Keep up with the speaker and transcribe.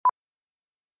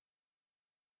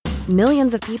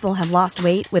Millions of people have lost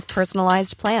weight with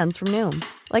personalized plans from Noom.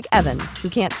 Like Evan, who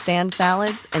can't stand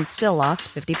salads and still lost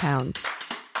 50 pounds.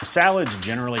 Salads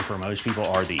generally for most people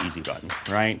are the easy button,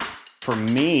 right? For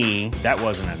me, that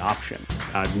wasn't an option.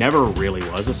 I never really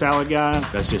was a salad guy.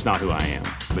 That's just not who I am.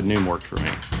 But Noom worked for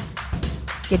me.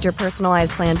 Get your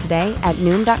personalized plan today at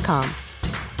Noom.com.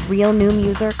 Real Noom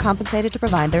user compensated to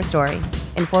provide their story.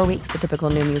 In 4 weeks, the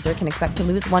typical Noom user can expect to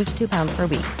lose 1 to 2 pounds per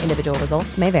week. Individual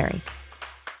results may vary.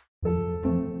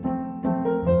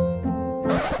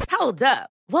 Hold up.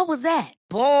 What was that?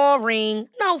 Boring.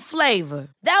 No flavor.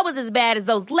 That was as bad as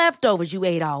those leftovers you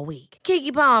ate all week.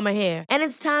 Keke Palmer here. And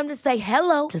it's time to say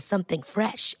hello to something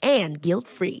fresh and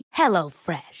guilt-free. Hello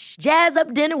Fresh. Jazz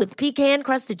up dinner with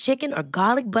pecan-crusted chicken or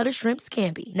garlic butter shrimp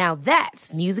scampi. Now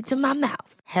that's music to my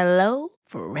mouth. Hello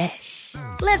Fresh.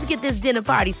 Let's get this dinner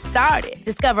party started.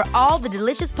 Discover all the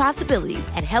delicious possibilities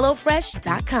at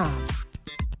HelloFresh.com.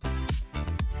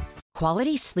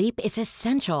 Quality sleep is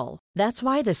essential. That's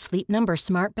why the Sleep Number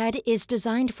Smart Bed is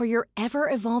designed for your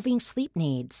ever-evolving sleep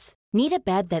needs. Need a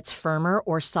bed that's firmer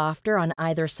or softer on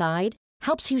either side?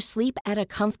 Helps you sleep at a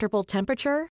comfortable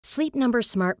temperature? Sleep Number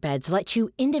Smart Beds let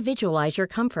you individualize your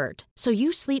comfort, so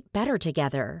you sleep better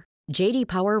together. J.D.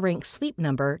 Power ranks Sleep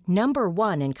Number number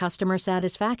 1 in customer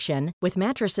satisfaction with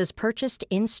mattresses purchased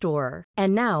in-store.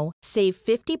 And now, save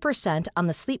 50% on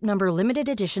the Sleep Number Limited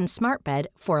Edition Smart Bed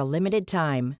for a limited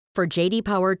time. For J.D.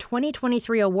 Power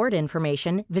 2023 award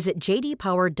information, visit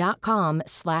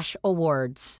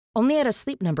jdpower.com/awards. Only at a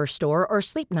Sleep Number store or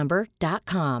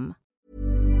sleepnumber.com.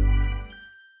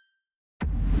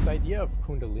 This idea of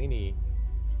Kundalini,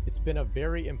 it's been a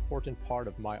very important part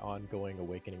of my ongoing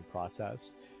awakening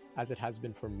process, as it has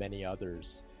been for many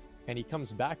others. And he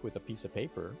comes back with a piece of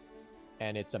paper,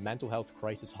 and it's a mental health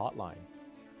crisis hotline.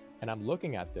 And I'm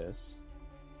looking at this,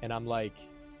 and I'm like,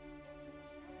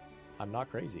 I'm not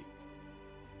crazy.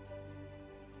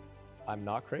 I'm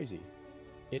not crazy.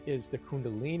 It is the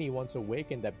Kundalini, once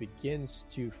awakened, that begins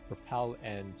to propel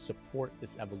and support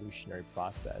this evolutionary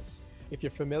process. If you're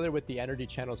familiar with the energy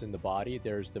channels in the body,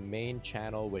 there's the main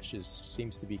channel, which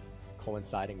seems to be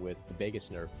coinciding with the vagus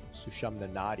nerve, Sushumna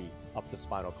Nadi, up the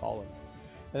spinal column.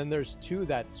 And then there's two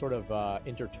that sort of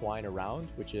intertwine around,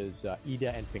 which is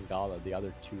Ida and Pingala, the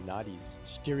other two nadis.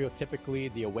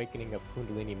 Stereotypically, the awakening of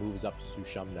Kundalini moves up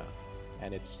Sushumna,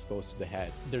 and it goes to the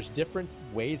head. There's different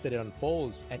ways that it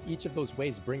unfolds, and each of those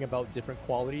ways bring about different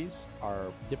qualities.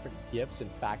 Our different gifts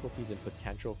and faculties and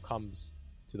potential comes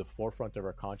to the forefront of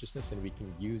our consciousness, and we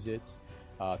can use it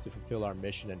to fulfill our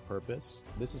mission and purpose.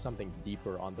 This is something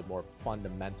deeper on the more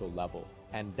fundamental level,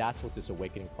 and that's what this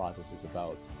awakening process is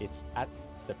about. It's at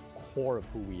the core of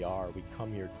who we are. We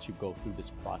come here to go through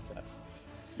this process.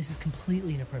 This is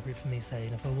completely inappropriate for me to say,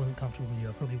 and if I wasn't comfortable with you,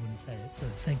 I probably wouldn't say it. So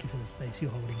thank you for the space you're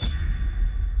holding.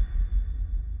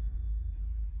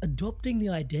 Adopting the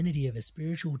identity of a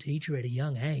spiritual teacher at a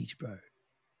young age, bro.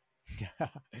 Yeah.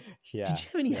 Did you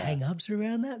have any hang-ups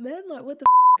around that, man? Like, what the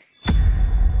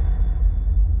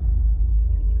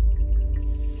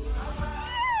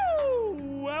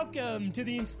Welcome to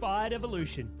the Inspired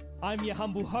Evolution. I'm your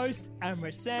humble host,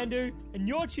 Amrit Sandhu, and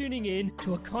you're tuning in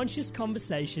to a conscious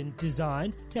conversation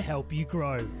designed to help you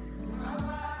grow.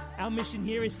 Our mission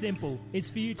here is simple.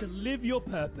 It's for you to live your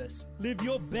purpose, live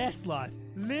your best life,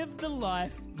 live the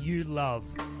life you love.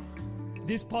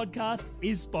 This podcast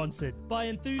is sponsored by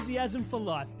Enthusiasm for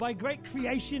Life, by great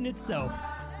creation itself.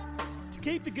 To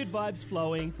keep the good vibes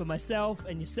flowing for myself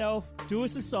and yourself, do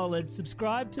us a solid,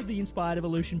 subscribe to the Inspired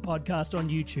Evolution podcast on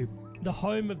YouTube, the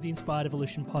home of the Inspired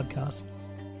Evolution podcast.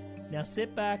 Now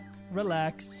sit back,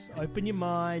 relax, open your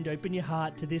mind, open your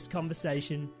heart to this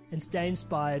conversation, and stay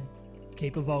inspired.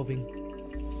 Keep evolving.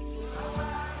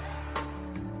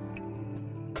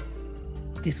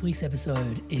 This week's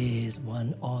episode is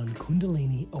one on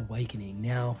Kundalini awakening.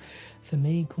 Now, for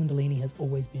me, Kundalini has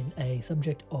always been a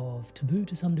subject of taboo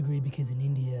to some degree because in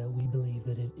India we believe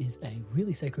that it is a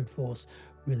really sacred force,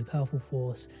 really powerful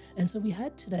force. And so we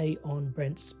had today on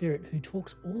Brent Spirit, who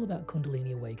talks all about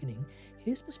Kundalini awakening.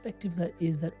 His perspective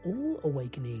is that all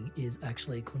awakening is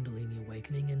actually Kundalini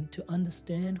awakening, and to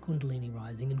understand Kundalini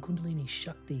rising and Kundalini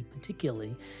Shakti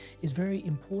particularly is very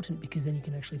important because then you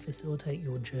can actually facilitate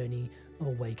your journey of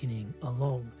awakening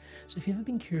along. So if you've ever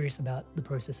been curious about the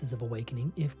processes of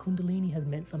awakening, if Kundalini has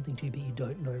meant something to you but you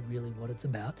don't know really what it's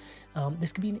about,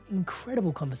 this could be an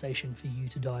incredible conversation for you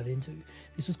to dive into.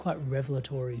 This was quite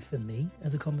revelatory for me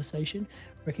as a conversation,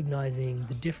 recognizing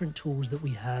the different tools that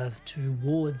we have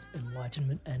towards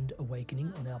enlightenment and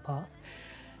awakening on our path,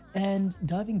 and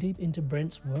diving deep into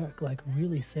Brent's work, like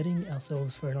really setting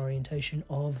ourselves for an orientation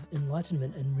of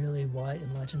enlightenment and really why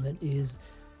enlightenment is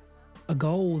a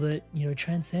goal that,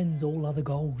 transcends all other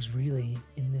goals really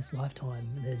in this lifetime.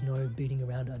 There's no beating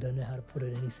around it. I don't know how to put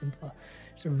it any simpler.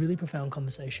 It's a really profound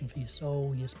conversation for your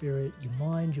soul, your spirit, your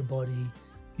mind, your body,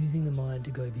 using the mind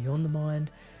to go beyond the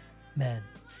mind. Man,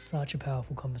 such a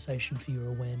powerful conversation for your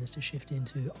awareness to shift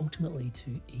into, ultimately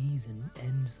to ease and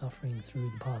end suffering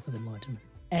through the path of enlightenment.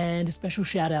 And a special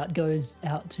shout out goes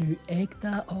out to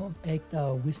Ekta of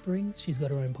Ekta Whisperings. She's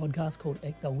got her own podcast called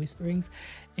Ekta Whisperings.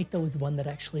 Ekta was the one that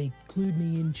actually tuned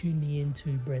me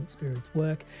into Brent Spirit's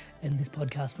work, and this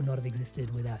podcast would not have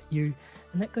existed without you.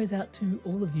 And that goes out to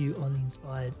all of you on the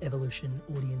Inspired Evolution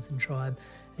audience and tribe.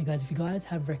 And guys, if you guys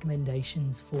have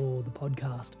recommendations for the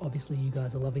podcast, obviously you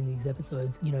guys are loving these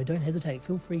episodes, don't hesitate.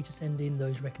 Feel free to send in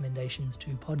those recommendations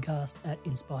to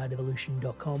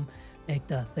podcast@inspiredevolution.com.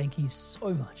 Ekta, thank you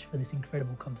so much for this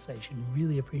incredible conversation.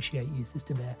 Really appreciate you,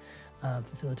 Sister Bear,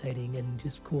 facilitating and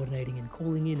just coordinating and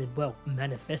calling in and, well,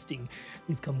 manifesting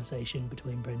this conversation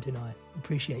between Brent and I.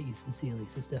 Appreciate you sincerely,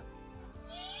 sister.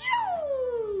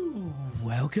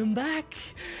 Welcome back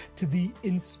to the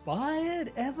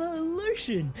Inspired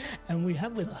Evolution. And we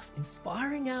have with us,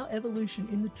 inspiring our evolution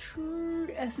in the true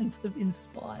essence of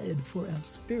inspired for our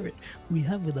spirit, we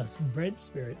have with us Brent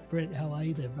Spirit. Brent, how are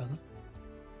you there, brother?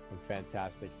 I'm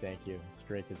fantastic. Thank you. It's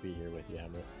great to be here with you,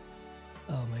 Amber.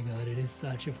 Oh my God, it is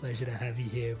such a pleasure to have you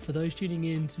here. For those tuning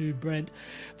in to Brent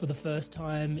for the first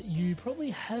time, you probably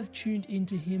have tuned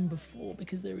into him before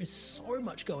because there is so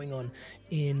much going on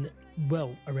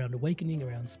around awakening,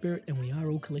 around spirit, and we are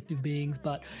all collective beings,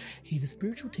 but he's a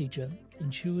spiritual teacher,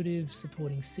 intuitive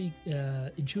support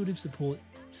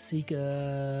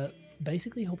seeker,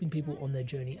 basically helping people on their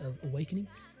journey of awakening,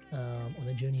 on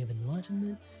their journey of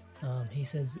enlightenment. He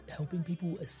says helping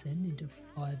people ascend into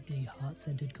 5D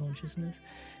heart-centered consciousness.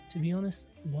 To be honest,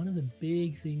 one of the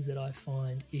big things that I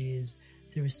find is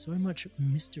there is so much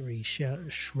mystery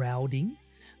shrouding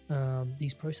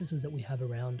these processes that we have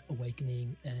around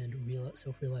awakening and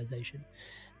self-realization.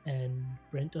 And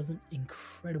Brent does an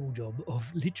incredible job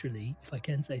of literally, if I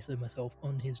can say so myself,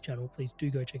 on his channel. Please do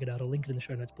go check it out. I'll link it in the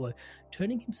show notes below.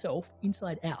 Turning himself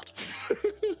inside out,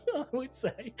 I would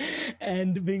say,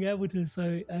 and being able to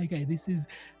say, okay, this is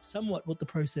somewhat what the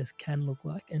process can look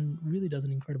like, and really does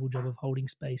an incredible job of holding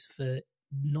space for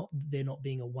there not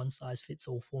being a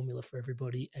one-size-fits-all formula for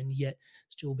everybody, and yet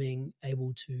still being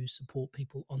able to support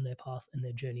people on their path and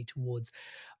their journey towards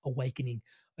awakening.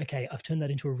 Okay, I've turned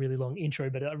that into a really long intro,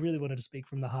 but I really wanted to speak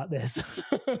from the heart there. So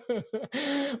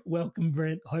welcome,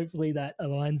 Brent. Hopefully that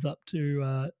aligns up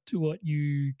to what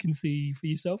you can see for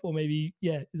yourself, or maybe,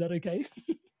 is that okay?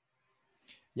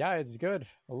 Yeah, it's good.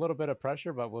 A little bit of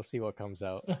pressure, but we'll see what comes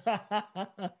out.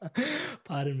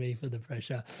 Pardon me for the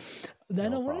pressure.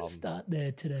 Then I wanted to start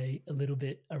there today a little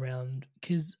bit around,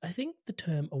 because I think the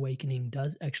term awakening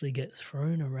does actually get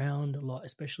thrown around a lot,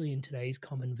 especially in today's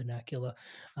common vernacular.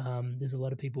 There's a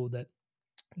lot of people that,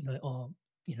 I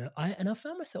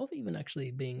found myself even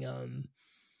actually being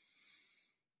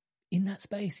in that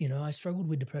space. I struggled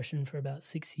with depression for about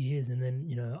 6 years, and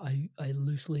then, I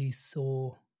loosely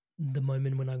saw the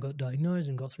moment when I got diagnosed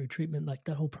and got through treatment. Like,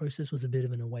 that whole process was a bit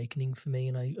of an awakening for me.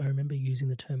 And I remember using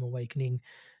the term awakening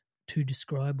to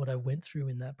describe what I went through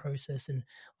in that process. And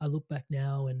I look back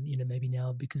now and, maybe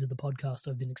now because of the podcast,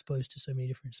 I've been exposed to so many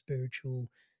different spiritual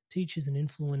teachers and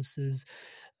influences,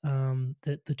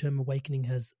 that the term awakening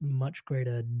has much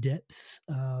greater depth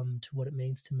to what it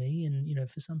means to me. And,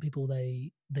 for some people,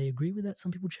 they agree with that.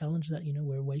 Some people challenge that,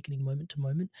 we're awakening moment to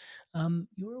moment.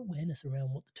 Your awareness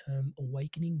around what the term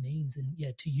awakening means, and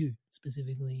to you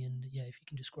specifically, and if you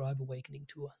can describe awakening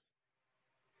to us.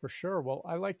 For sure. Well,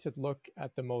 I like to look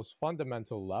at the most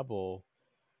fundamental level.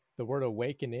 The word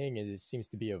awakening seems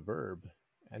to be a verb.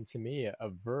 And to me, a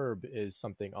verb is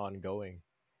something ongoing,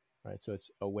 right? So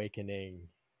it's awakening,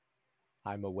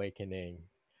 I'm awakening.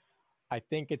 I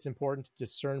think it's important to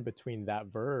discern between that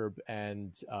verb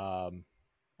and,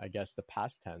 I guess, the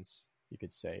past tense, you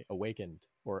could say, awakened,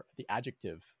 or the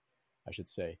adjective, I should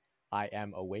say, I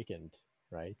am awakened,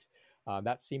 right?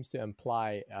 That seems to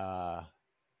imply a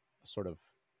sort of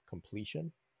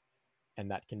completion, and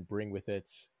that can bring with it,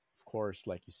 of course,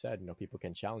 like you said, people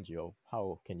can challenge you. Oh,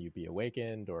 how can you be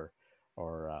awakened, or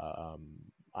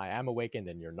I am awakened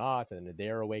and you're not, and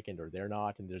they're awakened or they're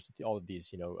not, and there's all of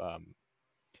these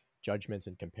judgments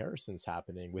and comparisons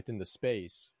happening within the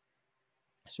space.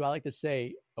 So I like to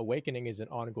say awakening is an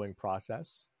ongoing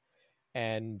process,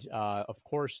 and of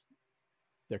course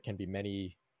there can be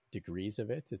many degrees of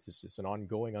it. It's an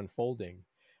ongoing unfolding.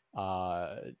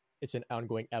 It's an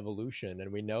ongoing evolution.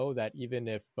 And we know that even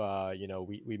if,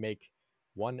 we make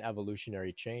one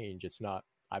evolutionary change, it's not,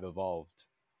 I've evolved.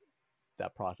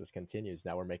 that process continues.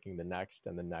 Now we're making the next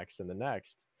and the next and the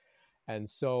next. And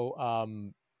so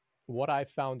what I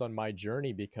found on my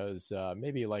journey, because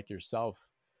maybe like yourself,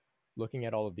 looking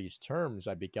at all of these terms,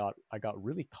 I got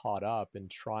really caught up in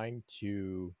trying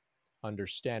to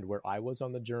understand where I was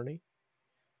on the journey.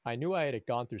 I knew I had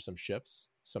gone through some shifts,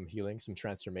 some healing, some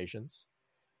transformations,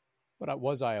 but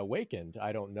was I awakened?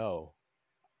 I don't know.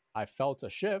 I felt a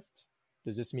shift.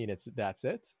 Does this mean that's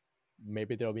it?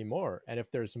 Maybe there'll be more. And if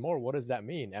there's more, what does that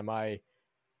mean? Am I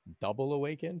double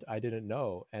awakened? I didn't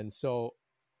know. And so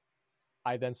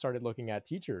I then started looking at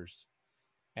teachers,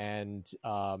 and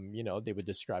they would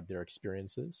describe their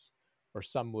experiences, or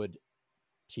some would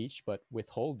teach but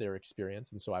withhold their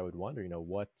experience. And so I would wonder,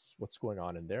 what's going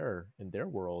on in their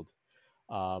world.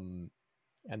 And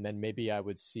then maybe I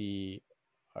would see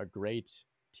a great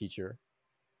teacher,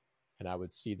 and I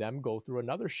would see them go through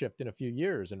another shift in a few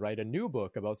years and write a new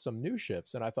book about some new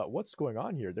shifts. And I thought, what's going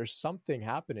on here? There's something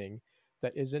happening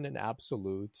that isn't an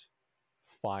absolute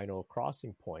final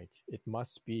crossing point. It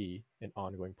must be an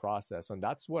ongoing process. And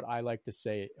that's what I like to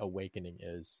say awakening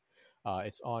is.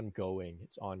 It's ongoing.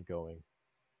 It's ongoing.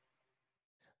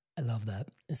 I love that,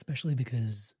 especially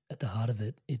because at the heart of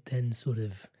it, it then sort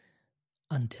of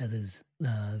untethers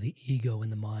the ego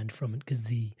and the mind from it, because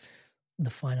the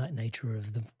finite nature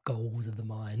of the goals of the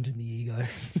mind and the ego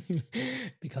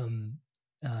become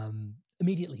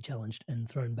immediately challenged and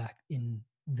thrown back in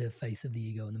the face of the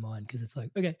ego and the mind, because it's like,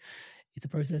 okay, it's a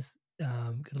process,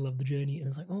 gotta love the journey. And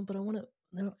it's like, oh, but I want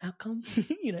an outcome.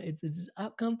 It's an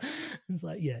outcome. And it's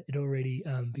like, yeah, it already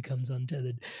becomes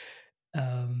untethered.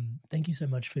 Thank you so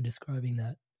much for describing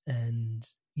that. And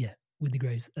yeah, with the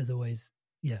grace, as always,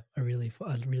 yeah, I really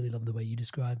love the way you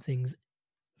describe things.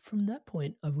 From that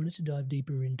point, I wanted to dive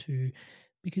deeper into,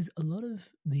 because a lot of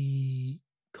the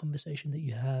conversation that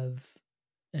you have,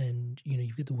 and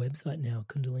you've got the website now,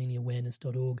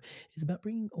 kundaliniawareness.org, is about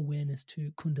bringing awareness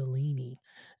to Kundalini.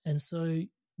 And so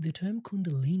the term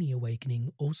Kundalini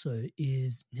awakening also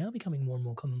is now becoming more and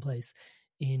more commonplace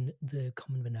in the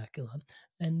common vernacular.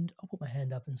 And I'll put my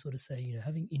hand up and sort of say,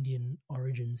 having Indian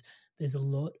origins, there's a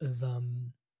lot of,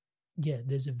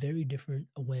 there's a very different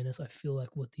awareness. I feel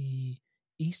like what the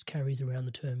East carries around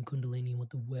the term Kundalini and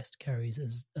what the West carries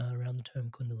as around the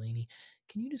term Kundalini.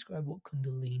 Can you describe what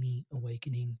Kundalini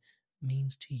awakening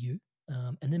means to you?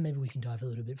 And then maybe we can dive a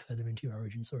little bit further into your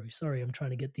origin story. Sorry, I'm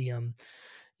trying to get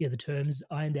the terms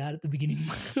ironed out at the beginning,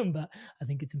 but I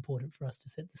think it's important for us to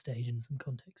set the stage in some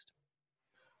context.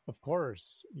 Of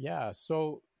course. Yeah.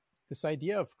 So this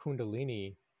idea of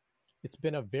Kundalini, it's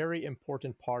been a very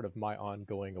important part of my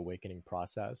ongoing awakening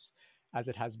process, as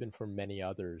it has been for many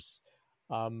others.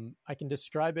 I can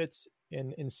describe it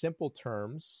in simple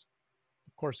terms.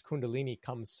 Of course, Kundalini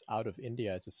comes out of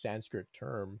India. It's a Sanskrit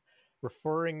term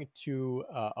referring to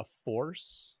a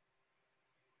force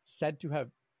said to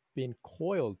have been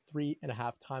coiled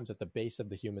 3.5 times at the base of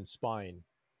the human spine.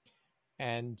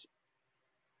 And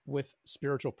with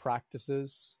spiritual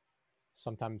practices,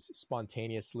 sometimes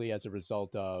spontaneously as a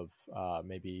result of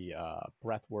maybe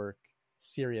breath work,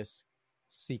 serious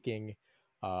seeking,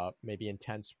 maybe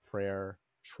intense prayer,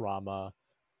 trauma,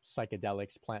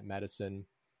 psychedelics, plant medicine,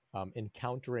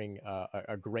 encountering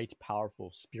a great,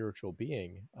 powerful spiritual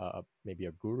being, maybe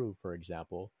a guru, for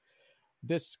example,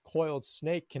 this coiled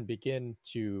snake can begin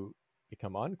to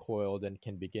become uncoiled and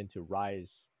can begin to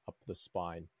rise up the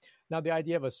spine. Now, the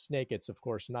idea of a snake, it's of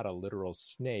course not a literal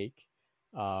snake.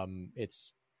 It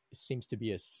seems to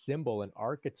be a symbol, an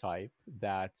archetype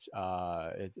that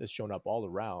is shown up all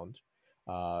around,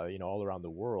 all around the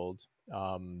world,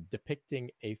 depicting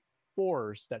a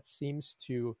force that seems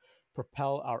to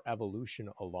propel our evolution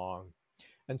along.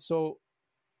 And so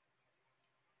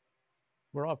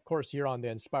we're, of course, here on the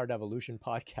Inspired Evolution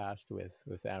podcast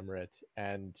with Amrit.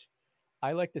 And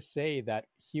I like to say that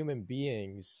human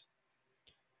beings,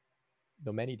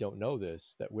 though many don't know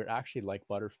this, that we're actually like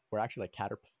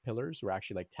caterpillars, we're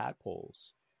actually like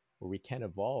tadpoles, where we can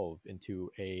evolve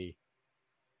into a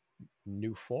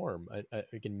new form.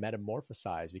 We can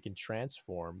metamorphosize, we can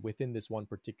transform within this one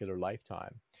particular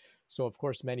lifetime. So of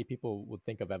course, many people would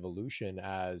think of evolution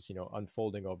as,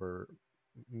 unfolding over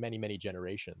many, many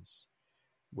generations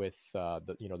with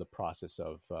the process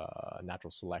of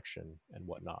natural selection and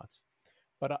whatnot.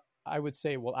 But I would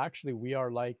say, well, actually, we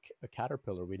are like a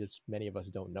caterpillar. Many of us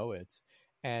don't know it.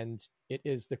 And it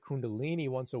is the Kundalini,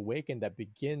 once awakened, that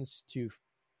begins to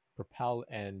propel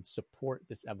and support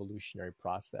this evolutionary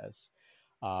process,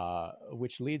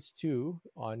 which leads to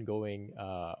ongoing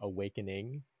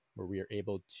awakening, where we are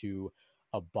able to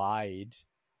abide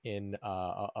in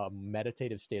a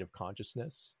meditative state of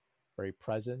consciousness, very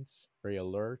present, very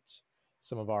alert,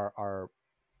 some of our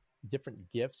different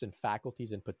gifts and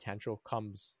faculties and potential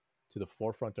comes to the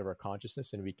forefront of our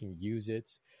consciousness, and we can use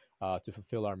it to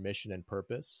fulfill our mission and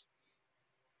purpose.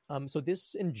 So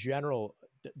this, in general,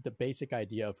 the basic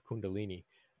idea of Kundalini.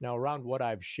 Now, around what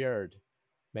I've shared,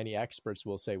 many experts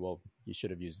will say, well, you should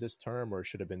have used this term, or it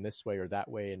should have been this way or that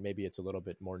way, and maybe it's a little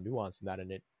bit more nuanced than that,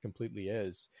 and it completely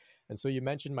is. And so you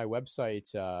mentioned my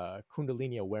website,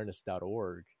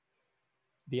 kundaliniawareness.org.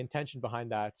 The intention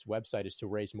behind that website is to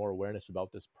raise more awareness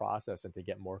about this process and to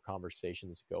get more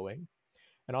conversations going.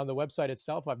 And on the website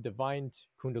itself, I've defined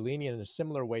Kundalini in a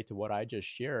similar way to what I just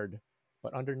shared,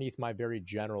 but underneath my very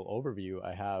general overview,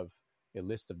 I have a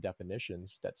list of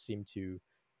definitions that seem to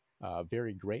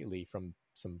vary greatly from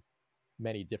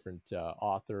many different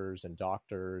authors and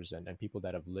doctors and people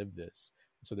that have lived this.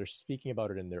 So they're speaking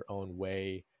about it in their own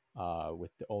way,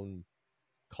 with their own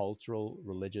cultural,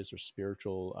 religious, or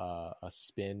spiritual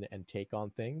spin and take on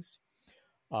things.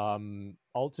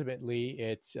 Ultimately,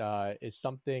 it is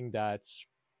something that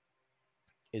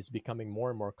is becoming more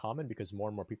and more common because more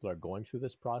and more people are going through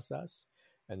this process.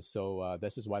 And so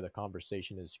this is why the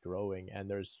conversation is growing. And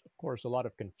there's, of course, a lot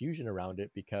of confusion around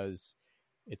it because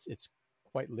it's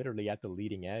quite literally at the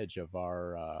leading edge of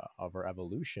our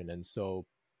evolution. And so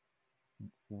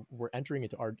we're entering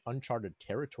into our uncharted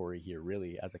territory here,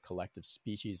 really, as a collective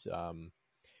species.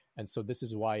 And so this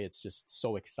is why it's just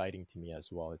so exciting to me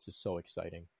as well. It's just so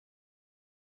exciting.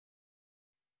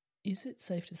 Is it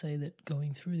safe to say that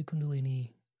going through the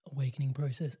Kundalini awakening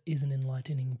process is an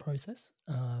enlightening process?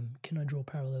 Can I draw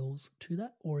parallels to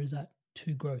that, or is that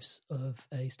too gross of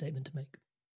a statement to make?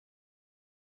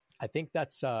 I think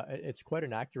that's it's quite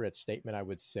an accurate statement, I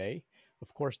would say.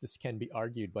 Of course, this can be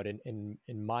argued, but in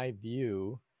my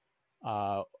view,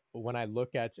 when I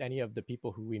look at any of the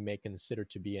people who we may consider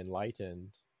to be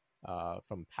enlightened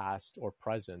from past or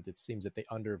present, it seems that they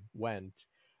underwent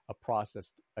a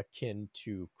process akin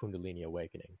to Kundalini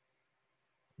awakening.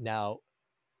 Now,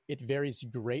 it varies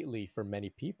greatly for many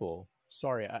people.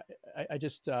 Sorry, I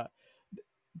just,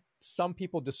 some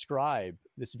people describe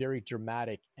this very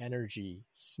dramatic energy,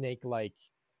 snake-like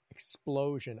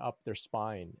explosion up their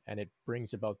spine, and it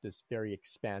brings about this very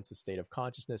expansive state of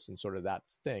consciousness and sort of that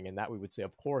thing. And that we would say,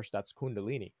 of course, that's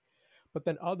Kundalini. But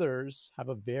then others have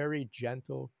a very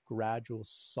gentle, gradual,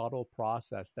 subtle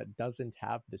process that doesn't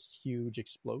have this huge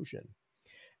explosion.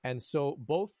 And so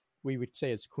both we would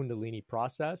say is Kundalini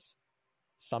process.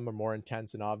 Some are more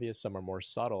intense and obvious, some are more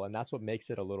subtle, and that's what makes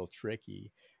it a little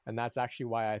tricky. And that's actually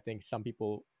why I think some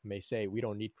people may say we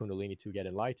don't need Kundalini to get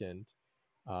enlightened.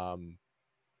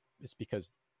 It's because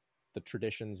the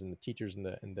traditions and the teachers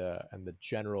and the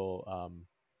general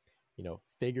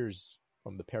figures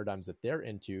from the paradigms that they're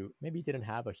into maybe didn't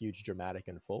have a huge dramatic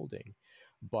unfolding,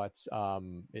 but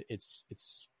it's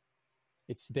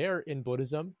there in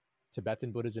Buddhism.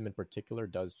 Tibetan Buddhism in particular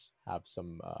does have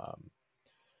some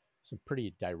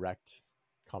pretty direct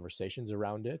conversations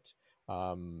around it,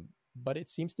 but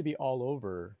it seems to be all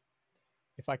over.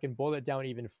 If I can boil it down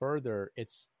even further,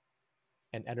 it's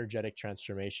an energetic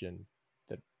transformation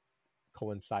that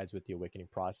coincides with the awakening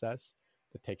process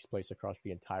that takes place across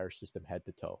the entire system, head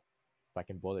to toe. If I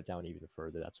can boil it down even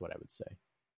further, that's what I would say.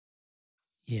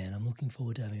 Yeah, and I'm looking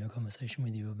forward to having a conversation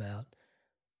with you about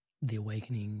the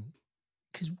awakening,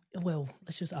 because, well,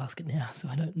 let's just ask it now so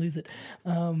I don't lose it.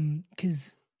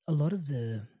 Because a lot of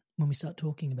when we start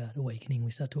talking about awakening,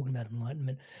 we start talking about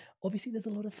enlightenment, obviously there's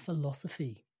a lot of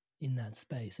philosophy in that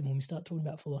space. And when we start talking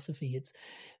about philosophy, it's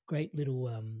great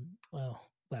little,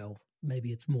 well,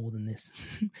 maybe it's more than this.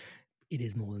 It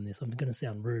is more than this. I'm going to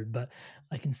sound rude, but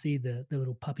I can see the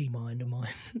little puppy mind of mine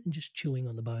just chewing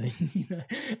on the bone,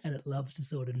 and it loves to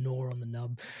sort of gnaw on the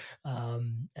nub.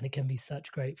 And it can be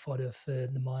such great fodder for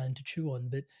the mind to chew on.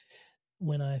 But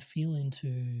when I feel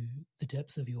into the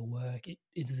depths of your work, it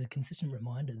is a consistent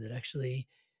reminder that actually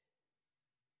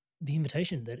the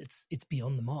invitation that it's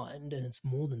beyond the mind and it's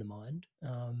more than the mind.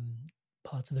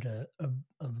 Parts of it are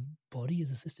a body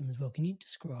as a system as well. Can you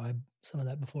describe some of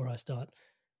that before I start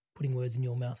putting words in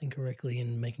your mouth incorrectly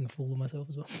and making a fool of myself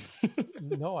as well?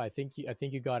 No, I think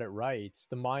you got it right.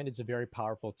 The mind is a very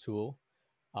powerful tool,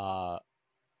 of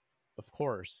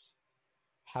course.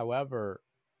 However,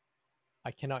 I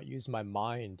cannot use my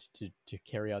mind to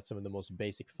carry out some of the most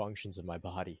basic functions of my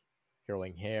body.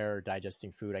 Growing hair,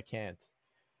 digesting food, I can't.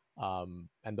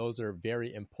 And those are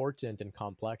very important and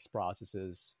complex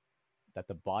processes that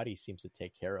the body seems to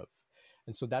take care of.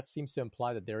 And so that seems to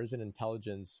imply that there is an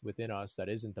intelligence within us that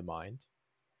isn't the mind.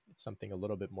 It's something a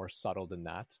little bit more subtle than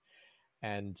that.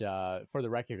 And for the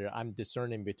record, I'm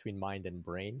discerning between mind and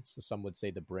brain. So some would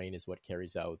say the brain is what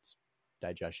carries out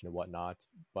digestion and whatnot.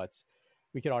 But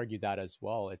we could argue that as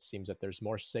well. It seems that there's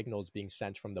more signals being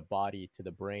sent from the body to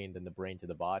the brain than the brain to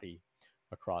the body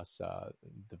across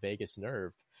the vagus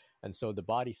nerve. And so the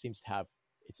body seems to have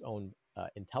its own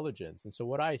intelligence. And so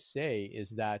what I say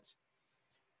is that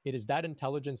it is that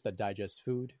intelligence that digests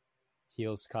food,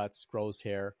 heals cuts, grows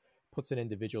hair, puts an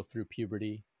individual through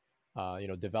puberty,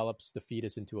 develops the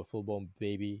fetus into a full-blown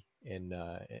baby in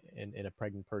a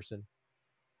pregnant person.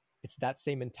 It's that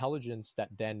same intelligence that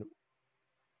then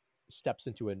steps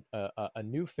into a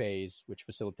new phase, which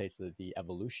facilitates the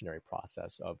evolutionary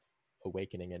process of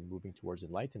awakening and moving towards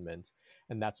enlightenment.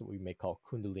 And that's what we may call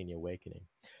Kundalini awakening.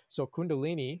 So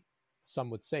Kundalini,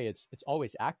 some would say it's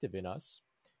always active in us.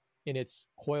 In its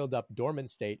coiled up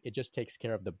dormant state, it just takes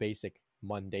care of the basic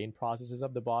mundane processes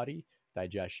of the body,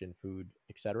 digestion, food,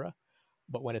 etc.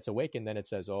 But when it's awakened, then it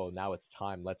says, oh, now it's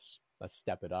time. Let's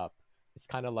step it up. It's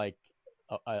kind of like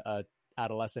a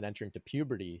adolescent entering to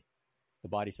puberty. The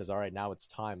body says, all right, now it's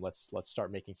time. Let's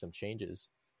start making some changes.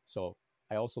 So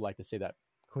I also like to say that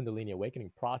Kundalini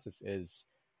awakening process is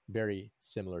very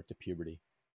similar to puberty.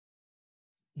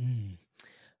 When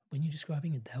you're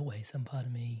describing it that way, some part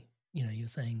of me, you're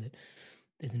saying that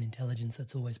there's an intelligence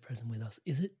that's always present with us.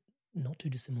 Is it not too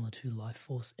dissimilar to life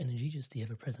force energy, just the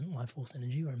ever-present life force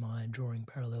energy, or am I drawing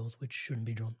parallels which shouldn't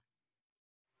be drawn?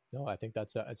 No, I think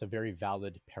that's a very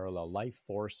valid parallel, life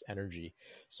force energy.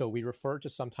 So we refer to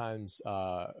sometimes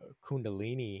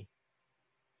Kundalini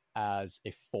as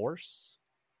a force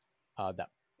that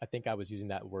I think I was using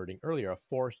that wording earlier, a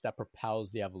force that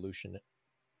propels the evolution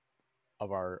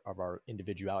of our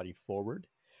individuality forward.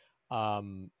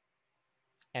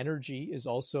 Energy is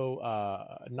also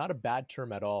not a bad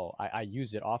term at all. I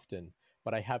use it often,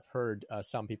 but I have heard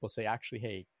some people say, actually,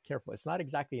 hey, careful. It's not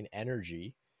exactly an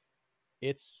energy.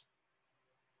 It's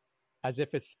as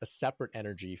if it's a separate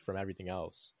energy from everything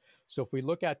else. So if we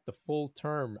look at the full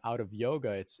term out of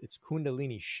yoga, it's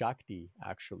Kundalini Shakti,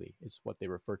 actually. It's what they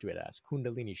refer to it as,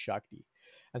 Kundalini Shakti.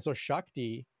 And so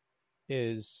Shakti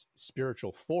is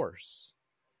spiritual force.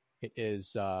 It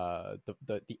is the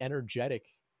energetic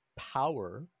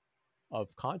power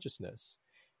of consciousness.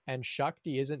 And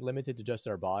Shakti isn't limited to just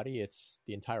our body. It's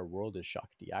the entire world is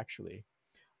Shakti, actually.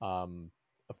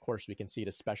 Of course, we can see it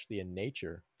especially in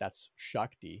nature. That's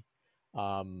Shakti.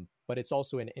 But it's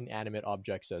also in inanimate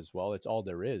objects as well. It's all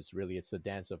there is, really. It's the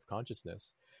dance of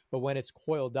consciousness. But when it's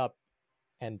coiled up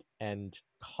and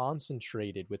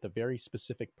concentrated with a very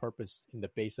specific purpose in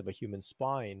the base of a human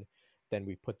spine, then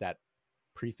we put that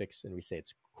prefix and we say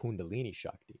it's Kundalini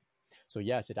Shakti. So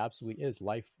yes, it absolutely is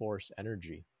life force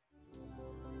energy.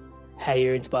 Hey,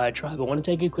 your Inspired Tribe. I want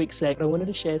to take a quick sec. I wanted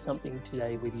to share something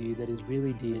today with you that is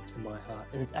really dear to my heart.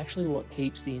 And it's actually what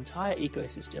keeps the entire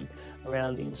ecosystem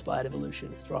around the Inspired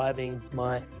Evolution thriving,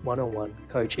 my one-on-one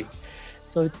coaching.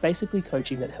 So it's basically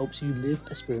coaching that helps you live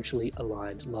a spiritually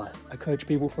aligned life. I coach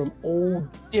people from all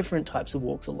different types of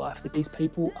walks of life. That these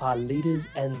people are leaders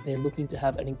and they're looking to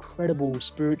have an incredible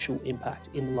spiritual impact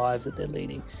in the lives that they're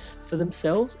leading for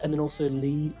themselves, and then also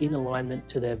lead in alignment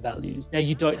to their values. Now,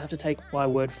 you don't have to take my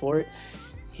word for it.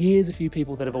 Here's a few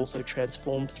people that have also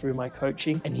transformed through my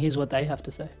coaching, and here's what they have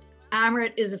to say.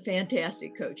 Amrit is a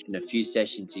fantastic coach. In a few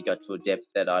sessions, he got to a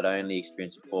depth that I'd only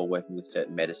experienced before working with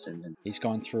certain medicines. And he's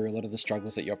gone through a lot of the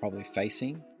struggles that you're probably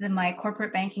facing. Then my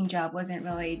corporate banking job wasn't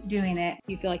really doing it.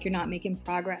 You feel like you're not making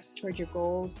progress towards your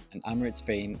goals. And Amrit's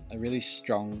been a really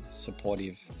strong,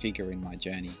 supportive figure in my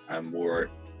journey. I'm more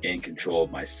in control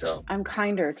of myself. I'm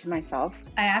kinder to myself.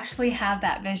 I actually have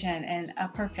that vision and a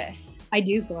purpose. I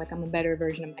do feel like I'm a better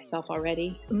version of myself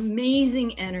already.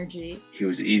 Amazing energy. He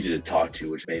was easy to talk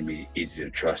to, which made me easy to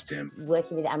trust him.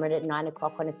 Working with Amrit at 9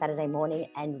 o'clock on a Saturday morning,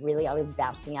 and really I was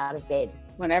bouncing out of bed.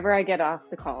 Whenever I get off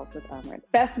the calls with Amrit,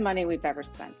 best money we've ever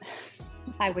spent.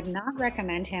 I would not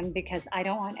recommend him because I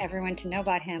don't want everyone to know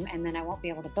about him and then I won't be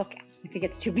able to book him. If he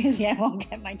gets too busy, I won't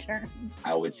get my turn.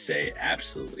 I would say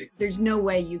absolutely. There's no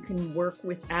way you can work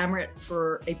with Amrit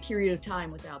for a period of time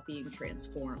without being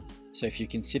transformed. So if you're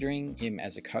considering him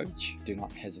as a coach, do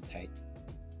not hesitate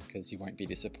because you won't be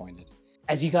disappointed.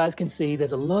 As you guys can see,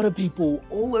 there's a lot of people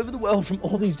all over the world from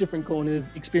all these different corners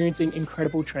experiencing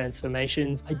incredible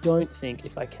transformations. I don't think,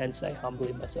 if I can say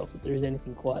humbly myself, that there is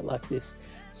anything quite like this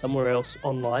somewhere else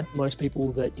online. Most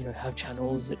people that, have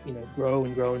channels that, grow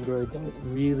and grow and grow don't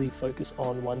really focus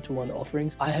on one-to-one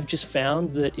offerings. I have just found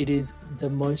that it is the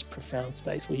most profound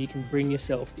space where you can bring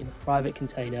yourself in a private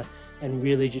container and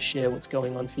really just share what's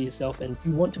going on for yourself. And if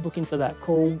you want to book in for that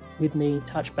call with me,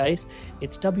 touch base,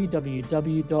 it's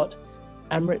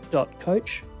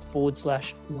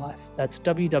www.amrit.coach/life. That's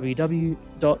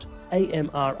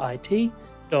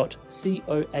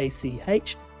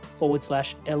www.amrit.coach/life.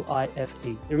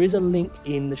 KUNDALINI.com/LIFE. There is a link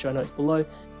in the show notes below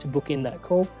to book in that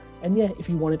call. And yeah, if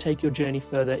you want to take your journey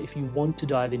further, if you want to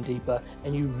dive in deeper,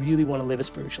 and you really want to live a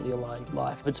spiritually aligned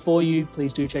life, if it's for you,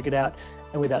 please do check it out.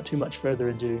 And without too much further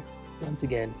ado, once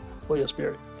again, for your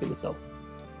spirit, for yourself,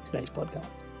 today's podcast.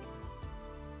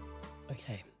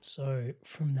 Okay, so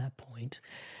from that point,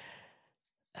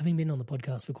 having been on the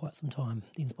podcast for quite some time,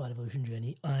 the Inspired Evolution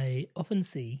Journey, I often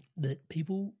see that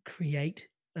people create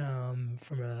from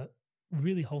a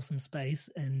really wholesome space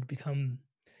and become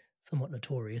somewhat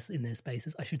notorious in their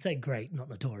spaces. I should say great, not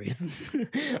notorious.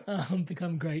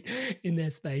 Become great in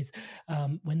their space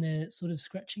when they're sort of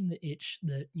scratching the itch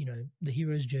that, you know, the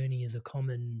hero's journey is a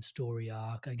common story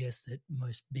arc, I guess, that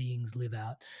most beings live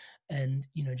out. And,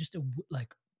 you know, just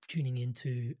like tuning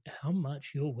into how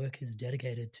much your work is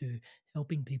dedicated to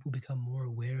helping people become more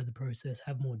aware of the process,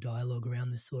 have more dialogue around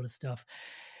this sort of stuff.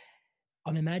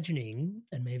 I'm imagining,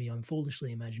 and maybe I'm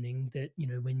foolishly imagining, that, you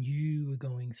know, when you were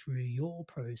going through your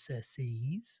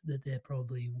processes, that there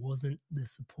probably wasn't the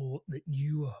support that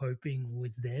you were hoping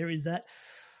was there. Is that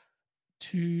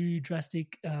too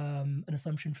drastic an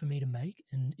assumption for me to make?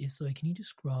 And if so, can you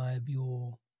describe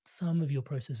some of your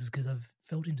processes? Because I've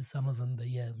felt into some of them, but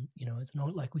yeah, you know, it's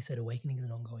not, like we said, awakening is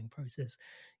an ongoing process.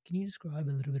 Can you describe a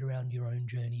little bit around your own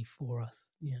journey for us?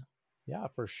 Yeah. Yeah,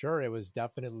 for sure. It was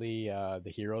definitely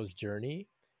the hero's journey.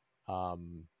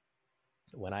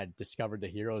 When I discovered the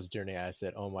hero's journey, I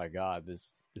said, "Oh my God,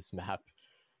 this map,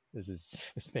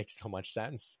 this makes so much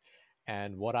sense."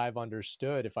 And what I've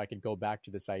understood, if I could go back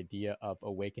to this idea of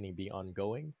awakening be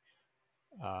ongoing,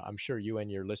 I'm sure you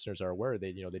and your listeners are aware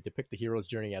that, you know, they depict the hero's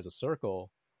journey as a circle.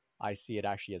 I see it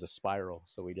actually as a spiral.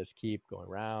 So we just keep going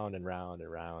round and round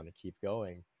and round and keep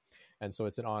going. And so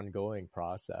it's an ongoing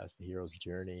process, the hero's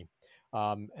journey.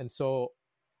 And so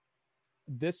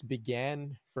this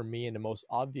began for me in the most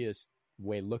obvious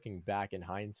way, looking back in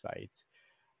hindsight.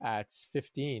 At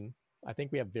 15, I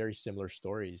think we have very similar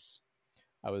stories.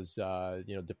 I was,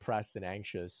 depressed and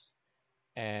anxious.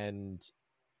 And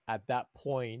at that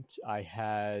point, I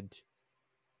had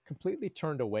completely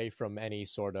turned away from any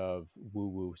sort of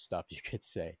woo-woo stuff, you could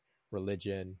say,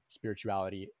 religion,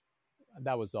 spirituality.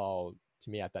 That was all, to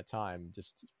me at that time,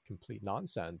 just complete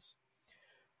nonsense.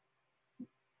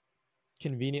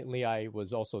 Conveniently, I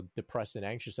was also depressed and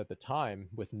anxious at the time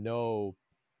with no,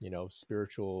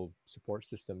 spiritual support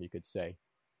system, you could say.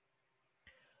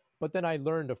 But then I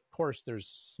learned, of course,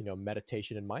 there's,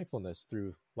 meditation and mindfulness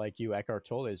through, like you, Eckhart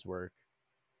Tolle's work.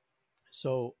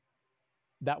 So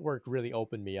that work really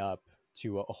opened me up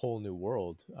to a whole new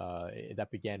world.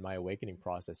 That began my awakening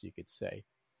process, you could say.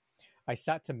 I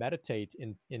sat to meditate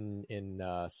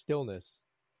in stillness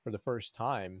for the first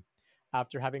time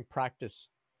after having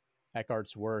practiced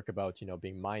Eckhart's work about,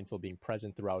 being mindful, being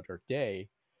present throughout our day.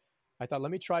 I thought,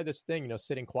 let me try this thing,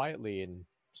 sitting quietly. And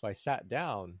so I sat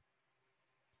down,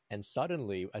 and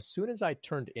suddenly, as soon as I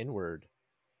turned inward,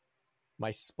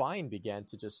 my spine began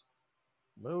to just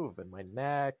move, and my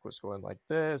neck was going like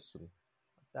this and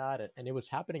like that. And it was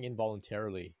happening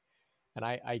involuntarily. And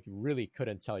I really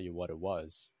couldn't tell you what it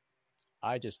was.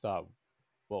 I just thought,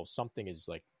 well, something is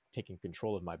like taking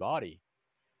control of my body.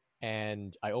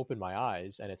 And I opened my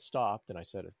eyes and it stopped. And I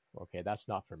said, okay, that's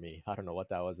not for me. I don't know what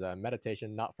that was.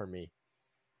 Meditation, not for me.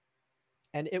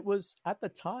 And it was at the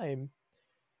time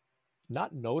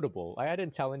not notable. I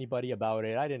didn't tell anybody about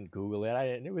it. I didn't Google it.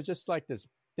 It was just like this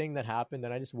thing that happened.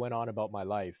 And I just went on about my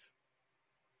life.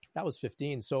 That was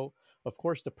 15. So of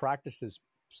course the practices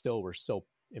still were so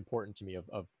important to me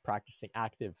of practicing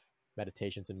active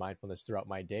meditations and mindfulness throughout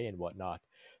my day and whatnot.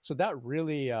 So that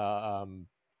really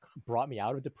brought me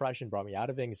out of depression, brought me out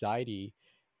of anxiety.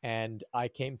 And I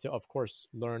came to, of course,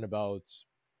 learn about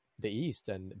the East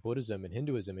and Buddhism and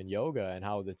Hinduism and yoga and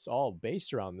how it's all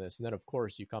based around this. And then, of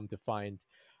course, you come to find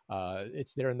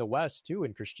it's there in the West, too,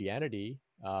 in Christianity,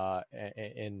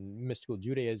 in mystical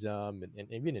Judaism,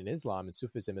 and even in Islam and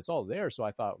Sufism. It's all there. So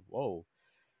I thought, whoa,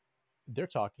 they're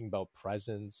talking about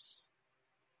presence,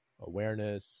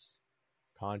 awareness,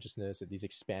 consciousness, these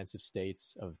expansive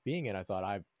states of being. And I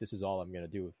thought, this is all I'm going to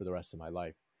do for the rest of my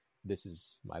life. This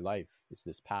is my life. It's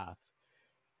this path.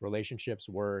 Relationships,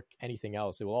 work, anything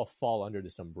else, it will all fall under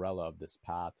this umbrella of this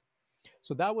path.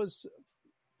 So that was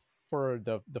for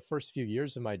the first few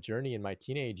years of my journey in my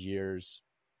teenage years.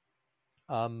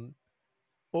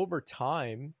 Over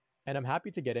time, and I'm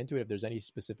happy to get into it if there's any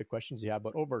specific questions you have,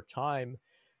 but over time,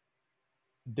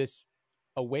 this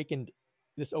awakening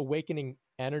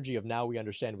energy of now we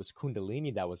understand was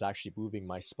Kundalini that was actually moving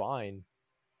my spine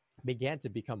began to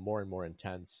become more and more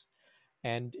intense.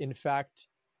 And in fact,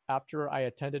 after I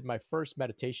attended my first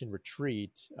meditation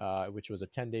retreat, which was a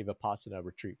 10-day Vipassana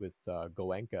retreat with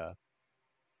Goenka,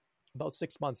 about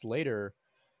 6 months later,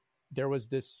 there was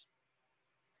this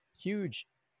huge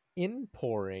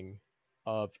inpouring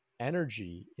of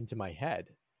energy into my head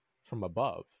from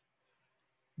above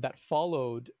that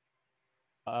followed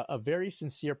a very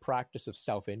sincere practice of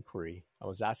self-inquiry. I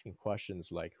was asking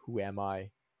questions like, who am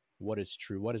I? What is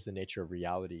true? What is the nature of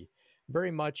reality?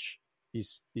 Very much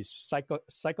these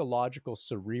psychological,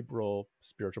 cerebral,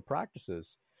 spiritual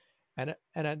practices. And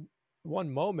at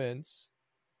one moment,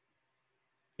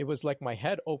 it was like my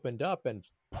head opened up and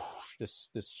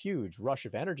this huge rush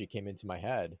of energy came into my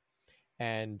head.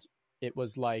 And it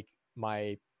was like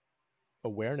my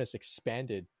awareness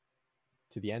expanded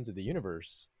to the ends of the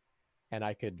universe. And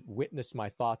I could witness my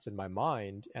thoughts in my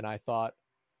mind. And I thought,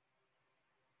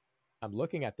 I'm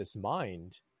looking at this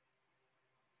mind.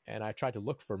 And I tried to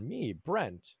look for me,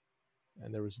 Brent.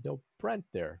 And there was no Brent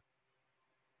there.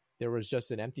 There was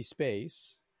just an empty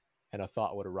space. And a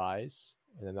thought would arise.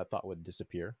 And then that thought would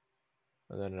disappear.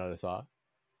 And then another thought.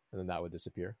 And then that would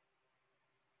disappear.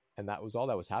 And that was all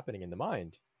that was happening in the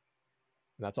mind.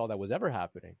 And that's all that was ever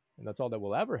happening. And that's all that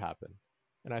will ever happen.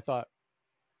 And I thought,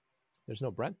 there's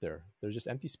no Brent there. There's just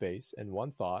empty space and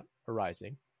one thought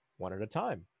arising one at a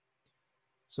time.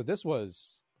 So this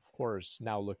was, of course,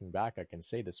 now looking back, I can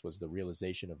say this was the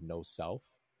realization of no self.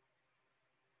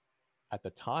 At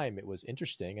the time, it was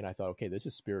interesting. And I thought, okay, this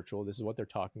is spiritual. This is what they're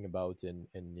talking about in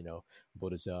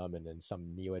Buddhism and in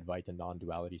some Neo-Advaita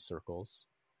non-duality circles.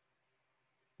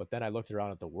 But then I looked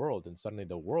around at the world and suddenly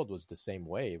the world was the same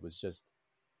way. It was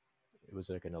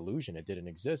like an illusion. It didn't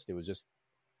exist. It was just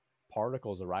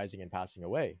particles arising and passing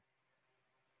away.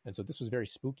 And so this was very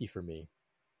spooky for me.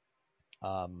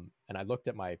 And I looked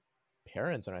at my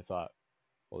parents and I thought,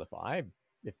 well,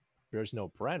 if there's no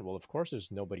Brent, well, of course there's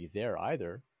nobody there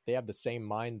either. They have the same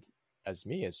mind as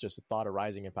me. It's just a thought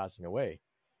arising and passing away.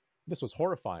 This was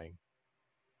horrifying.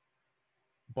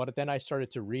 But then I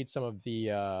started to read some of the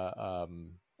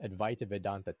Advaita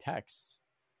Vedanta texts.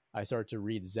 I started to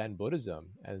read Zen Buddhism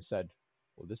and said,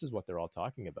 well, this is what they're all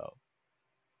talking about.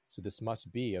 So this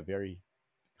must be a very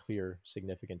clear,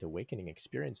 significant awakening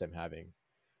experience I'm having.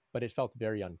 But it felt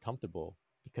very uncomfortable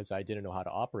because I didn't know how to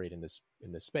operate in this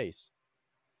space.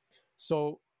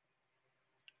 So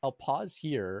I'll pause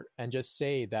here and just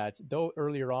say that though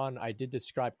earlier on I did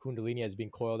describe Kundalini as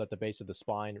being coiled at the base of the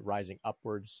spine, rising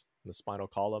upwards in the spinal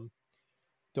column,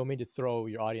 don't mean to throw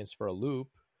your audience for a loop,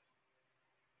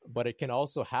 but it can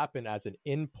also happen as an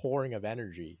inpouring of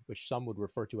energy, which some would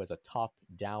refer to as a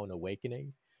top-down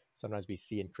awakening. Sometimes we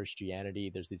see in Christianity,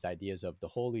 there's these ideas of the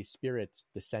Holy Spirit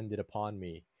descended upon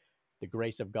me. The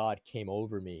grace of God came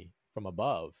over me from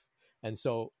above. And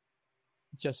so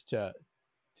just to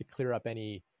clear up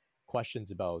any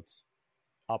questions about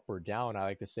up or down, I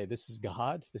like to say this is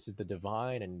God, this is the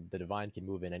divine, and the divine can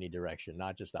move in any direction,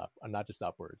 not just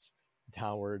upwards,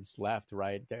 downwards, left,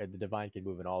 right. The divine can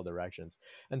move in all directions.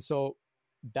 And so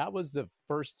that was the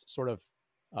first sort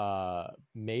of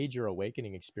major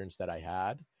awakening experience that I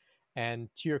had. And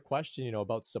to your question,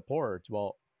 about support,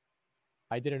 well,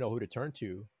 I didn't know who to turn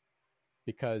to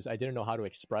because I didn't know how to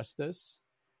express this.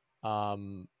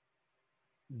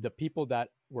 The people that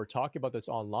were talking about this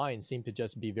online seemed to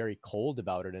just be very cold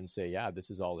about it and say, yeah,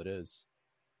 this is all it is.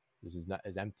 This is not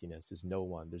as emptiness. There's no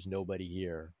one. There's nobody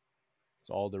here.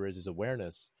 So all there is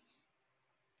awareness.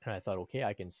 And I thought, okay,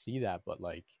 I can see that. But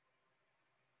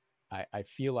I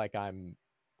feel like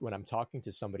when I'm talking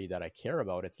to somebody that I care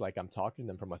about, it's like I'm talking to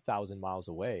them from 1,000 miles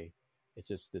away. It's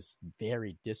just this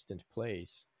very distant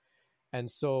place. And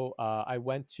so I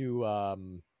went to,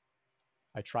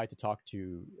 I tried to talk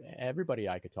to everybody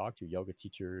I could talk to, yoga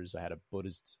teachers. I had a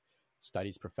Buddhist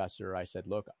studies professor. I said,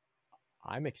 look,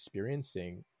 I'm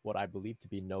experiencing what I believe to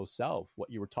be no self,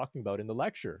 what you were talking about in the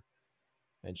lecture.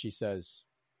 And she says,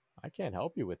 I can't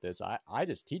help you with this. I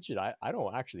just teach it. I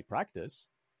don't actually practice.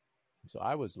 And so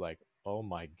I was like, oh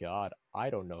my God, I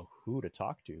don't know who to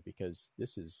talk to because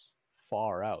this is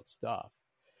far out stuff.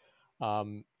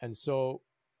 And so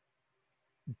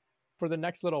for the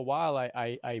next little while,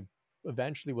 I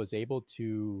eventually was able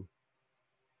to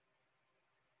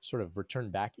sort of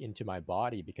return back into my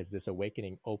body because this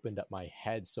awakening opened up my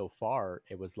head so far.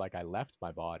 It was like I left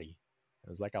my body. It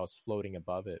was like I was floating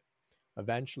above it.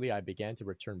 Eventually, I began to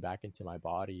return back into my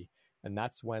body. And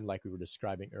that's when, like we were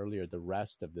describing earlier, the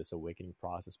rest of this awakening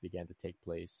process began to take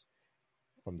place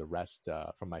from the rest,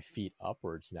 from my feet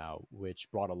upwards now, which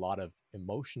brought a lot of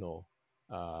emotional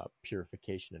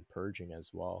purification and purging as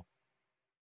well.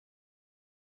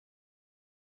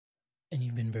 And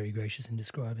you've been very gracious in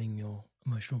describing your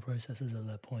emotional processes at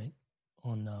that point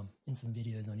on in some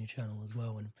videos on your channel as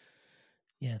well. And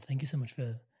yeah, thank you so much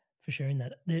for sharing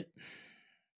that.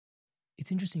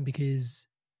 It's interesting because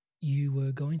you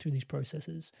were going through these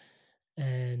processes,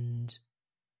 and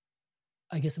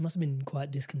I guess it must have been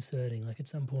quite disconcerting. Like at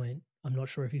some point, I'm not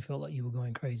sure if you felt like you were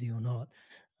going crazy or not,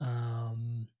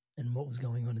 and what was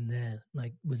going on in there.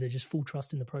 Like, was there just full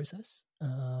trust in the process,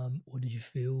 or did you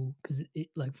feel, because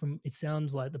it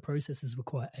sounds like the processes were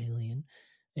quite alien,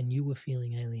 and you were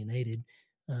feeling alienated.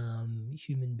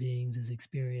 Human beings'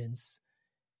 experience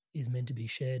is meant to be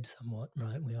shared somewhat,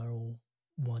 right? We are all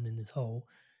one in this whole.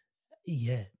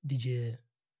 Yeah. Did your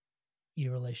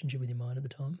relationship with your mind at the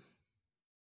time?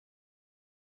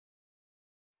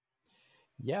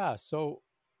 Yeah. So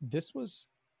this was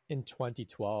in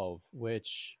 2012,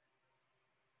 which,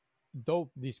 though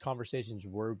these conversations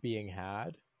were being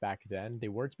had back then, they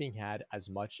weren't being had as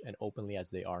much and openly as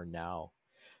they are now.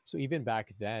 So even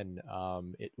back then,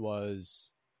 it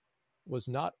was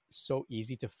not so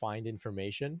easy to find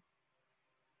information.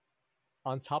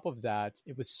 On top of that,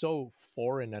 it was so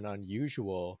foreign and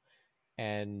unusual,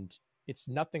 and it's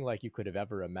nothing like you could have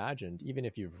ever imagined. Even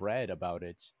if you've read about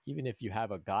it, even if you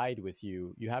have a guide with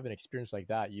you, you have an experience like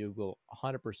that, you will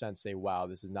 100% say, wow,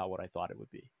 this is not what I thought it would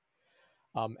be.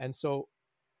 And so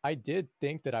I did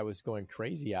think that I was going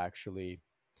crazy, actually.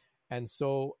 And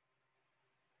so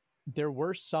there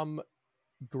were some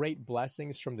great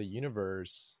blessings from the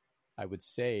universe, I would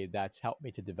say, that's helped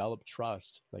me to develop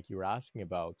trust, like you were asking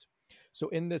about. So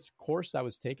in this course I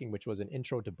was taking, which was an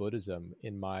intro to Buddhism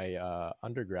in my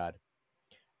undergrad,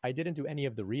 I didn't do any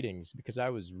of the readings because I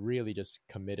was really just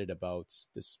committed about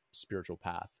this spiritual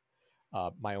path,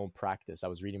 my own practice. I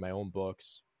was reading my own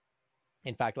books.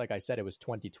 In fact, like I said, it was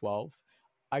 2012.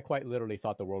 I quite literally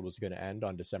thought the world was going to end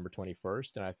on December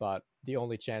 21st. And I thought the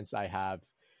only chance I have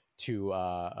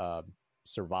to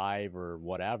survive or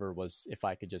whatever was if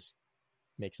I could just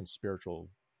make some spiritual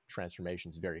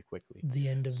transformations very quickly. The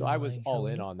end of so I was all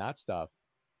in on that stuff.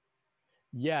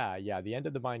 Yeah. The end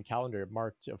of the Mayan calendar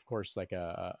marked, of course, like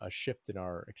a shift in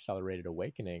our accelerated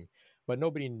awakening, but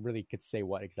nobody really could say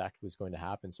what exactly was going to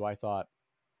happen. So I thought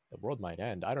the world might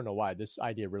end. I don't know why. This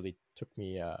idea really took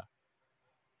me,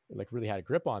 really had a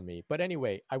grip on me. But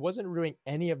anyway, I wasn't doing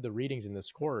any of the readings in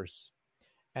this course.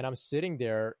 And I'm sitting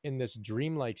there in this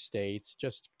dreamlike state,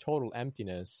 just total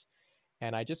emptiness.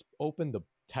 And I just opened the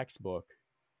textbook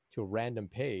to a random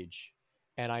page,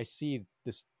 and I see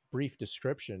this brief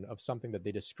description of something that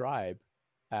they describe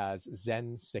as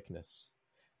Zen sickness.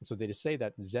 And so they just say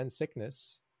that Zen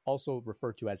sickness, also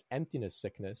referred to as emptiness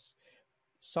sickness,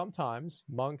 sometimes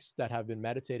monks that have been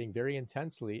meditating very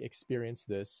intensely experience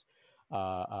this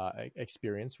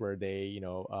experience where they,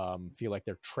 feel like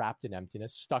they're trapped in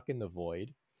emptiness, stuck in the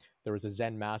void. There was a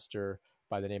Zen master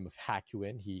by the name of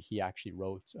Hakuin. He actually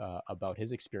wrote about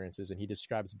his experiences, and he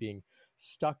describes being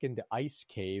stuck in the ice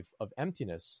cave of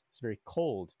emptiness. It's a very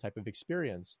cold type of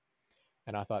experience.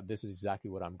 And I thought, this is exactly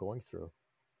what I'm going through.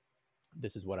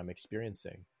 This is what I'm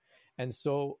experiencing. And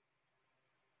so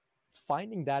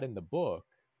finding that in the book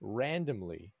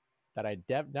randomly, that I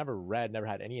never read, never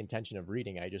had any intention of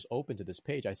reading, I just opened to this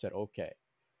page. I said, okay,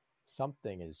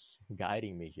 something is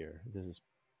guiding me here. This is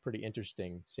pretty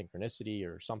interesting synchronicity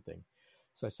or something.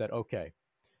 So I said, okay.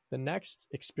 The next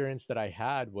experience that I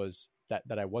had was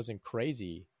that I wasn't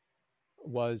crazy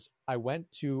was I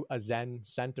went to a Zen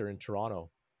center in Toronto.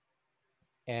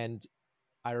 And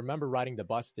I remember riding the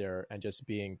bus there and just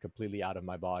being completely out of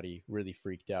my body, really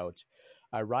freaked out.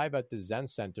 I arrive at the Zen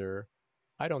center.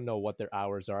 I don't know what their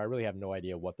hours are. I really have no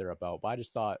idea what they're about. But I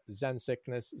just thought, Zen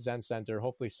sickness, Zen center,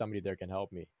 hopefully somebody there can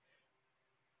help me.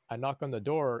 I knock on the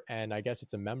door, and I guess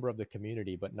it's a member of the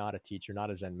community, but not a teacher, not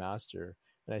a Zen master.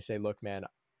 And I say, look, man,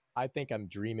 I think I'm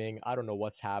dreaming. I don't know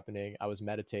what's happening. I was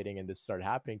meditating and this started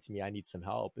happening to me. I need some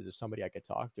help. Is there somebody I could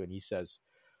talk to? And he says,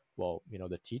 well,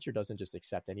 the teacher doesn't just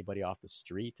accept anybody off the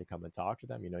street to come and talk to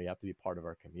them. You have to be part of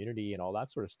our community and all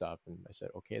that sort of stuff. And I said,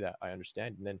 okay, that I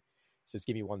understand. And then he says,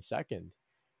 give me 1 second.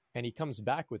 And he comes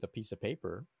back with a piece of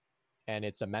paper, and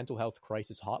it's a mental health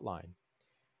crisis hotline.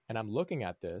 And I'm looking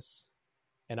at this,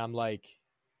 and I'm like,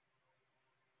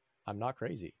 I'm not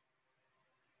crazy.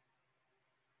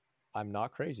 I'm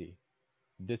not crazy.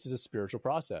 This is a spiritual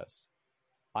process.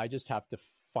 I just have to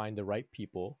find the right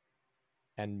people,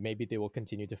 and maybe they will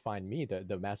continue to find me.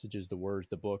 The messages, the words,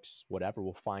 the books, whatever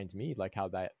will find me, like how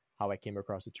I came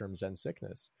across the term Zen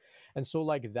sickness. And so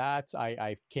like that,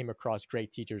 I came across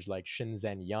great teachers like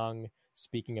Shinzen Young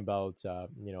speaking about,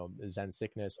 Zen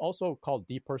sickness, also called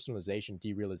depersonalization,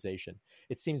 derealization.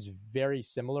 It seems very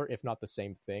similar, if not the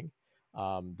same thing,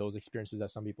 those experiences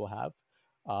that some people have.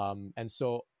 And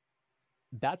so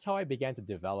that's how I began to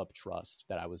develop trust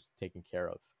that I was taken care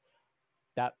of.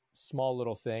 That small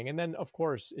little thing. And then, of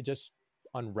course, it just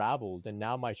unraveled. And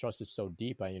now my trust is so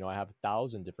deep. I have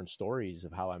 1,000 different stories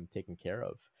of how I'm taken care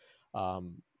of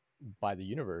by the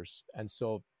universe. And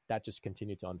so that just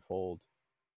continued to unfold.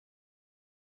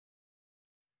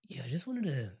 Yeah, I just wanted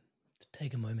to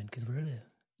take a moment because we're at a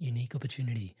unique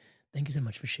opportunity. Thank you so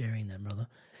much for sharing that, brother.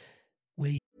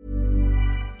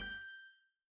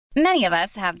 Many of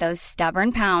us have those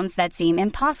stubborn pounds that seem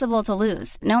impossible to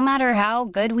lose, no matter how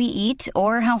good we eat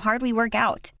or how hard we work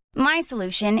out. My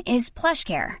solution is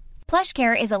PlushCare.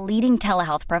 PlushCare is a leading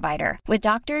telehealth provider with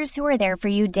doctors who are there for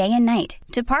you day and night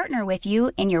to partner with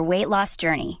you in your weight loss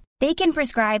journey. They can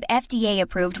prescribe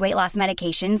FDA-approved weight loss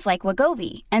medications like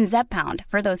Wegovy and Zepbound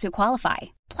for those who qualify.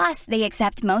 Plus, they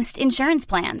accept most insurance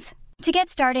plans. To get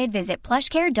started, visit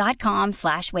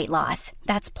plushcare.com/weightloss.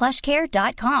 That's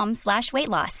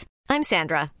plushcare.com/weightloss. I'm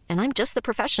Sandra, and I'm just the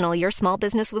professional your small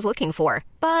business was looking for.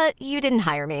 But you didn't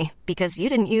hire me because you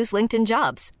didn't use LinkedIn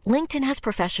Jobs. LinkedIn has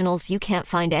professionals you can't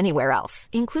find anywhere else,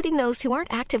 including those who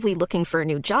aren't actively looking for a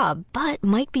new job, but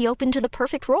might be open to the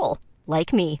perfect role,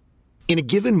 like me. In a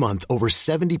given month, over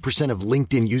 70% of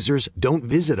LinkedIn users don't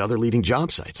visit other leading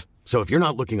job sites. So if you're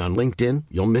not looking on LinkedIn,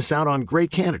 you'll miss out on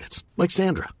great candidates like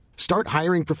Sandra. Start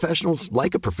hiring professionals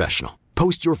like a professional.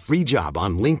 Post your free job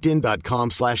on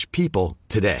linkedin.com/people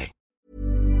today.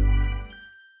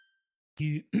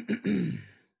 You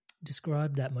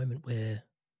described that moment where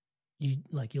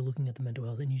you're looking at the mental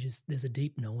health and there's a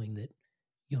deep knowing that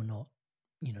you're not,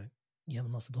 you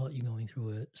haven't lost the plot, you're going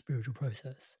through a spiritual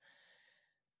process.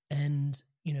 And,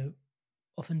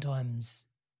 oftentimes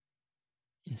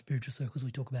in spiritual circles,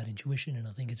 we talk about intuition, and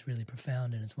I think it's really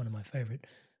profound, and it's one of my favorite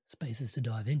spaces to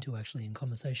dive into actually in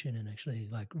conversation and actually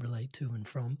relate to and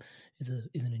from is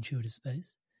an intuitive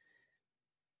space.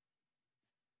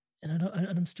 And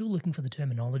I'm still looking for the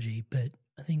terminology, but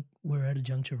I think we're at a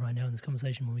juncture right now in this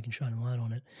conversation where we can shine a light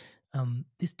on it.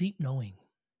 This deep knowing,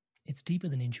 it's deeper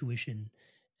than intuition,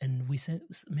 and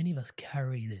many of us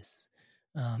carry this.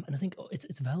 And I think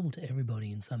it's available to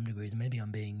everybody in some degrees. Maybe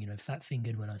I'm being,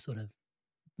 fat-fingered when I sort of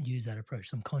use that approach.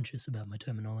 So I'm conscious about my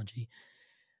terminology.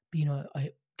 But,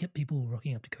 I get people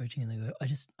rocking up to coaching and they go,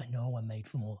 I know I'm made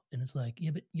for more. And it's like,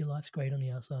 yeah, but your life's great on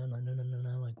the outside. I'm like,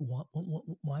 no. Like,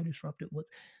 why disrupt it?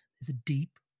 There's a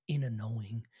deep inner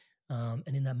knowing.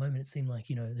 And in that moment, it seemed like,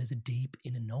 there's a deep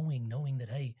inner knowing that,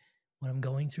 hey, what I'm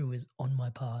going through is on my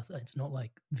path. It's not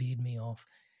like veered me off.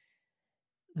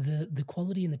 The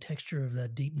quality and the texture of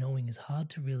that deep knowing is hard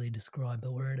to really describe,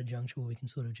 but we're at a juncture where we can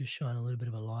sort of just shine a little bit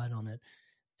of a light on it.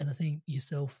 And I think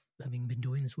yourself, having been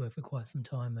doing this work for quite some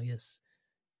time, I guess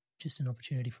just an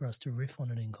opportunity for us to riff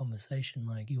on it in conversation,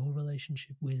 like your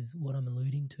relationship with what I'm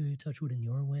alluding to, Touchwood, and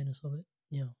your awareness of it.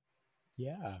 Yeah.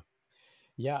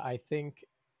 Yeah, I think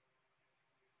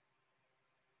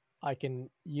I can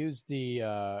use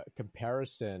the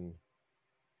comparison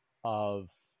of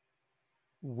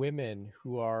women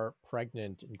who are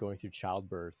pregnant and going through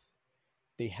childbirth.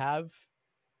 They have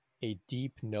a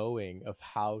deep knowing of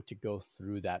how to go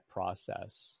through that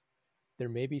process. There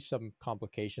may be some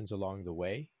complications along the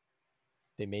way.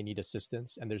 They may need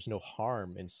assistance, and there's no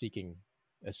harm in seeking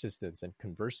assistance and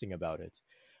conversing about it.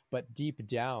 But deep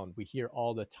down, we hear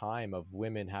all the time of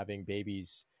women having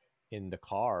babies in the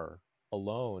car,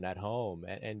 alone, at home,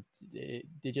 and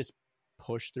they just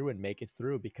push through and make it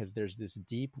through because there's this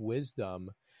deep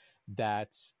wisdom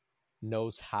that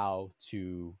knows how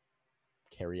to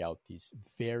carry out these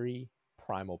very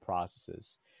primal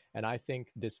processes. And I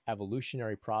think this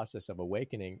evolutionary process of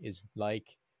awakening is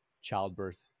like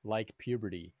childbirth, like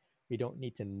puberty. We don't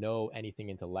need to know anything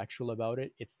intellectual about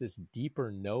it. It's this deeper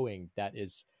knowing that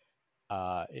is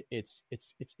it's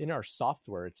in our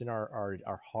software, it's in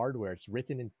our hardware, it's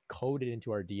written and coded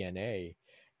into our DNA.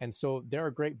 And so there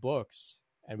are great books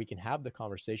and we can have the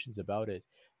conversations about it.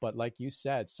 But like you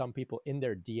said, some people in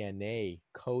their DNA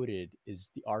coded is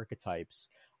the archetypes.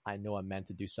 I know I'm meant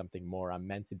to do something more. I'm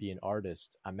meant to be an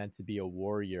artist. I'm meant to be a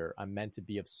warrior. I'm meant to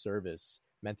be of service,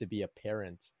 meant to be a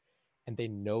parent. And they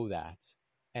know that.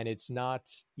 And it's not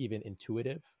even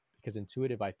intuitive, because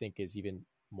intuitive, I think, is even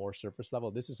more surface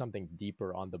level. This is something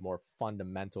deeper on the more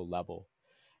fundamental level.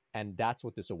 And that's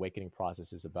what this awakening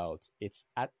process is about. It's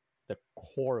at the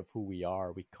core of who we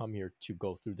are. We come here to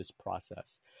go through this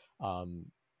process.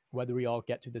 Whether we all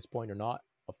get to this point or not,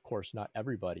 of course, not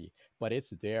everybody, but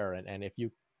it's there. And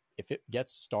if it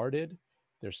gets started,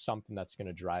 there's something that's going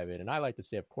to drive it. And I like to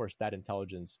say, of course, that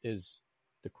intelligence is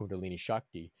the Kundalini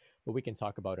Shakti, but we can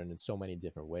talk about it in so many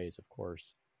different ways, of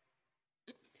course.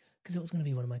 Because that was going to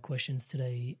be one of my questions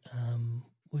today,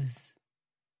 was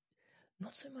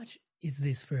not so much is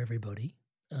this for everybody,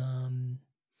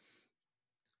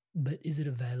 but is it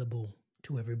available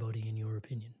to everybody in your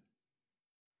opinion?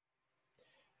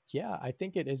 Yeah, I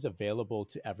think it is available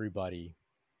to everybody.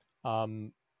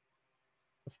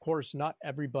 Of course, not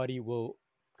everybody will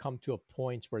come to a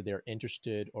point where they're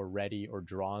interested or ready or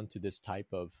drawn to this type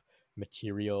of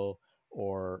material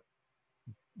or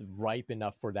ripe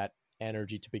enough for that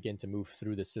energy to begin to move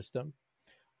through the system.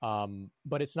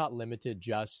 But it's not limited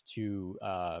just to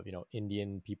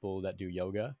Indian people that do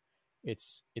yoga.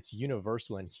 It's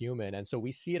universal and human, and so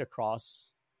we see it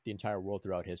across the entire world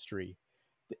throughout history.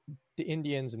 The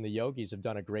Indians and the yogis have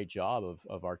done a great job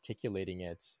of articulating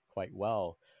it quite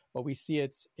well, but we see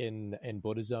it in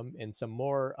Buddhism in some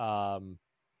more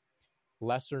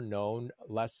lesser known,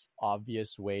 less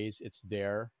obvious ways. It's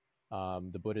there.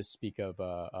 The Buddhists speak of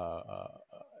a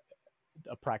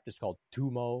practice called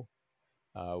tumo,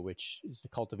 which is the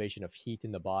cultivation of heat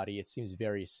in the body. It seems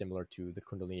very similar to the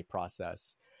Kundalini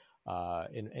process,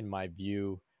 in my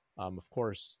view. Of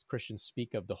course, Christians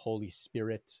speak of the Holy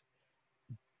Spirit.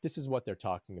 This is what they're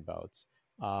talking about.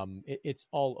 It's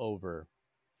all over.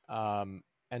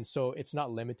 And so it's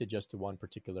not limited just to one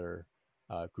particular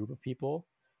group of people.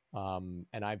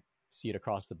 And I see it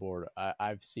across the board.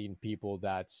 I've seen people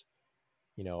that,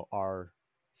 are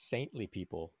saintly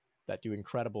people that do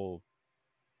incredible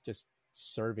just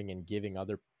serving and giving,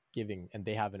 and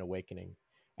they have an awakening.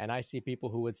 And I see people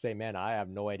who would say, man, I have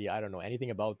no idea. I don't know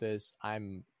anything about this.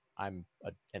 I'm an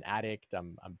addict.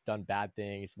 I've done bad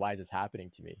things. Why is this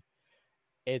happening to me?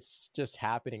 It's just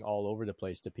happening all over the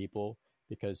place to people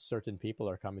because certain people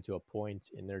are coming to a point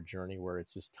in their journey where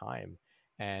it's just time.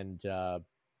 And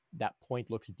that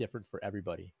point looks different for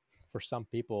everybody. For some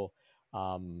people,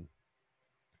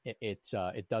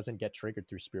 it doesn't get triggered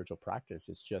through spiritual practice.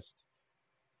 It's just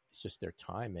their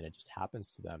time, and it just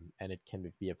happens to them. And it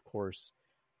can be, of course,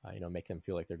 make them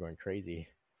feel like they're going crazy,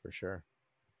 for sure.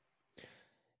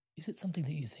 Is it something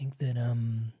that you think that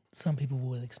some people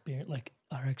will experience,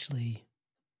 are actually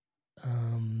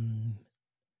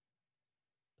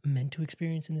meant to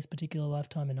experience in this particular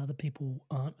lifetime, and other people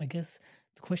aren't? I guess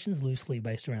the question's loosely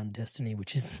based around destiny,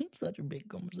 which is such a big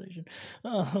conversation.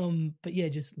 But yeah,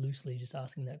 just loosely, just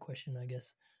asking that question, I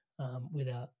guess,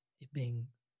 without it being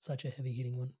such a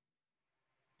heavy-hitting one.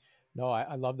 No,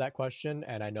 I love that question,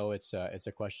 and I know it's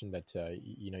a question that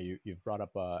you've brought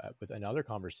up in other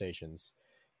conversations.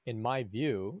 In my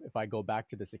view, if I go back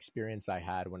to this experience I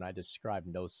had when I described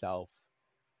no self,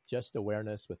 just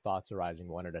awareness with thoughts arising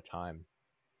one at a time,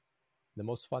 the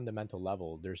most fundamental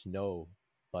level, there's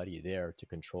nobody there to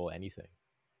control anything.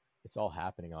 It's all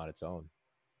happening on its own.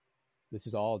 This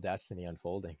is all destiny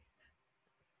unfolding.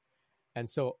 And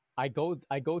so I go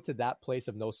to that place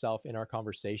of no self in our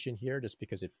conversation here just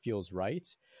because it feels right.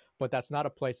 But that's not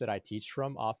a place that I teach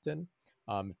from often.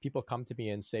 If people come to me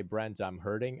and say, Brent, I'm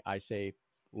hurting, I say,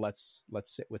 let's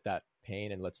sit with that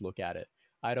pain and let's look at it.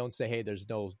 I don't say, hey, there's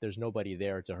nobody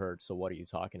there to hurt, so what are you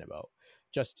talking about?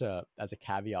 Just as a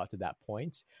caveat to that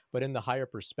point. But in the higher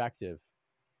perspective,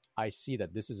 I see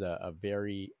that this is a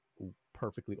very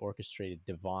perfectly orchestrated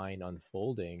divine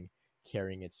unfolding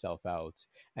carrying itself out.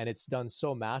 And it's done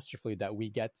so masterfully that we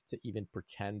get to even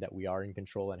pretend that we are in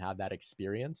control and have that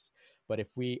experience. But if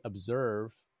we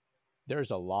observe, there's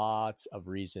a lot of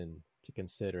reason to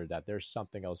consider that there's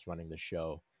something else running the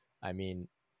show. I mean,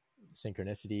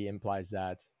 synchronicity implies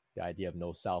that. The idea of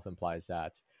no self implies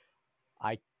that.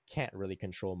 I can't really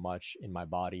control much in my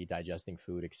body, digesting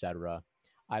food, etc.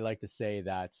 I like to say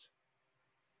that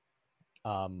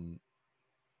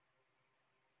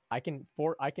I can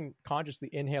consciously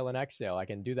inhale and exhale. I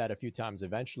can do that a few times.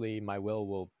 Eventually, my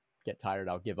will get tired.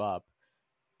 I'll give up,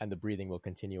 and the breathing will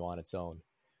continue on its own.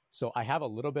 So I have a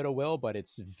little bit of will, but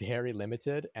it's very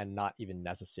limited and not even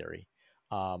necessary.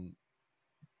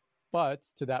 But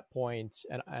to that point,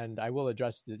 and I will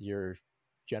address your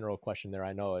general question there.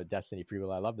 I know destiny, free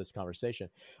will. I love this conversation.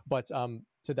 But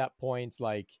to that point,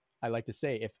 I like to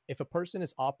say, if a person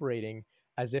is operating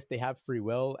as if they have free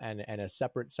will and a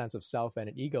separate sense of self and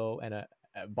an ego, and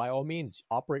by all means,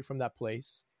 operate from that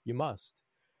place, you must.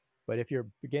 But if you're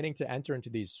beginning to enter into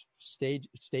these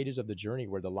stages of the journey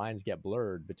where the lines get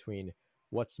blurred between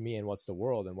what's me and what's the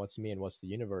world, and what's me and what's the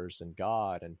universe and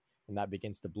God, and that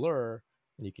begins to blur,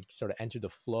 and you can sort of enter the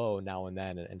flow now and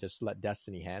then and just let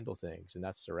destiny handle things, and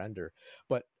that's surrender.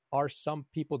 But are some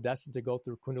people destined to go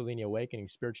through Kundalini awakening,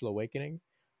 spiritual awakening?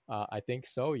 I think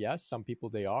so, yes. Some people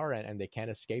they are, and they can't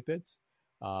escape it.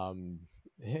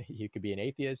 You could be an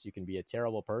atheist, you can be a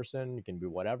terrible person, you can be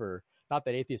whatever. Not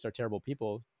that atheists are terrible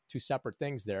people, two separate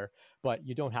things there, but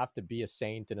you don't have to be a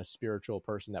saint and a spiritual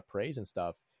person that prays and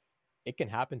stuff. it can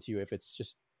happen to you if it's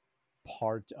just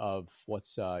part of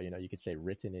what's you could say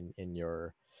written in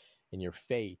your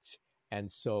fate.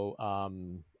 And so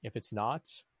if it's not,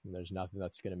 there's nothing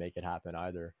that's going to make it happen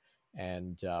either.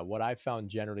 And what I found,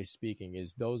 generally speaking,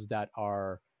 is those that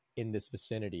are in this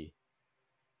vicinity,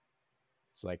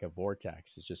 it's like a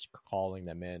vortex, it's just calling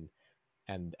them in.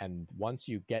 And once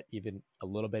you get even a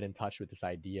little bit in touch with this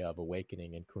idea of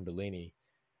awakening and Kundalini,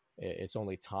 it's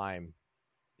only time.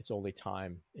 It's only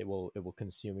time. It will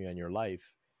consume you in your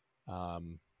life,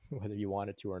 whether you want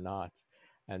it to or not.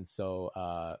 And so,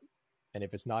 and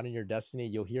if it's not in your destiny,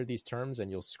 you'll hear these terms and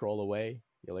you'll scroll away.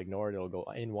 You'll ignore it. It'll go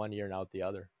in one ear and out the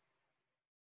other.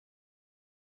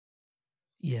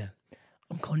 Yeah,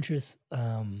 I'm conscious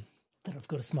that I've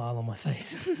got a smile on my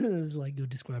face. It's like you're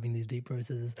describing these deep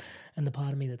processes. And the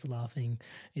part of me that's laughing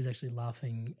is actually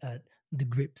laughing at the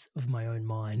grips of my own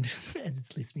mind as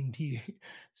it's listening to you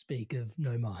speak of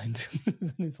no mind.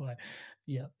 It's like,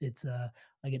 yeah, it's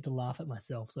I get to laugh at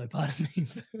myself. So part of me,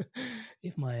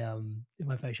 if my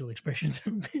facial expressions are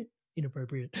a bit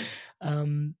inappropriate.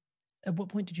 At what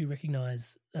point did you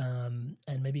recognize, and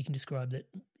maybe you can describe that,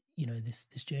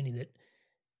 this journey that,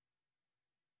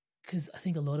 because I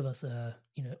think a lot of us are,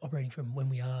 operating from when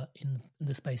we are in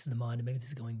the space of the mind, and maybe this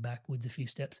is going backwards a few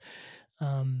steps,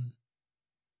 that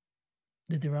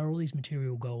there are all these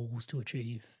material goals to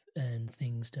achieve and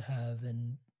things to have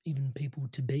and even people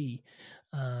to be.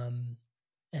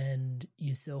 And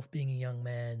yourself being a young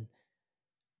man,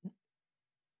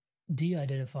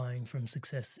 de-identifying from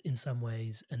success in some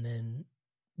ways and then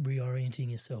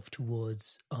reorienting yourself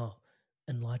towards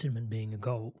enlightenment being a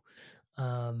goal.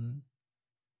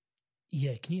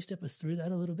 Yeah, can you step us through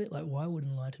that a little bit? Like, why would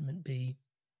enlightenment be,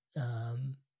 I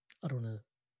don't want to,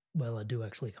 well, I do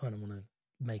actually kind of want to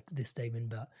make this statement,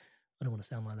 but I don't want to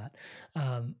sound like that.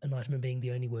 Enlightenment being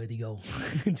the only worthy goal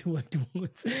to work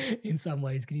towards in some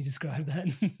ways. Can you describe that?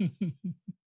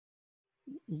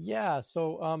 Yeah,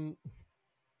 so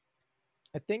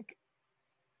I think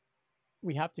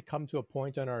we have to come to a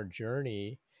point on our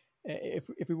journey. If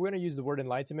we were going to use the word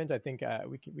enlightenment, I think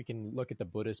we can look at the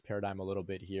Buddhist paradigm a little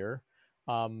bit here.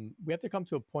 We have to come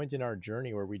to a point in our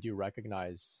journey where we do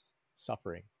recognize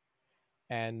suffering.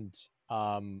 And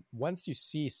once you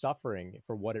see suffering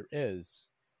for what it is,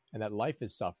 and that life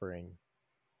is suffering,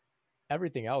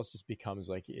 everything else just becomes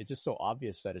like, it's just so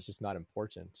obvious that it's just not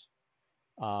important.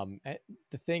 And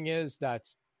the thing is that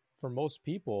for most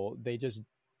people, they just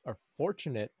are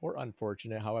fortunate or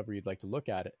unfortunate, however you'd like to look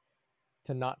at it,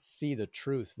 to not see the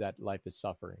truth that life is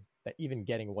suffering, that even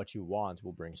getting what you want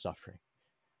will bring suffering,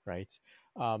 right?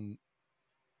 For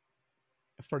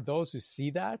those who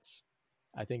see that,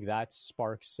 I think that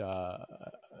sparks the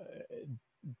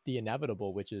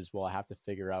inevitable, which is, well, I have to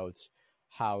figure out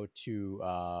how to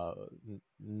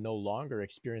no longer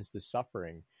experience the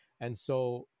suffering. And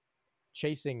so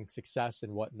chasing success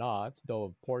and whatnot, though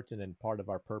important and part of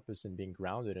our purpose in being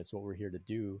grounded, it's what we're here to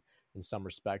do in some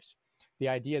respects. The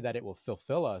idea that it will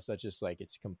fulfill us, that's just like,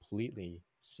 it's completely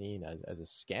seen as a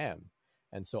scam.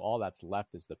 And so all that's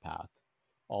left is the path.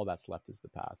 All that's left is the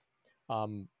path.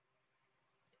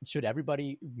 Should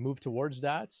everybody move towards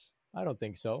that? I don't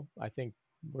think so. I think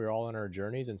we're all on our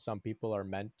journeys, and some people are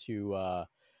meant to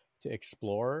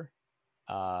explore.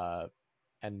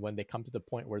 And when they come to the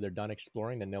point where they're done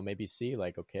exploring, then they'll maybe see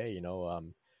like, okay,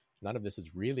 none of this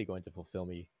is really going to fulfill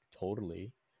me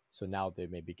totally. So now they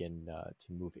may begin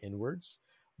to move inwards.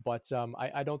 But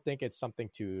I don't think it's something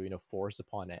to force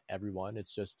upon everyone.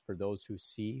 It's just for those who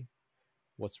see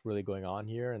what's really going on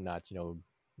here, and that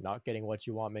not getting what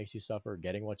you want makes you suffer.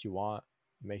 Getting what you want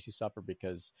makes you suffer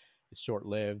because it's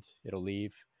short-lived. It'll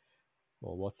leave.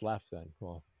 Well, what's left then?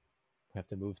 Well, we have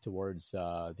to move towards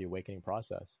the awakening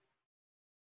process.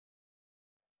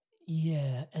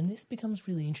 Yeah, and this becomes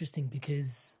really interesting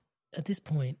because at this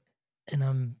point, and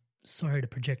I'm sorry to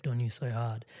project on you so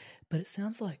hard, but it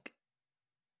sounds like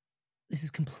this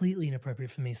is completely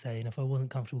inappropriate for me to say, and if I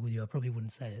wasn't comfortable with you, I probably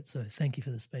wouldn't say it. So thank you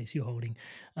for the space you're holding.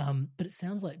 But it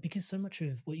sounds like, because so much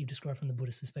of what you describe from the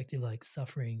Buddhist perspective, like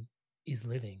suffering is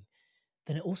living,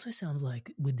 then it also sounds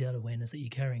like with that awareness that you're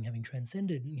carrying, having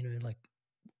transcended, like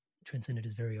transcended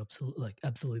is very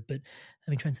absolute, but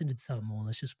having transcended some, or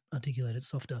let's just articulate it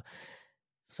softer,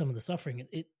 some of the suffering,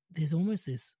 there's almost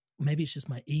this, maybe it's just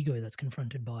my ego that's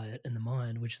confronted by it and the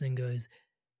mind, which then goes,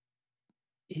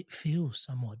 it feels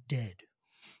somewhat dead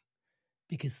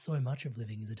because so much of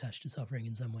living is attached to suffering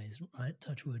in some ways, right?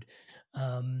 Touch wood.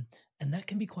 And that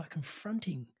can be quite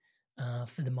confronting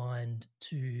for the mind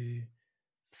to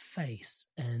face.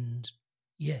 And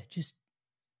yeah, just,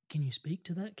 can you speak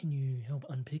to that? Can you help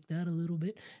unpick that a little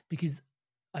bit? Because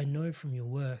I know from your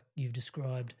work, you've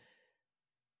described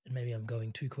and maybe I'm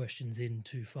going 2 questions in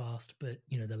too fast, but,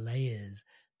 the layers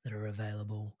that are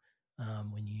available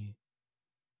when you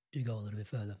do go a little bit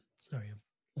further. Sorry, I've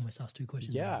almost asked 2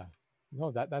 questions. Yeah. No,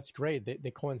 that's great.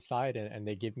 They coincide and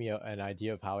they give me an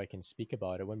idea of how I can speak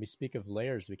about it. When we speak of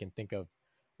layers, we can think of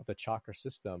the chakra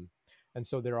system. And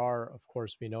so there are, of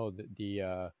course, we know that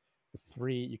the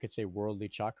 3, you could say, worldly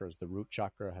chakras. The root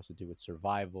chakra has to do with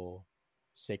survival.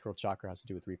 Sacral chakra has to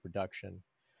do with reproduction.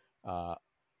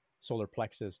 Solar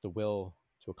plexus, the will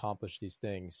to accomplish these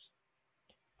things.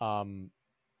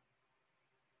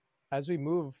 As we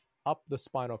move up the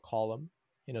spinal column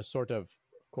in a sort of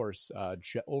course,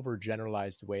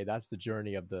 overgeneralized way, that's the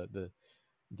journey of the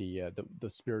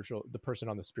spiritual. The person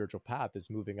on the spiritual path is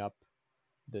moving up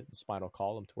the spinal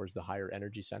column towards the higher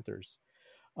energy centers.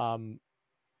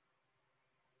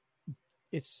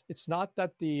 It's not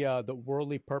that the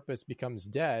worldly purpose becomes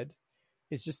dead.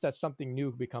 It's just that something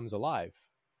new becomes alive.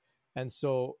 And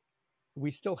so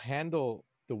we still handle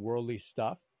the worldly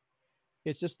stuff.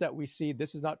 It's just that we see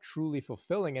this is not truly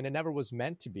fulfilling, and it never was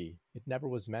meant to be. It never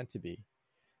was meant to be.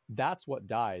 That's what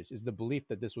dies, is the belief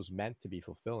that this was meant to be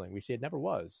fulfilling. We see it never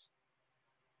was.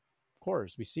 Of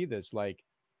course, we see this like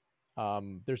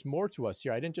there's more to us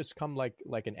here. I didn't just come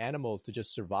like an animal to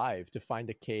just survive, to find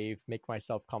a cave, make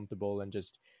myself comfortable, and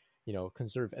just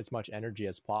conserve as much energy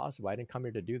as possible. I didn't come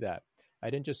here to do that. I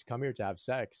didn't just come here to have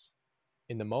sex.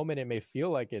 In the moment, it may feel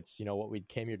like it's what we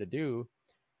came here to do.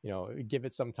 Give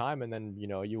it some time, and then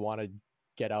you want to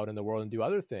get out in the world and do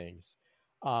other things.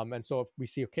 And so if we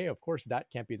see, okay, of course,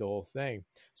 that can't be the whole thing.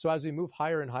 So as we move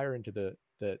higher and higher into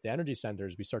the energy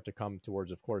centers, we start to come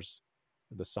towards, of course,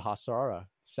 the Sahasrara,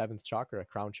 7th chakra,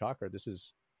 crown chakra. This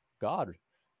is God,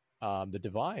 the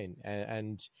divine.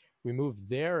 And we move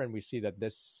there and we see that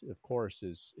this, of course,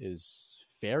 is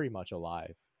very much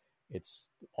alive. It's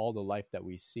all the life that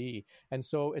we see. And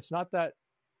so it's not that,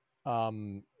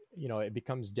 it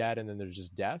becomes dead and then there's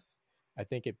just death. I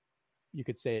think you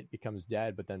could say it becomes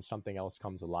dead, but then something else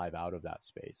comes alive out of that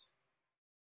space.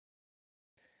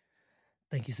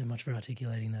 Thank you so much for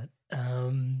articulating that.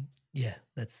 Yeah,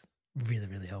 that's really,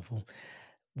 really helpful.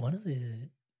 One of the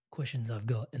questions I've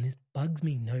got, and this bugs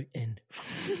me no end.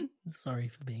 Sorry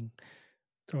for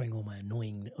throwing all my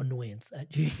annoyance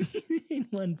at you in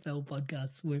one fell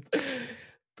podcast swoop.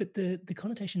 But the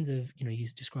connotations of, you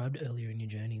described earlier in your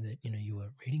journey that, you were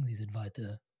reading these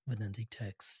Advaita Vedantic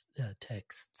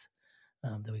texts,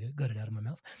 there we go, got it out of my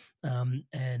mouth.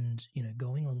 And,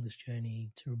 going along this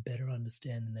journey to better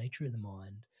understand the nature of the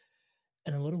mind.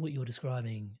 And a lot of what you're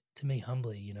describing, to me,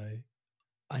 humbly,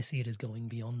 I see it as going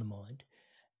beyond the mind.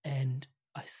 And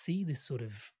I see this sort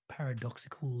of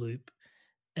paradoxical loop.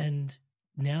 And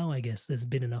now I guess there's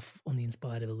been enough on the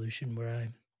Inspired Evolution where I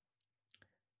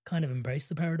kind of embrace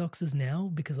the paradoxes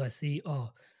now, because I see,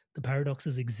 the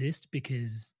paradoxes exist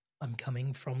because I'm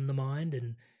coming from the mind,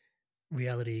 and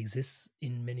reality exists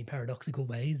in many paradoxical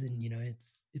ways, and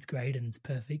it's great and it's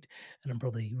perfect, and I'm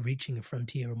probably reaching a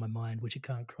frontier on my mind which it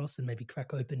can't cross, and maybe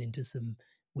crack open into some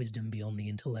wisdom beyond the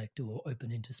intellect, or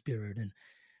open into spirit.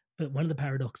 But one of the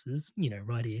paradoxes,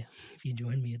 right here, if you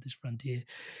join me at this frontier,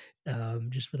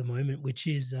 just for the moment, which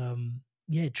is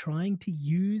trying to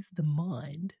use the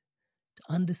mind to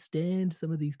understand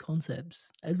some of these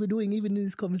concepts, as we're doing even in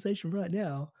this conversation right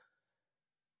now,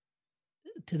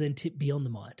 to then tip beyond the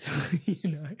mind,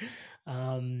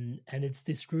 and it's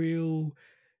this real,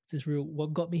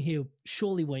 what got me here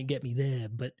surely won't get me there,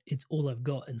 but it's all I've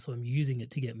got. And so I'm using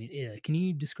it to get me there. Can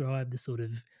you describe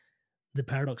the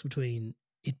paradox between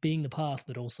it being the path,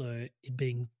 but also it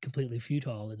being completely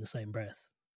futile in the same breath?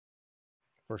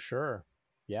 For sure.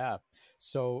 Yeah.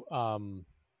 So,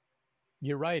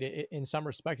 you're right. In some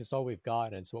respects, it's all we've got,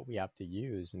 and it's what we have to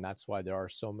use. And that's why there are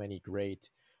so many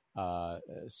great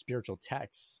spiritual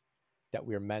texts that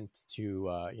we're meant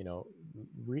to,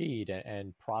 read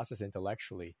and process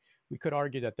intellectually. We could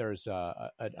argue that there's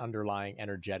an underlying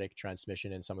energetic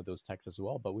transmission in some of those texts as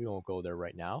well, but we won't go there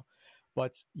right now.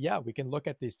 But yeah, we can look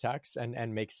at these texts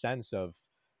and make sense of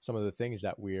some of the things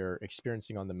that we're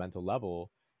experiencing on the mental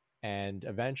level. And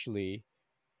eventually,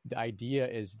 the idea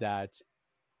is that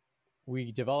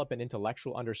we develop an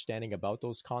intellectual understanding about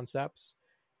those concepts.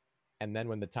 And then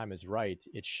when the time is right,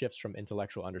 it shifts from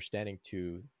intellectual understanding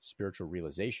to spiritual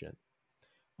realization,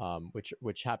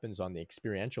 which happens on the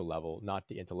experiential level, not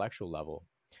the intellectual level.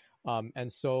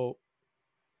 And so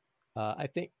I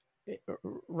think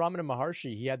Ramana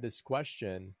Maharshi, he had this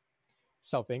question,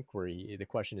 self-inquiry. The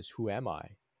question is, who am I?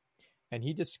 And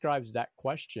he describes that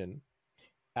question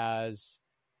as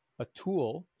a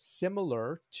tool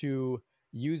similar to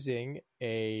using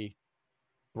a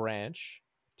branch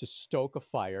to stoke a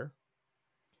fire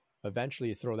eventually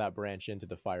you throw that branch into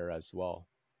the fire as well.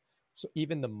 So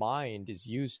even the mind is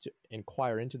used to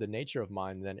inquire into the nature of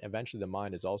mind, and then eventually the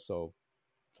mind is also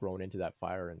thrown into that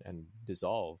fire and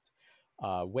dissolved.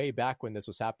 Way back when this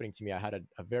was happening to me, I had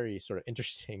a very sort of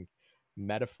interesting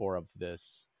metaphor of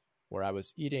this, where I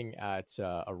was eating at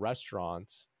a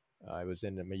restaurant. I was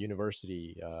in a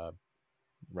university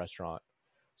restaurant.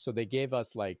 So they gave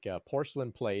us like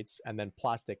porcelain plates and then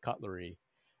plastic cutlery.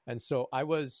 And so I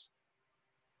was,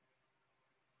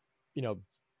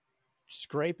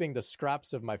 scraping the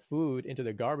scraps of my food into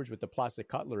the garbage with the plastic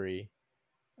cutlery.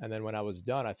 And then when I was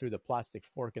done, I threw the plastic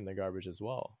fork in the garbage as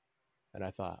well. And I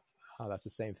thought, oh, that's the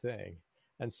same thing.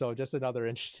 And so just another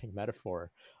interesting metaphor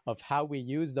of how we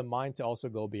use the mind to also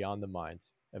go beyond the mind.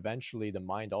 Eventually, the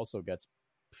mind also gets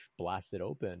blasted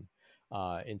open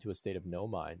into a state of no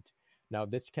mind. Now,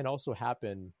 this can also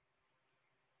happen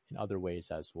in other ways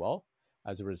as well,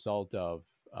 as a result of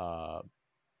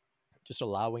just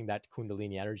allowing that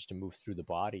Kundalini energy to move through the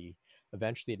body.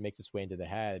 Eventually, it makes its way into the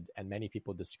head, and many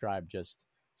people describe just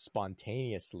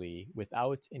spontaneously,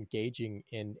 without engaging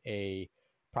in a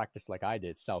practice like I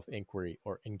did, self-inquiry,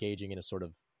 or engaging in a sort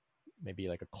of maybe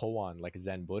like a koan, like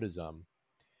Zen Buddhism.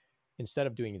 Instead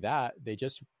of doing that, they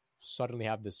just suddenly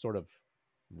have this sort of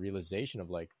realization of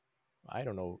like, I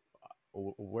don't know,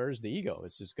 where's the ego?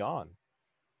 It's just gone.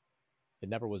 It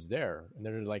never was there. And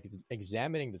they're like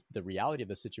examining the reality of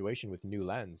the situation with new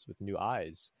lens, with new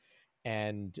eyes.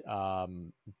 And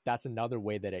that's another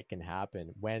way that it can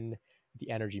happen when the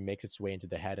energy makes its way into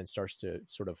the head and starts to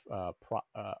sort of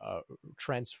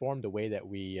transform the way that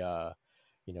we, have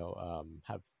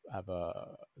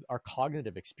our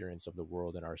cognitive experience of the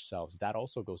world and ourselves. That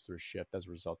also goes through a shift as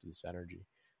a result of this energy.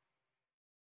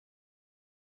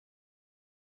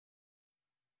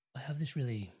 I have this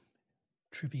really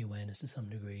trippy awareness to some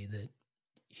degree that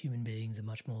human beings are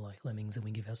much more like lemmings than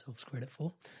we give ourselves credit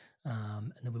for,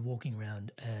 and that we're walking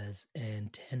around as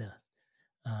antenna.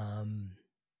 And,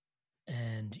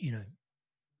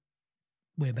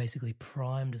 we're basically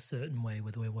primed a certain way,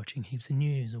 whether we're watching heaps of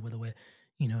news or whether we're,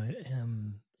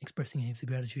 expressing heaps of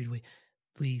gratitude.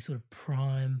 We sort of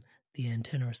prime the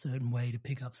antenna a certain way to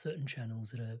pick up certain channels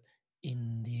that are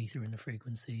in the ether and the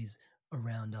frequencies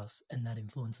around us, and that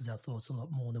influences our thoughts a lot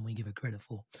more than we give it credit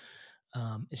for.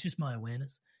 It's just my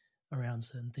awareness around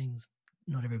certain things.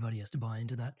 Not everybody has to buy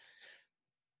into that.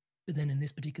 But then in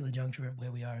this particular juncture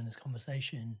where we are in this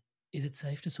conversation, is it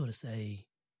safe to sort of say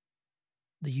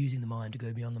the using the mind to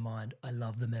go beyond the mind? I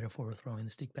love the metaphor of throwing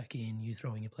the stick back in, you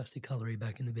throwing your plastic cutlery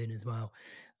back in the bin as well.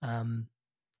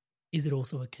 Is it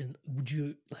also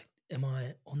am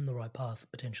I on the right path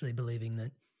potentially believing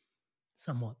that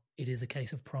somewhat it is a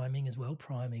case of priming as well,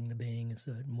 priming the being a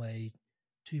certain way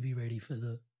to be ready for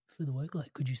the work?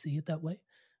 Like, could you see it that way?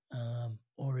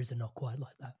 Or is it not quite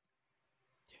like that?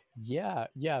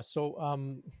 Yeah.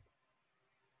 So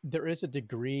there is a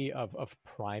degree of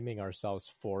priming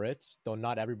ourselves for it, though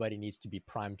not everybody needs to be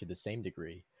primed to the same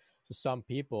degree. So some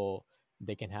people,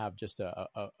 they can have just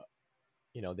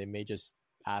they may just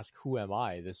ask, who am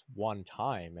I, this one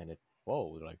time, and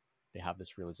they have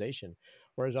this realization.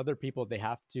 Whereas other people, they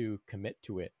have to commit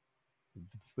to it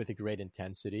with a great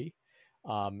intensity.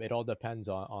 It all depends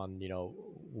on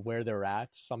where they're at.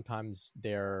 Sometimes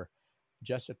they're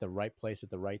just at the right place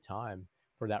at the right time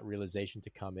for that realization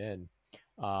to come in.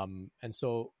 And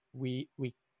so we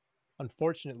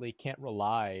unfortunately can't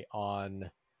rely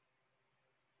on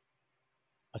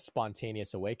a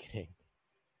spontaneous awakening.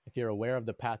 If you're aware of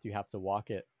the path, you have to walk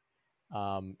it.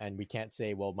 And we can't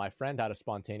say, well, my friend had a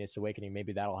spontaneous awakening,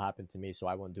 maybe that'll happen to me, so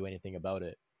I won't do anything about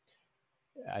it.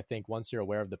 I think once you're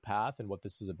aware of the path and what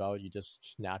this is about, you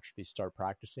just naturally start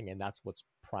practicing, and that's what's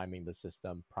priming the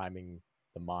system, priming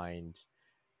the mind,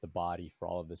 the body for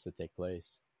all of this to take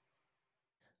place.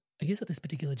 I guess at this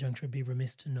particular juncture, I'd be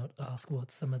remiss to not ask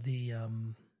what some of the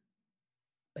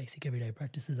basic everyday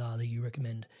practices are that you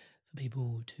recommend for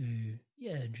people to,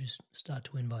 just start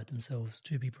to invite themselves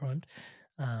to be primed.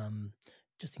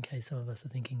 Just in case some of us are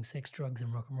thinking sex, drugs,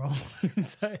 and rock and roll.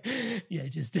 So,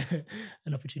 just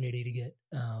an opportunity to get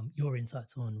your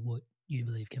insights on what you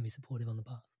believe can be supportive on the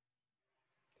path.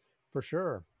 For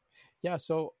sure. Yeah,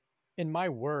 so in my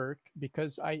work,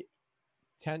 because I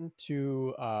tend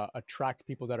to attract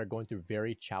people that are going through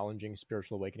very challenging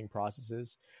spiritual awakening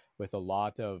processes with a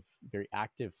lot of very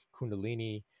active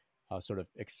Kundalini, sort of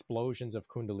explosions of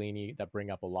Kundalini that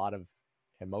bring up a lot of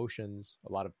emotions,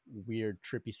 a lot of weird,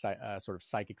 trippy sort of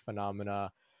psychic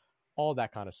phenomena, all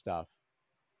that kind of stuff.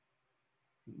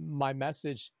 My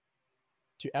message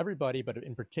to everybody, but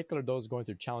in particular those going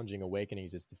through challenging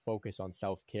awakenings, is to focus on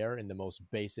self-care in the most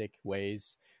basic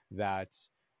ways that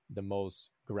the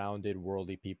most grounded,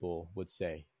 worldly people would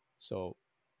say. So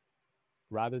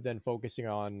rather than focusing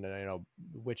on,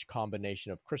 which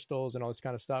combination of crystals and all this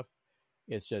kind of stuff,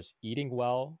 it's just eating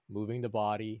well, moving the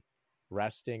body,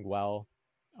 resting well,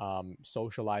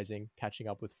 socializing, catching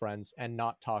up with friends, and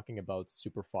not talking about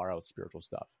super far out spiritual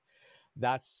stuff.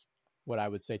 That's what I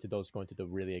would say to those going to the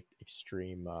really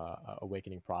extreme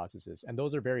awakening processes. And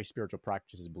those are very spiritual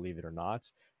practices, believe it or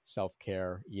not.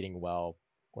 Self-care, eating well,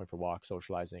 going for walks,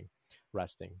 socializing,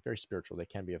 resting. Very spiritual. They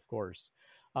can be, of course.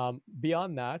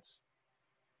 Beyond that,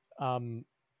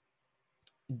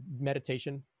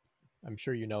 meditation, I'm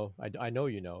sure you know, I know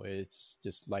you know, it's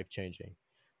just life-changing.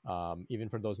 Even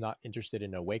for those not interested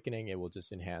in awakening, it will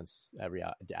just enhance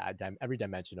every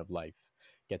dimension of life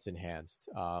gets enhanced.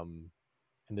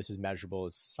 And this is measurable.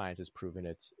 Science has proven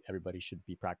it. Everybody should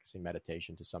be practicing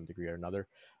meditation to some degree or another.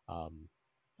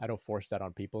 I don't force that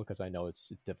on people because I know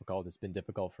it's difficult. It's been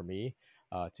difficult for me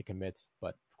to commit,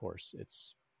 but of course,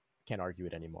 can't argue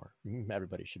it anymore.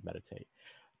 Everybody should meditate.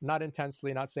 Not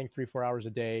intensely, not saying 3-4 hours a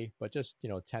day, but just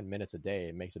 10 minutes a day.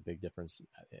 It makes a big difference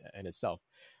in itself.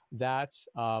 That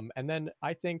and then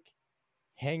I think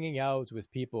hanging out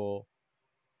with people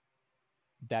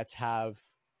that have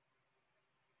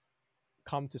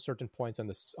come to certain points on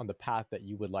the path that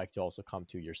you would like to also come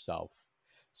to yourself.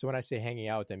 So when I say hanging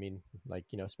out, I mean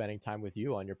spending time with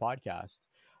you on your podcast,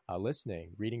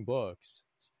 listening, reading books,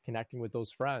 connecting with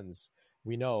those friends.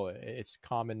 We know it's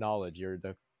common knowledge. You're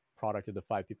the product of the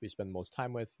 5 people you spend the most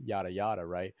time with, yada, yada,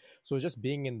 right? So just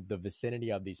being in the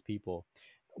vicinity of these people.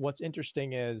 What's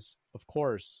interesting is, of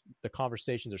course, the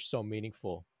conversations are so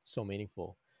meaningful,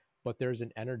 but there's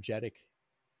an energetic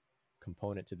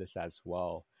component to this as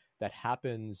well that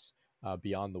happens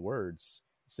beyond the words.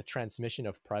 It's the transmission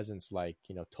of presence, like,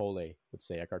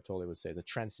 Eckhart Tolle would say, the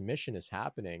transmission is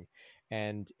happening,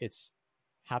 and it's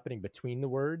happening between the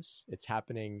words. It's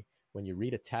happening when you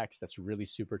read a text that's really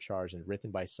supercharged and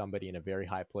written by somebody in a very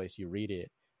high place. You read it,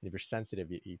 and if you're sensitive,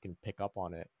 you can pick up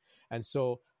on it. And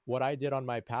so what I did on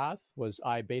my path was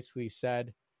I basically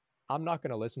said, I'm not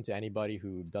going to listen to anybody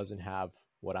who doesn't have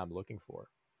what I'm looking for.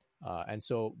 And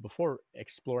so before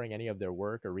exploring any of their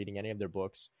work or reading any of their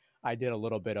books, I did a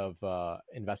little bit of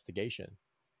investigation.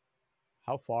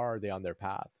 How far are they on their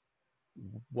path?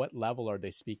 What level are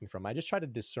they speaking from? I just tried to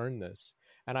discern this.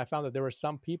 And I found that there were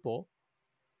some people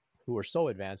who were so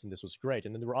advanced, and this was great.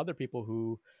 And then there were other people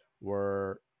who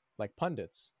were like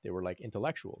pundits. They were like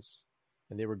intellectuals.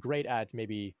 And they were great at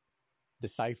maybe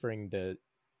deciphering the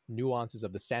nuances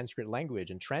of the Sanskrit language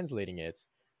and translating it,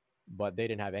 but they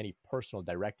didn't have any personal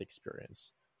direct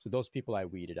experience. So those people I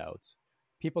weeded out.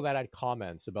 People that had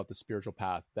comments about the spiritual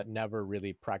path that never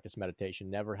really practiced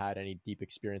meditation, never had any deep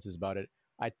experiences about it,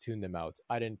 I tuned them out.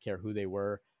 I didn't care who they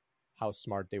were, how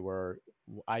smart they were.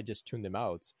 I just tuned them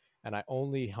out. And I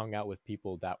only hung out with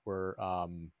people that were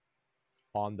on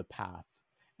the path.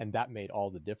 And that made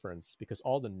all the difference, because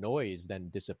all the noise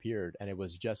then disappeared. And it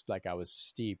was just like I was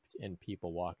steeped in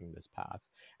people walking this path.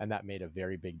 And that made a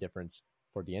very big difference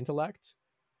for the intellect,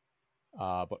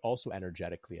 but also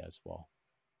energetically as well.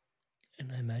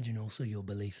 And I imagine also your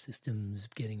belief systems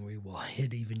getting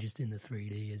rewired, even just in the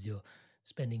 3D as you're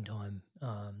spending time,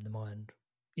 the mind,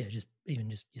 just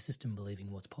your system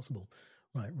believing what's possible,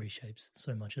 right, reshapes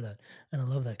so much of that. And I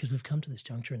love that, because we've come to this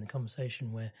juncture in the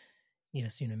conversation where,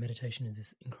 yes, meditation is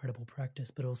this incredible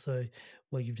practice, but also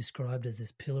what you've described as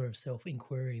this pillar of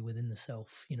self-inquiry within the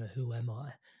self, who am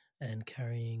I? And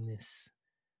carrying this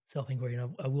self-inquiry.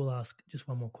 And I will ask just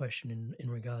one more question in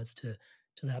regards to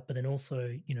that, but then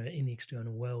also, in the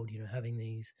external world, having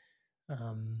these,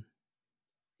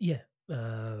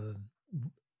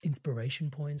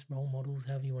 inspiration points, role models,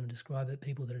 however you want to describe it,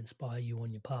 people that inspire you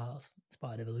on your path,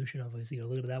 inspired evolution, obviously, a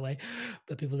little bit that way,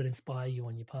 but people that inspire you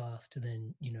on your path to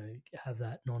then, have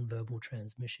that non-verbal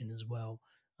transmission as well,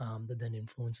 that then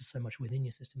influences so much within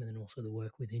your system, and then also the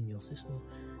work within your system.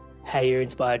 Hey, your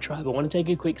Inspired Tribe, I want to take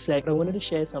a quick sec. I wanted to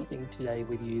share something today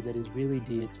with you that is really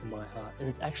dear to my heart, and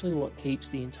it's actually what keeps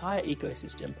the entire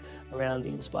ecosystem around the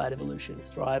Inspired Evolution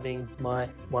thriving, my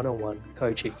one-on-one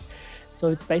coaching. So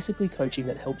it's basically coaching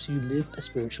that helps you live a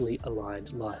spiritually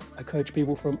aligned life. I coach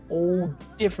people from all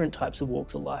different types of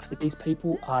walks of life. These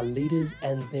people are leaders,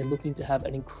 and they're looking to have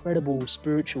an incredible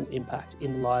spiritual impact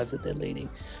in the lives that they're leading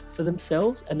for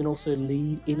themselves, and then also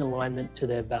lead in alignment to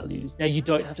their values. Now, you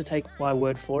don't have to take my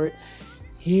word for it.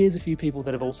 Here's a few people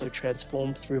that have also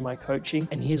transformed through my coaching,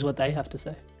 and here's what they have to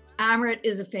say. Amrit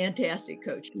is a fantastic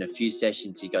coach. In a few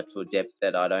sessions, he got to a depth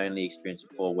that I'd only experienced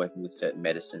before working with certain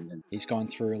medicines. And he's gone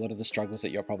through a lot of the struggles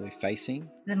that you're probably facing.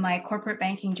 My corporate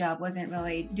banking job wasn't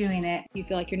really doing it. You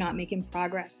feel like you're not making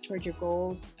progress towards your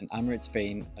goals. And Amrit's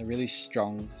been a really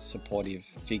strong, supportive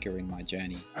figure in my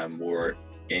journey. I'm more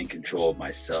in control of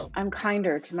myself. I'm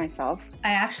kinder to myself.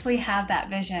 I actually have that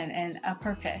vision and a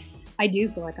purpose. I do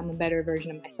feel like I'm a better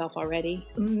version of myself already.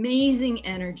 Amazing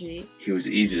energy. He was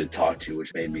easy to talk to,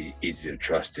 which made me easy to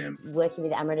trust him. Working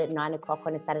with Amrit at 9 o'clock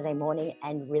on a Saturday morning,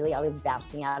 and really I was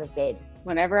bouncing out of bed.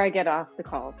 Whenever I get off the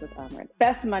calls with Amrit,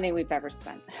 best money we've ever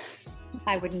spent.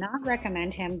 I would not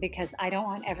recommend him because I don't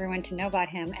want everyone to know about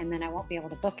him and then I won't be able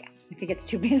to book him. If he gets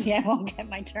too busy, I won't get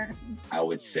my turn. I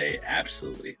would say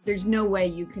absolutely. There's no way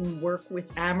you can work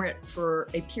with Amrit for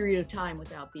a period of time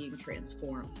without being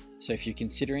transformed. So if you're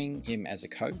considering him as a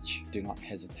coach, do not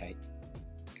hesitate,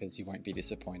 because you won't be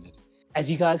disappointed. As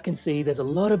you guys can see, there's a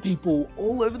lot of people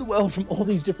all over the world from all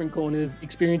these different corners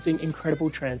experiencing incredible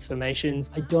transformations.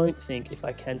 I don't think, if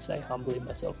I can say humbly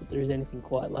myself, that there is anything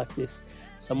quite like this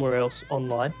somewhere else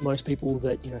online. Most people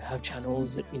that, have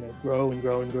channels that, grow and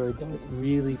grow and grow don't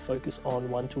really focus on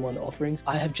one-to-one offerings.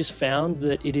 I have just found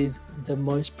that it is the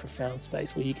most profound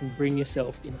space where you can bring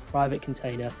yourself in a private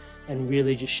container and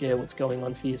really just share what's going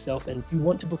on for yourself. And if you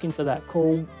want to book in for that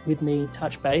call with me,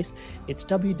 touch base, it's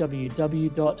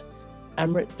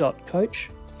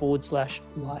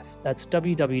www.amrit.coach/life. That's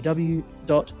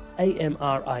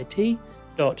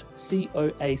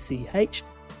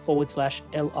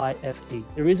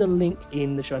www.amrit.coach/life. There is a link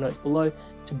in the show notes below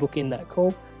to book in that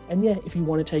call. And yeah, if you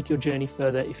want to take your journey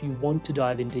further, if you want to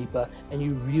dive in deeper, and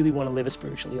you really want to live a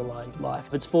spiritually aligned life,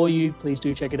 if it's for you, please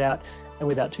do check it out. And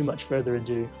without too much further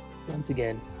ado, once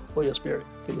again, for your spirit,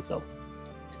 for yourself,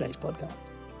 today's podcast.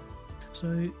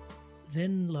 So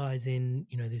then lies in,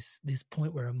 this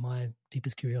point where my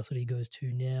deepest curiosity goes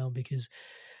to now, because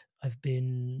I've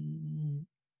been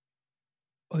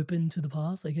open to the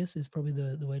path, I guess is probably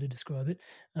the way to describe it.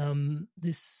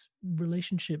 This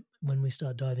relationship, when we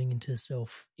start diving into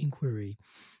self-inquiry,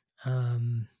 for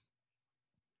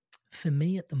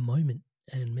me at the moment,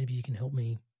 and maybe you can help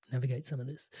me navigate some of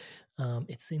this,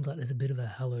 it seems like there's a bit of a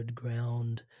hallowed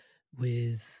ground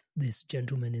with this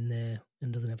gentleman in there, and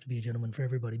it doesn't have to be a gentleman for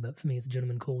everybody, but for me it's a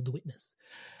gentleman called the witness.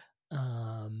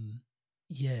 Can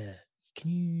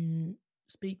you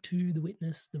speak to the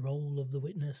witness, the role of the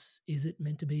witness? Is it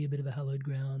meant to be a bit of a hallowed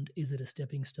ground? Is it a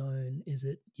stepping stone? Is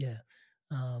it,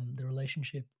 the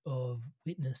relationship of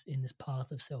witness in this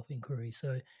path of self-inquiry?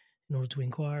 So in order to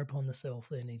inquire upon the self,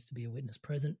 there needs to be a witness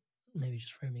present, maybe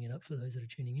just framing it up for those that are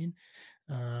tuning in,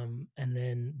 and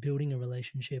then building a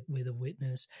relationship with a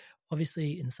witness.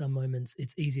 Obviously, in some moments,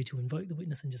 it's easier to invoke the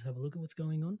witness and just have a look at what's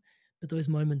going on, but those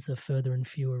moments are further and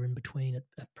fewer in between at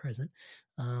present.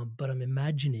 But I'm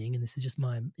imagining, and this is just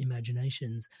my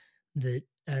imaginations, that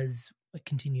as I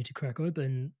continue to crack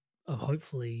open,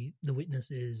 hopefully the witness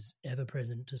is ever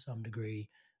present to some degree,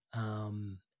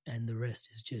 and the rest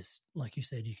is just, like you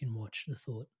said, you can watch the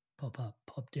thought pop up,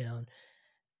 pop down.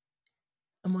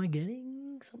 Am I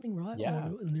getting something right? Yeah.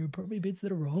 Or there are probably bits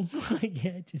that are wrong.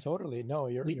 Totally. No,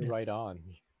 you're right on.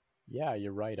 Yeah,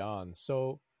 you're right on.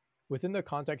 So within the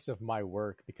context of my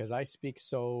work, because I speak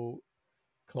so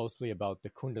closely about the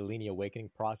Kundalini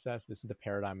awakening process, this is the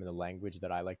paradigm and the language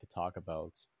that I like to talk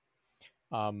about.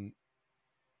 I'll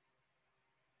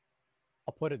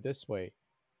put it this way.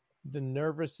 The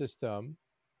nervous system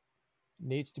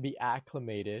needs to be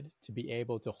acclimated to be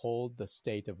able to hold the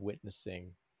state of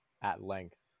witnessing at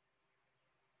length.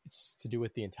 It's to do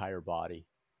with the entire body.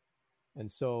 And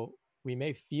so we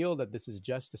may feel that this is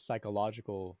just a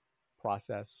psychological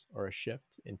process or a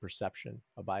shift in perception,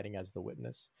 abiding as the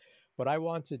witness. But I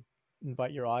want to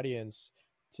invite your audience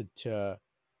to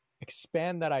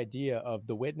expand that idea of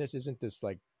the witness isn't this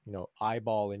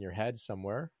eyeball in your head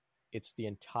somewhere. It's the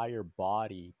entire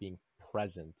body being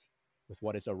present with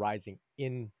what is arising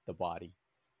in the body.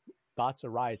 Thoughts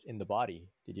arise in the body.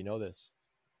 Did you know this?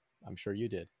 I'm sure you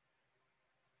did.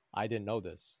 I didn't know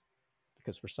this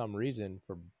because for some reason,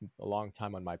 for a long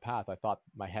time on my path, I thought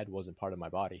my head wasn't part of my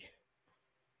body.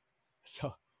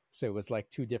 So it was like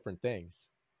two different things.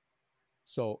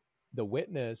 So the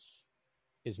witness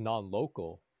is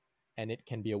non-local, and it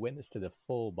can be a witness to the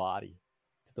full body,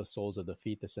 to the soles of the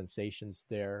feet, the sensations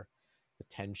there, the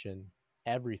tension,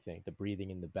 everything, the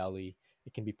breathing in the belly.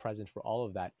 It can be present for all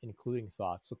of that, including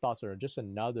thoughts. So thoughts are just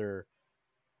another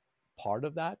part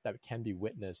of that can be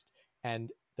witnessed.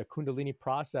 And the Kundalini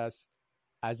process,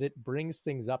 as it brings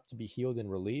things up to be healed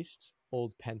and released,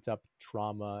 old pent-up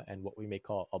trauma and what we may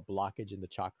call a blockage in the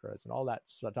chakras, and all that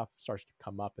stuff starts to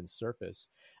come up and surface.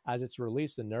 As it's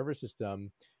released, the nervous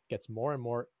system gets more and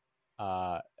more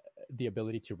the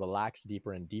ability to relax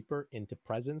deeper and deeper into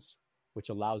presence, which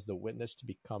allows the witness to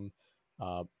become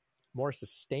more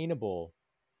sustainable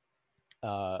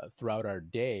throughout our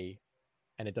day,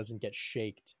 and it doesn't get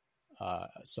shaked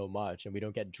so much, and we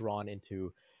don't get drawn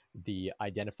into the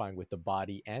identifying with the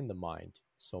body and the mind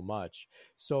so much.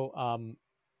 So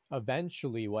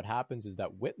eventually what happens is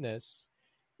that witness,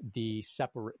 the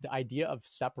idea of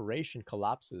separation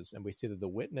collapses, and we see that the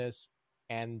witness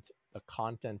and the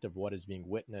content of what is being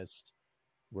witnessed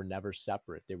were never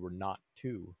separate. They were not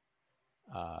two.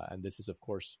 And this is, of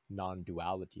course,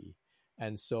 non-duality.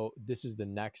 And so this is the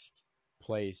next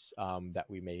place that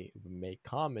we may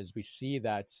come, as we see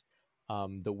that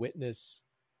the witness,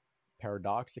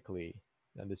 paradoxically,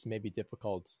 and this may be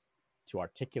difficult to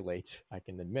articulate, I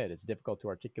can admit it's difficult to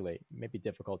articulate, maybe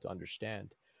difficult to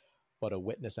understand, but a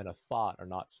witness and a thought are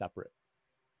not separate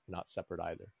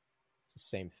either. It's the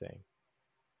same thing.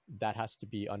 That has to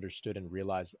be understood and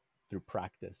realized through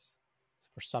practice.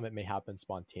 For some, it may happen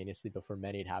spontaneously, but for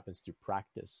many, it happens through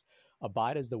practice.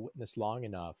 Abide as the witness long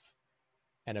enough,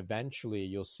 and eventually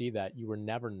you'll see that you were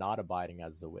never not abiding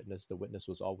as the witness. The witness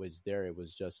was always there. It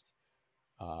was just,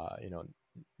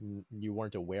 you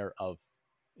weren't aware of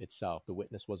itself. The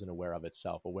witness wasn't aware of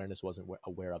itself. Awareness wasn't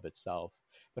aware of itself.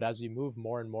 But as we move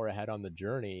more and more ahead on the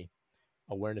journey,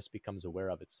 awareness becomes aware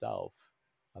of itself.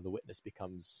 The witness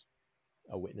becomes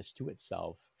a witness to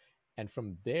itself. And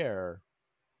from there,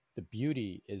 the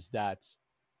beauty is that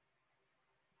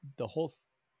the whole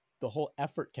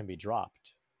effort can be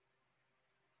dropped.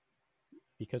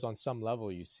 Because on some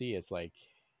level, you see, it's like,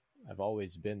 I've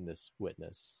always been this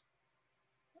witness.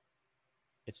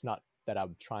 It's not that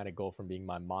I'm trying to go from being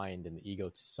my mind and the ego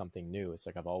to something new. It's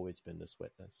like, I've always been this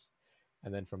witness.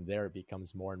 And then from there, it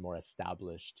becomes more and more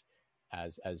established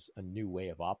as a new way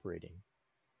of operating.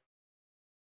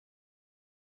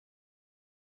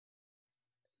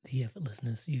 The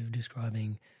effortlessness you're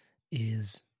describing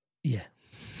is,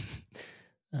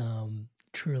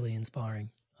 truly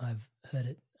inspiring. I've heard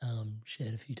it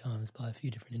shared a few times by a few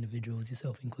different individuals,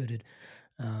 yourself included.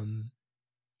 And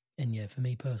for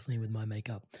me personally, with my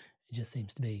makeup, it just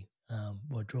seems to be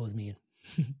what draws me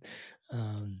in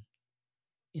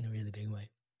a really big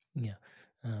way.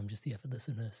 Just the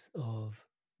effortlessness of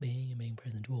being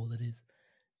present to all that is.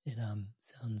 It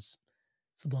sounds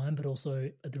sublime, but also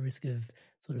at the risk of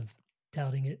sort of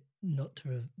doubting it, not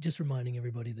to just reminding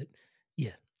everybody that,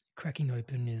 cracking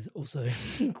open is also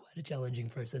quite a challenging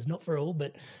process, not for all,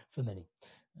 but for many.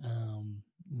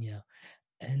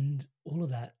 And all of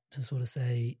that to sort of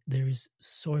say there is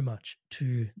so much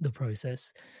to the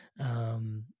process.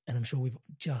 And I'm sure we've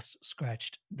just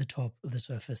scratched the top of the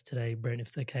surface today. Brent, if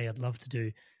it's okay, I'd love to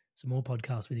do some more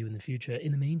podcasts with you in the future.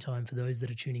 In the meantime, for those that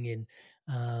are tuning in,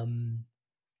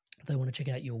 if they want to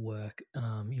check out your work,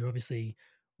 you're obviously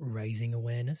raising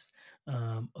awareness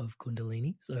of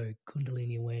Kundalini. So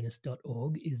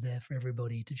kundaliniawareness.org is there for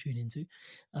everybody to tune into.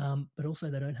 But also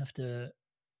they don't have to,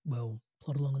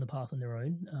 plot along on the path on their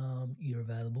own. You're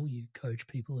available. You coach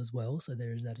people as well. So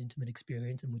there is that intimate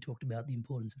experience. And we talked about the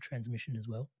importance of transmission as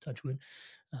well, touch wood.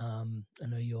 I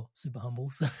know you're super humble,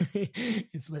 so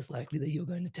it's less likely that you're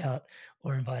going to tout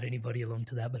or invite anybody along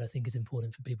to that. But I think it's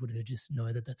important for people to just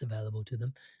know that that's available to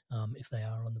them if they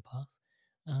are on the path.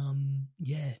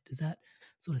 Does that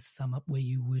sort of sum up where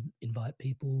you would invite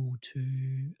people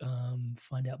to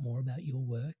find out more about your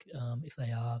work if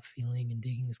they are feeling and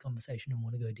digging this conversation and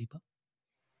want to go deeper?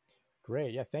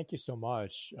 Great. Yeah, thank you so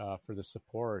much for the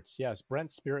support. Yes,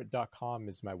 brentspirit.com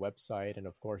is my website. And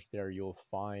of course, there you'll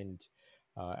find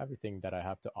everything that I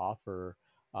have to offer.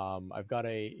 I've got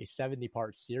a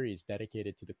 70-part series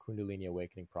dedicated to the Kundalini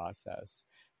awakening process,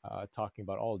 talking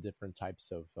about all different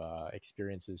types of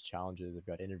experiences, challenges. I've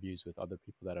got interviews with other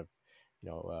people that have,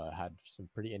 had some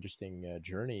pretty interesting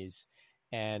journeys.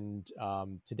 And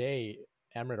today,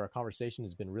 Amrit, our conversation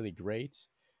has been really great.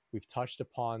 We've touched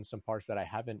upon some parts that I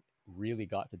haven't really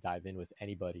got to dive in with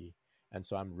anybody. And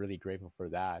so I'm really grateful for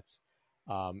that.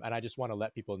 And I just want to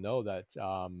let people know that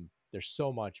there's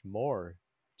so much more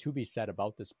to be said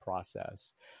about this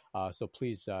process. So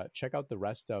please check out the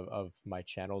rest of my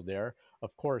channel there.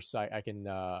 Of course, I can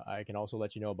also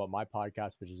let you know about my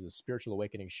podcast, which is the Spiritual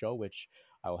Awakening Show, which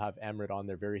I'll have Amrit on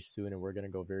there very soon, and we're going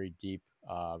to go very deep.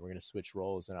 We're going to switch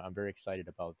roles, and I'm very excited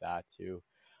about that too.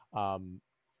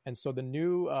 And so the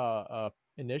new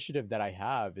initiative that I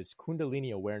have is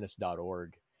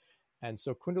kundaliniawareness.org. And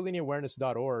so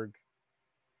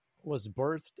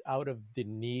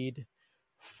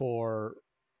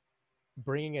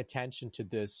bringing attention to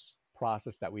this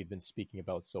process that we've been speaking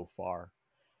about so far.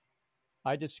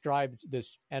 I described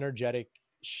this energetic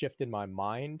shift in my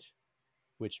mind,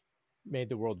 which made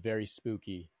the world very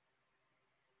spooky.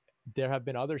 There have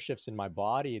been other shifts in my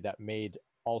body that made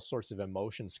all sorts of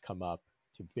emotions come up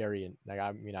to very, like,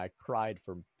 I mean, I cried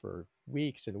for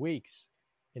weeks and weeks.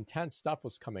 Intense stuff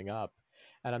was coming up,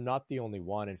 and I'm not the only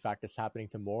one. In fact, it's happening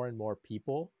to more and more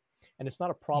people, and it's not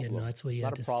a problem. Yeah, nights where you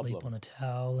had to sleep on a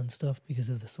towel and stuff because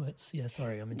of the sweats. Yeah,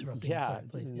 sorry, I'm interrupting. Yeah, sorry,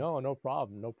 please. no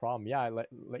problem. Yeah,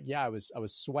 I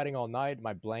was sweating all night.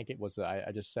 My blanket was,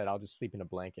 I just said, I'll just sleep in a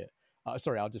blanket.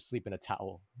 I'll just sleep in a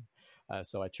towel.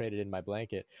 So I traded in my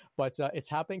blanket, but it's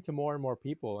happening to more and more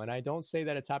people. And I don't say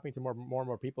that it's happening to more and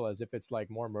more people as if it's like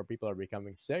more and more people are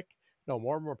becoming sick. No,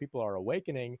 more and more people are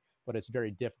awakening, but it's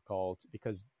very difficult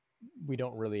because we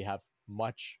don't really have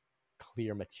much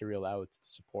clear material out to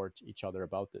support each other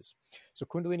about this. So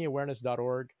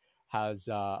KundaliniAwareness.org has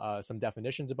some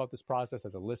definitions about this process,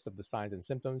 has a list of the signs and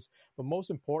symptoms, but most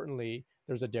importantly,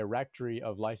 there's a directory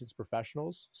of licensed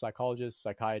professionals, psychologists,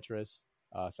 psychiatrists,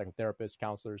 psychotherapists,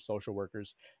 counselors, social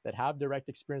workers that have direct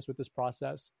experience with this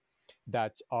process,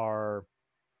 that are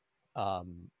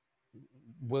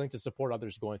willing to support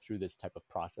others going through this type of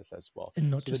process as well. And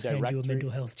not just hand you a mental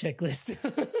health checklist.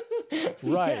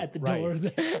 Right. At the door of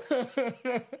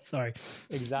the... Sorry.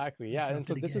 Exactly. Yeah. And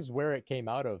so this is where it came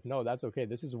out of. No, that's okay.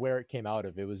 This is where it came out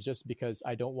of. It was just because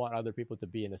I don't want other people to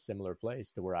be in a similar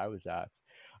place to where I was at.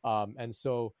 And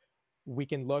so we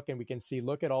can look and we can see,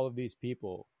 look at all of these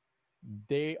people.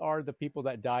 They are the people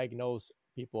that diagnose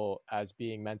people as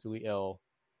being mentally ill.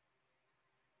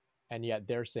 And yet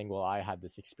they're saying, well, I had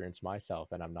this experience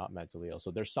myself and I'm not mentally ill. So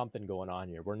there's something going on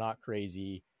here. We're not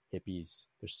crazy hippies.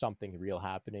 There's something real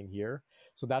happening here.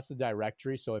 So that's the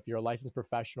directory. So if you're a licensed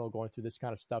professional going through this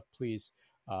kind of stuff, please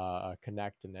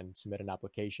connect and then submit an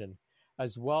application.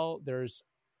 As well, there's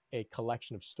a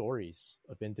collection of stories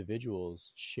of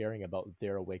individuals sharing about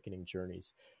their awakening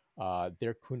journeys,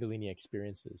 their Kundalini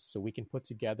experiences. So we can put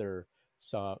together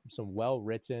some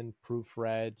well-written,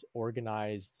 proofread,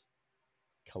 organized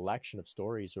collection of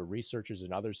stories where researchers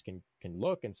and others can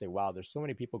look and say, wow, there's so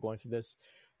many people going through this.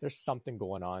 There's something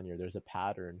going on here. There's a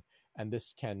pattern. And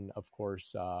this can, of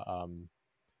course,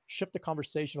 shift the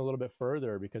conversation a little bit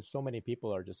further because so many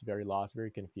people are just very lost,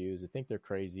 very confused. They think they're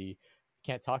crazy.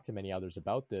 Can't talk to many others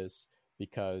about this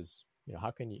because, you know, how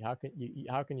can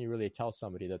you really tell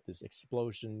somebody that this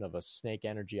explosion of a snake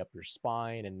energy up your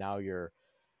spine and now you're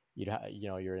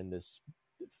in this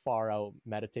far out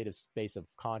meditative space of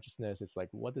consciousness? It's like,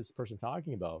 what is this person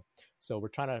talking about? So we're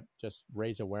trying to just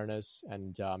raise awareness,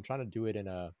 and I'm trying to do it in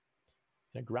a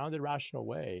grounded, rational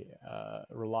way,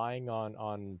 relying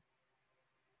on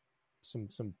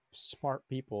some smart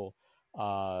people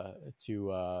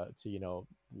to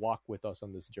walk with us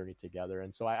on this journey together.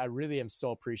 And so I really am so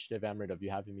appreciative, Amrit, of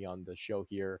you having me on the show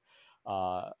here.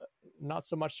 Not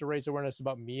so much to raise awareness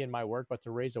about me and my work, but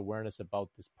to raise awareness about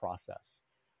this process,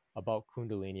 about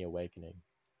Kundalini awakening.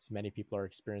 So many people are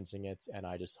experiencing it, and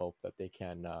I just hope that they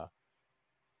can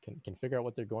figure out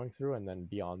what they're going through and then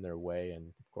be on their way, and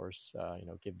of course,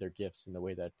 give their gifts in the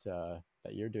way that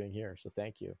you're doing here. So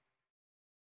thank you.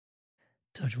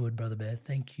 Touch wood, Brother Bear.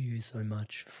 Thank you so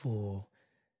much for,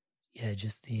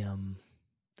 just the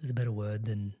there's a better word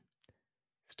than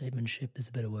statementship. There's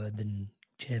a better word than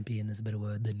champion. There's a better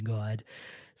word than guide,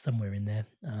 somewhere in there.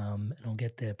 And I'll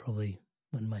get there probably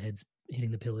when my head's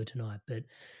hitting the pillow tonight. But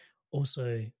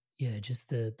also, just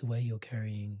the way you're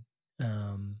carrying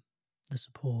the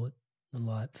support, the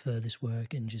light for this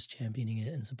work, and just championing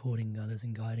it and supporting others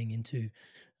and guiding into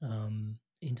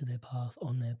their path,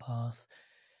 on their path.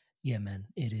 Yeah, man,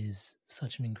 it is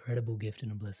such an incredible gift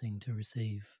and a blessing to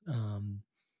receive. And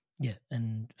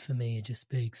for me, it just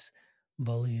speaks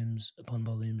volumes upon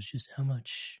volumes, just how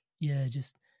much,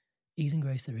 just ease and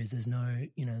grace there is. There's no,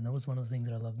 and that was one of the things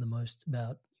that I love the most about your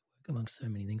work, amongst so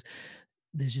many things.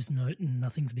 There's just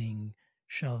nothing's being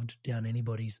shoved down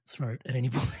anybody's throat at any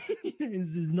point.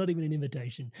 There's not even an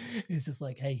invitation. It's just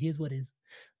like, hey, here's what is.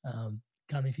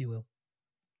 Come if you will.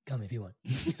 Come if you want.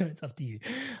 It's up to you.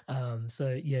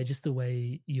 Just the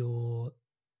way you're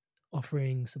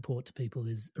offering support to people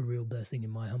is a real blessing, in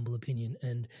my humble opinion,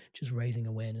 and just raising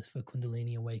awareness for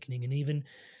Kundalini awakening. And even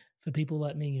for people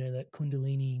like me, that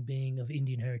Kundalini, being of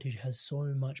Indian heritage, has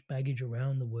so much baggage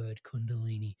around the word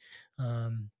Kundalini.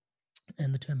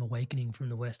 And the term awakening from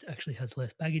the West actually has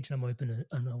less baggage, and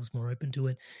I was more open to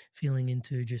it, feeling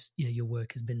into just, your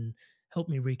work has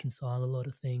helped me reconcile a lot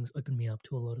of things, opened me up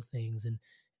to a lot of things, and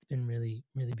it's been really,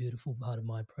 really beautiful part of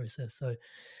my process. So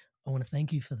I want to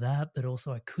thank you for that, but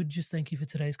also I could just thank you for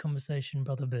today's conversation,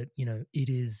 brother. But, it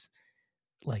is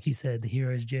like you said, the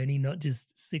hero's journey, not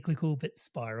just cyclical, but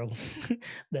spiral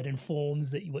that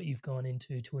informs what you've gone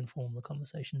into to inform the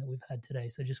conversation that we've had today.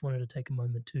 So just wanted to take a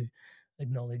moment to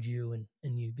acknowledge you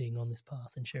and you being on this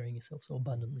path and sharing yourself so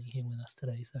abundantly here with us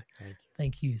today. So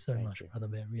thank you so much, Brother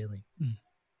Bear, really.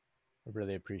 I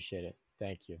really appreciate it.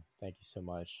 Thank you. Thank you so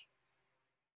much.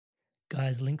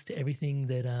 Guys, links to everything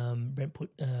that Brent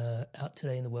put out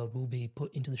today in the world will be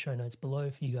put into the show notes below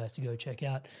for you guys to go check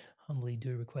out. Humbly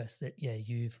do request that,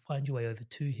 you find your way over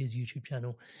to his YouTube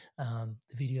channel. The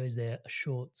videos there are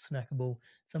short, snackable.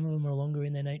 Some of them are longer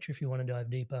in their nature if you want to dive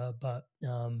deeper, but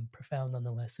profound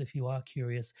nonetheless. So if you are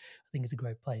curious, I think it's a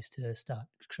great place to start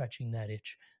scratching that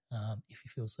itch if you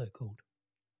feel so called.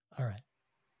 All right.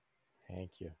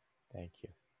 Thank you. Thank you.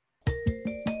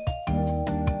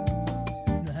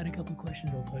 I had a couple of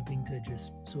questions I was hoping to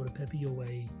just sort of pepper your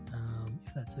way,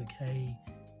 if that's okay.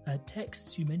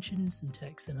 Texts, you mentioned some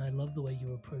texts, and I love the way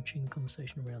you're approaching the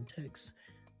conversation around texts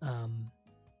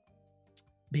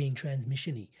being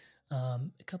transmission-y. A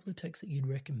couple of texts that you'd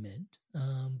recommend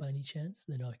by any chance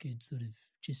that I could sort of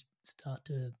just start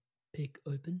to pick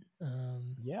open?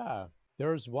 Yeah,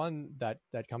 there's one that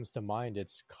comes to mind.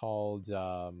 It's called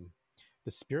The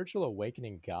Spiritual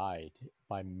Awakening Guide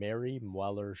by Mary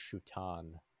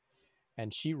Mueller-Schutan.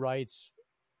 And she writes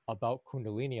about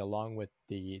Kundalini along with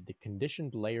the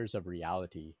conditioned layers of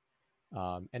reality.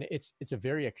 And it's a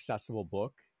very accessible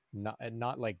book,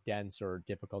 not like dense or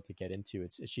difficult to get into.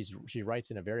 She writes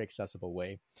in a very accessible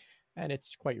way. And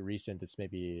it's quite recent. It's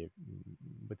maybe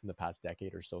within the past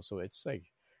decade or so. So it's like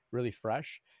really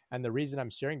fresh. And the reason I'm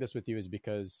sharing this with you is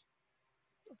because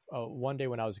one day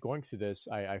when I was going through this,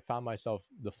 I found myself,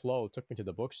 the flow took me to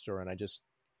the bookstore and I just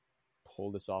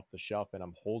pulled this off the shelf and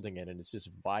I'm holding it and it's just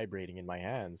vibrating in my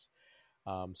hands.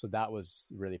 So that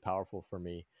was really powerful for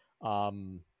me.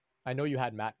 I know you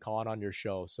had Matt Kahn on your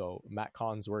show, so Matt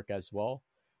Kahn's work as well.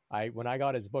 When I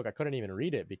got his book, I couldn't even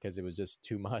read it because it was just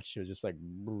too much. It was just like,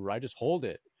 I just hold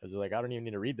it. I was like, I don't even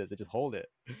need to read this. I just hold it.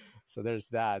 So there's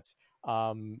that.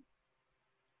 What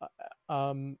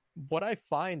I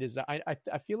find is that I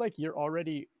feel like you're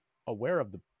already aware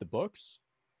of the books,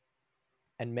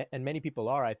 and many people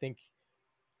are. I think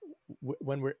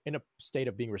when we're in a state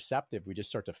of being receptive, we just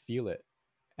start to feel it,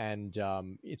 and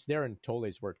it's there in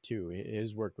Tolle's work too.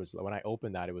 His work was, when I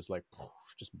opened that, it was like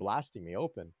just blasting me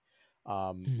open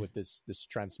with this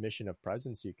transmission of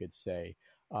presence, you could say.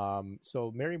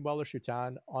 So Mary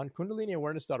Mueller-Schutan, on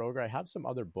KundaliniAwareness.org, I have some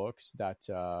other books that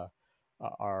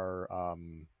are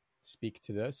speak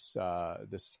to this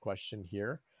question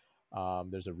here.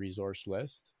 There's a resource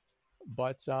list,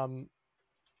 but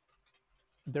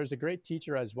there's a great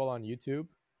teacher as well on YouTube.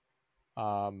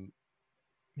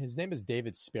 His name is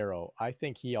David Sparrow. I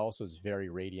think he also is very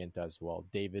radiant as well.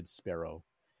 David Sparrow.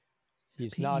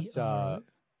 He's not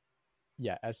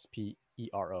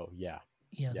S-P-E-R-O. Yeah.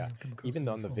 Even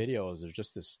though in the videos there's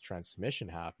just this transmission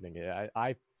happening,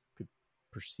 I could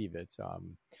perceive it. So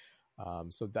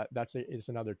it's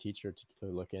another teacher to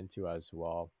look into as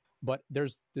well. But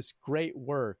there's this great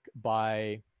work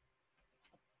by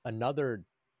another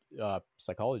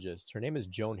psychologist. Her name is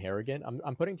Joan Harrigan.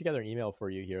 I'm putting together an email for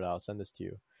you here. I'll send this to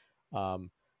you.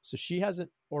 So she has an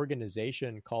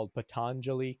organization called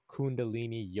Patanjali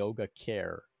Kundalini Yoga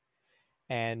Care.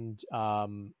 And I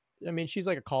mean, she's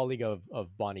like a colleague of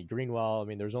Bonnie Greenwell. I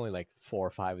mean, there's only like 4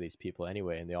 or 5 of these people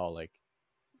anyway, and they all like,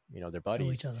 they're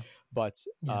buddies. Each other. But so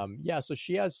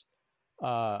she has,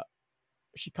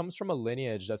 she comes from a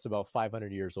lineage that's about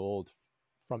 500 years old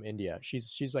from India.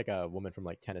 She's like a woman from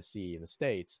like Tennessee in the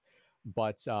States,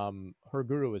 but her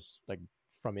guru is like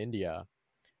from India,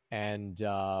 and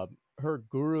her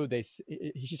guru,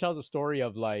 she tells a story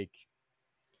of like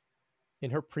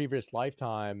in her previous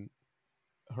lifetime,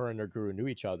 her and her guru knew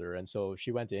each other, and so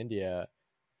she went to India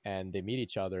and they meet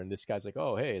each other, and this guy's like,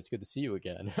 oh, hey, it's good to see you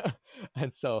again.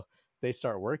 And so they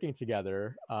start working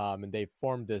together, and they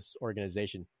formed this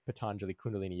organization, Patanjali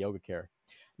Kundalini Yoga Care.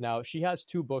 Now, she has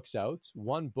 2 books out.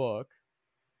 One book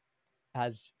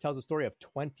tells a story of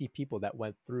 20 people that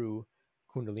went through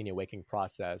Kundalini awakening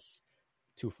process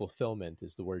to fulfillment,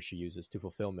 is the word she uses, to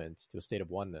fulfillment, to a state of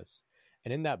oneness.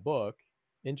 And in that book,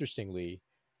 interestingly,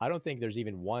 I don't think there's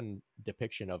even one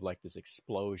depiction of like this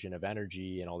explosion of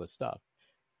energy and all this stuff.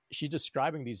 She's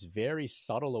describing these very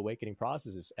subtle awakening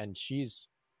processes, and she's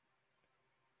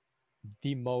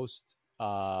the most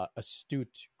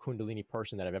astute Kundalini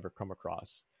person that I've ever come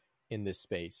across in this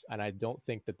space. And I don't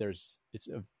think that it's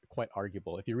quite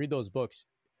arguable. If you read those books,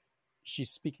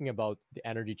 she's speaking about the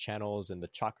energy channels and the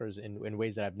chakras in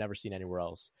ways that I've never seen anywhere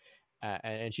else.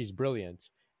 And she's brilliant.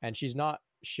 And she's not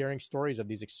sharing stories of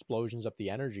these explosions of the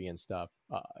energy and stuff.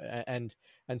 And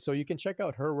so you can check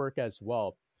out her work as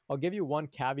well. I'll give you one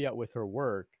caveat with her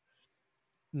work.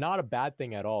 Not a bad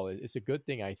thing at all. It's a good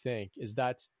thing, I think, is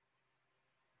that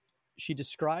she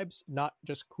describes not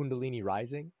just Kundalini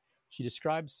rising, she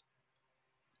describes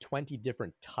 20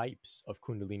 different types of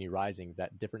Kundalini rising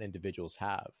that different individuals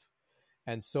have.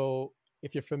 And so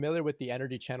if you're familiar with the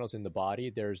energy channels in the body,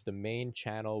 there's the main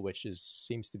channel, which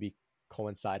seems to be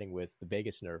coinciding with the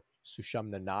vagus nerve,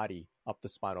 Sushumna Nadi, up the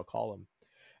spinal column.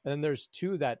 And then there's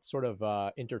two that sort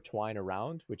of intertwine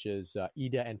around, which is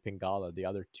Ida and Pingala, the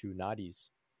other two nadis.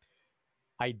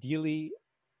 Ideally,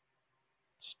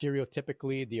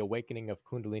 stereotypically, the awakening of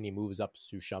Kundalini moves up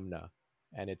Sushumna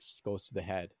and it goes to the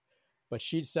head. But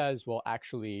she says, well,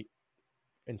 actually,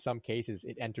 in some cases,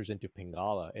 it enters into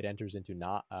Pingala, it enters into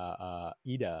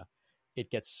Ida, it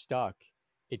gets stuck,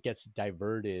 it gets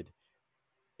diverted,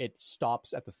 it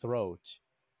stops at the throat,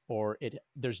 or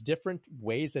there's different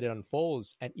ways that it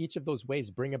unfolds, and each of those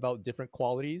ways bring about different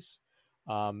qualities.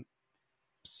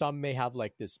 Some may have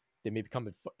like this, they may become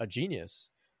a genius.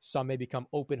 Some may become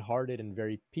open-hearted and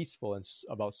very peaceful and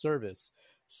about service.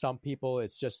 Some people,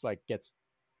 it's just like gets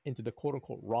into the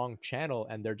quote-unquote wrong channel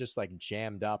and they're just like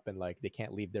jammed up and like they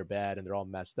can't leave their bed and they're all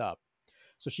messed up.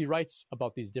 So she writes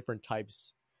about these different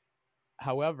types.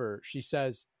 However, she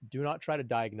says, do not try to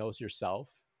diagnose yourself.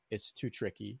 It's too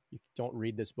tricky. You don't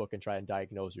read this book and try and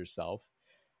diagnose yourself.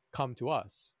 Come to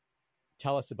us.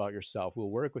 Tell us about yourself.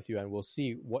 We'll work with you and we'll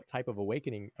see what type of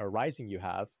awakening or rising you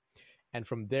have. And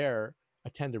from there,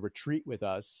 attend a retreat with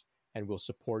us and we'll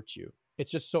support you.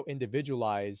 It's just so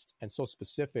individualized and so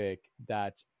specific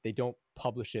that they don't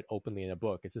publish it openly in a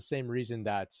book. It's the same reason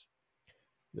that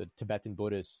the Tibetan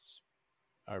Buddhists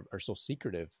are so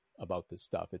secretive about this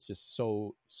stuff. It's just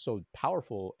so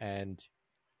powerful and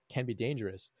can be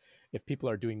dangerous if people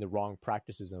are doing the wrong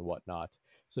practices and whatnot.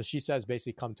 So she says,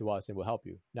 basically, come to us and we'll help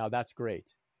you. Now, that's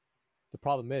great. The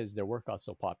problem is their work got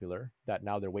so popular that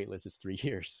now their wait list is 3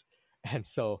 years. And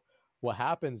so what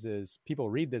happens is people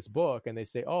read this book and they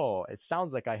say, oh, it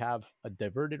sounds like I have a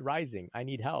diverted rising. I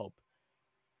need help.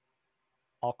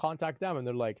 I'll contact them. And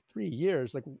they're like, 3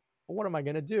 years? Like, what am I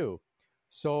going to do?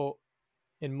 So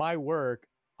in my work,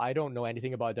 I don't know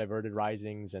anything about diverted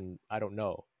risings and I don't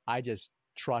know. I just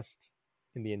trust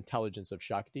in the intelligence of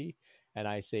Shakti. And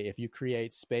I say, if you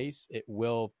create space, it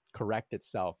will correct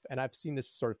itself. And I've seen this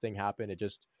sort of thing happen. It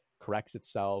just corrects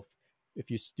itself. If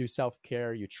you do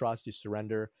self-care, you trust, you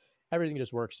surrender, everything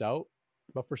just works out.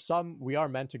 But for some, we are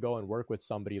meant to go and work with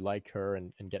somebody like her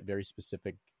and get very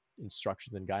specific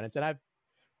instructions and guidance. And I've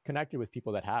connected with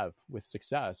people that have with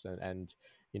success. And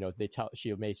you know,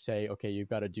 she may say, okay, you've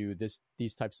got to do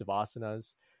these types of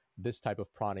asanas, this type of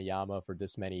pranayama for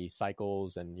this many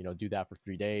cycles, and you know, do that for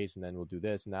 3 days, and then we'll do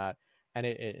this and that.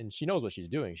 And she knows what she's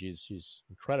doing. She's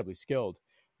incredibly skilled.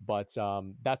 But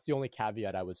that's the only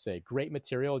caveat I would say. Great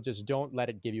material, just don't let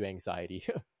it give you anxiety.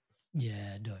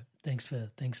 Yeah, dope. Thanks for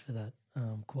that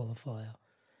qualifier.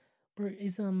 Bro,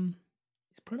 is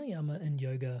pranayama and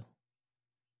yoga,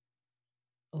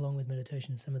 along with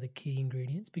meditation, some of the key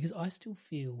ingredients? Because I still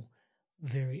feel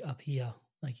very up here.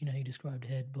 Like, you know, you described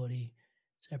head, body,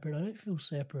 separate. I don't feel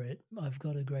separate. I've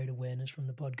got a great awareness from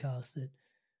the podcast that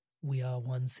we are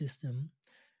one system.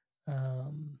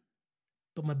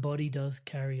 But my body does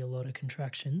carry a lot of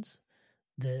contractions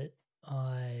that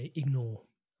I ignore.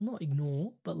 Not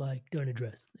ignore, but like don't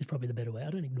address is probably the better way.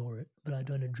 I don't ignore it, but I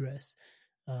don't address.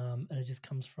 And it just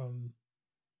comes from,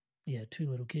 2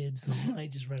 little kids,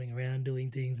 like just running around doing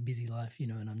things, busy life, you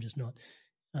know, and I'm just not,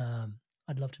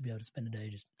 I'd love to be able to spend a day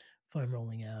just foam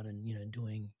rolling out and, you know,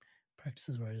 doing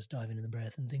practices where I just dive into the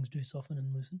breath and things do soften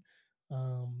and loosen.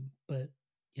 But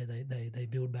yeah, they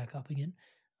build back up again.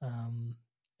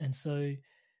 And so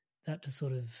that to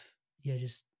sort of,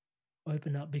 just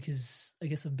open up, because I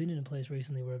guess I've been in a place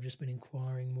recently where I've just been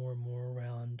inquiring more and more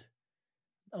around.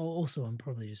 Also, I'm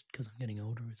probably just because I'm getting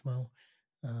older as well.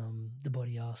 The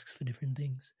body asks for different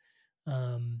things.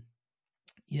 So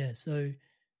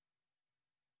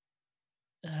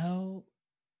how,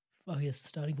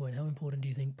 starting point, how important do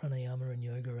you think pranayama and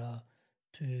yoga are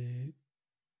to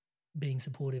being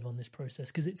supportive on this process?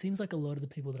 Because it seems like a lot of the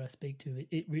people that I speak to,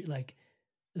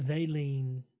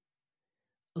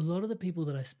 a lot of the people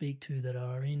that I speak to that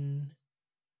are in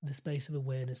the space of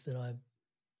awareness that I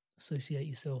associate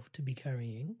yourself to be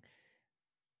carrying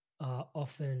are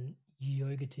often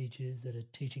yoga teachers that are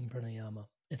teaching pranayama.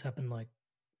 It's happened like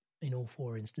in all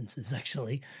 4 instances,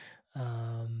 actually.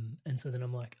 And so then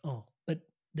I'm like, but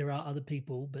there are other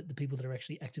people, but the people that are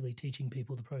actually actively teaching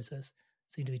people the process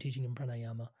seem to be teaching them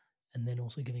pranayama and then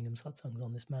also giving them satsangs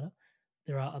on this matter.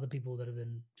 there are other people that are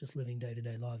then just living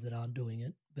day-to-day lives that aren't doing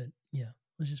it. But yeah,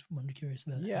 I was just curious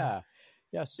about Yeah.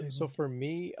 So for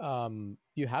me,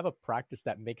 you have a practice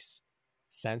that makes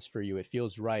sense for you. It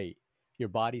feels right. Your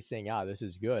body's saying, this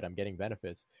is good. I'm getting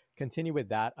benefits. Continue with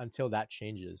that until that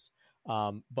changes.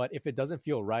 But if it doesn't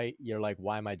feel right, you're like,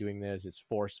 why am I doing this? It's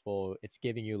forceful. It's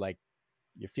giving you like,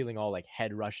 you're feeling all like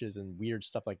head rushes and weird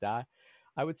stuff like that.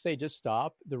 I would say just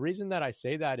stop. The reason that I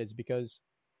say that is because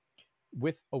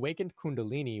with awakened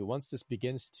Kundalini, once this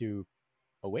begins to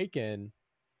awaken,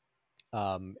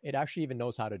 it actually even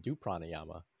knows how to do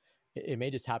pranayama. It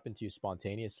may just happen to you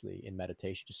spontaneously in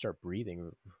meditation. Just start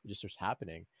breathing, it just starts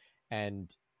happening.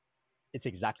 And it's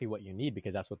exactly what you need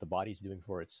because that's what the body's doing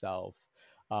for itself.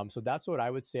 So that's what I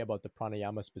would say about the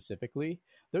pranayama specifically.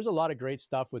 There's a lot of great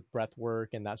stuff with breath work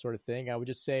and that sort of thing. I would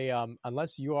just say,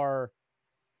 unless you are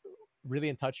really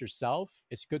in touch yourself,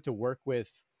 it's good to work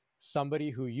with somebody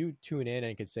who you tune in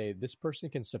and can say, this person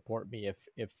can support me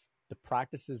if the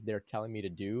practices they're telling me to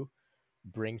do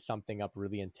bring something up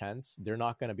really intense. They're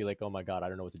not going to be like, oh my God, I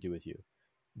don't know what to do with you.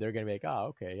 They're going to be like, oh,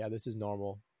 okay, yeah, this is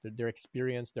normal. They're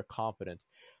experienced, they're confident.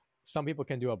 Some people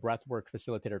can do a breathwork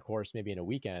facilitator course maybe in a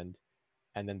weekend,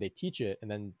 and then they teach it,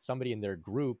 and then somebody in their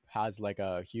group has like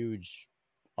a huge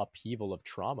upheaval of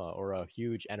trauma or a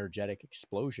huge energetic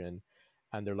explosion,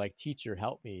 and they're like, teacher,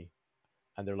 help me.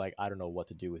 And they're like, I don't know what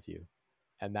to do with you.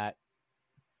 And that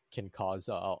can cause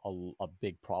a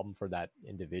big problem for that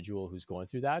individual who's going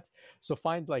through that. So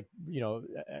find like,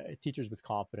 teachers with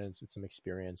confidence, with some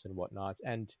experience and whatnot.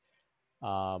 And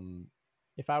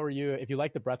if I were you, if you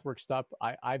like the breathwork stuff,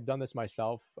 I've done this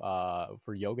myself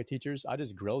for yoga teachers. I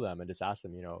just grill them and just ask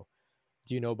them,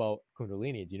 do you know about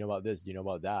Kundalini? Do you know about this? Do you know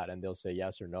about that? And they'll say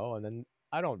yes or no. And then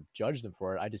I don't judge them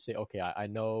for it. I just say, okay, I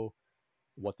know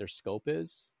what their scope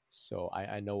is. So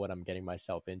I know what I'm getting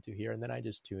myself into here. And then I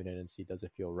just tune in and see, does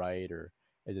it feel right? Or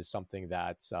is it something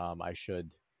that I should,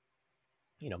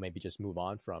 maybe just move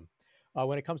on from?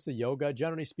 When it comes to yoga,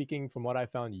 generally speaking, from what I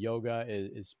found, yoga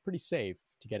is pretty safe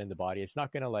to get in the body. It's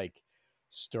not going to like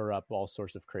stir up all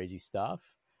sorts of crazy stuff.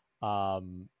 I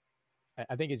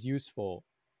think it's useful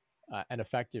and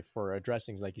effective for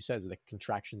addressing, like you said, the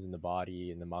contractions in the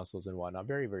body and the muscles and whatnot.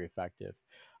 Very, very effective.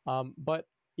 But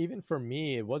even for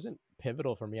me, it wasn't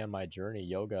pivotal for me on my journey,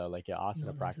 yoga, like an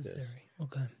asana practice.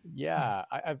 Okay. Yeah.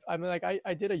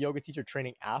 I did a yoga teacher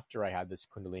training after I had this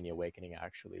Kundalini awakening,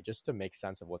 actually, just to make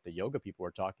sense of what the yoga people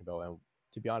were talking about. And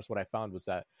to be honest, what I found was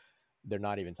that they're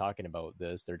not even talking about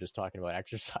this. They're just talking about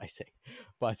exercising.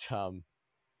 But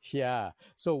yeah.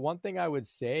 So one thing I would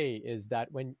say is that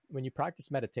when you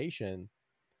practice meditation,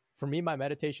 for me, my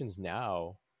meditations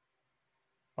now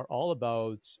are all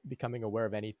about becoming aware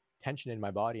of any tension in my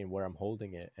body and where I'm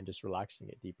holding it and just relaxing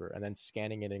it deeper, and then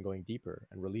scanning it and going deeper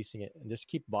and releasing it, and just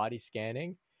keep body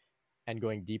scanning and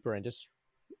going deeper, and just,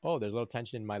 oh, there's a little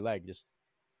tension in my leg, just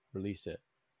release it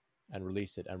and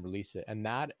release it and release it. And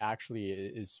that actually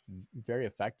is very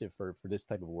effective for this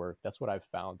type of work. That's what I've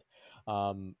found,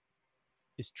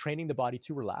 is training the body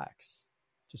to relax,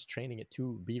 just training it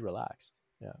to be relaxed.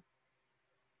 Yeah.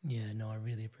 Yeah, no, I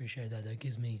really appreciate that.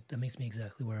 That makes me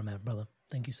exactly where I'm at, brother.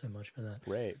 Thank you so much for that.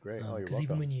 Great. Oh, you're welcome. Because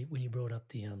even when you brought up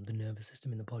the nervous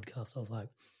system in the podcast, I was like,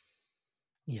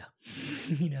 yeah,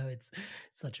 it's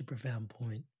such a profound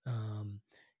point.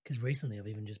 Because recently I've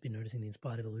even just been noticing the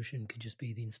inspired evolution could just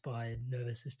be the inspired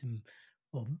nervous system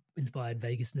or inspired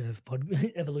vagus nerve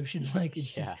evolution. Like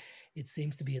it's just, it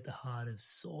seems to be at the heart of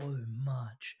so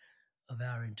much of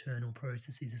our internal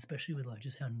processes, especially with like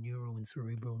just how neural and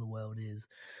cerebral the world is.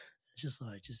 It's just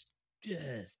like, just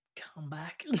come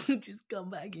back, just come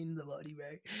back in the body, bro.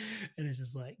 And it's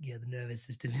just like, yeah, the nervous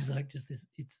system is like just this,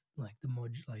 it's like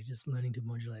like just learning to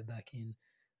modulate back in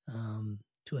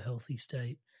to a healthy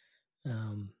state.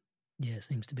 It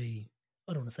seems to be,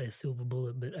 I don't want to say a silver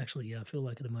bullet, but actually, yeah, I feel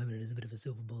like at the moment it is a bit of a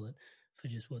silver bullet for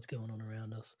just what's going on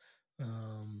around us.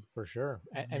 For sure.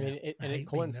 I mean, it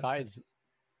coincides.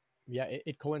 Yeah,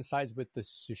 it coincides with the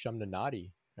Sushumna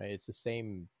Nadi, right? It's the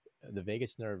same. The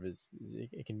vagus nerve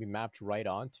it can be mapped right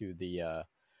onto the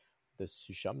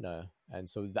Sushumna, and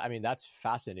so I mean that's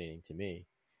fascinating to me.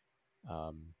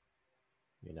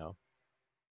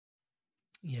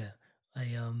 Yeah,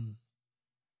 I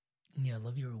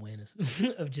love your awareness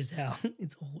of just how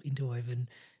it's all interwoven,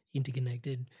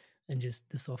 interconnected, and just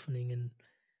the softening. And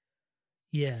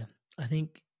yeah, I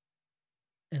think,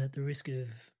 and at the risk of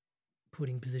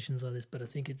putting positions like this, but I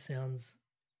think it's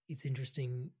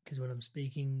interesting because when I'm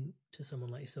speaking to someone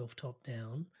like yourself top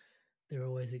down, they're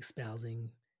always espousing,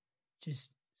 just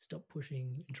stop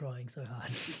pushing and trying so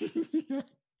hard.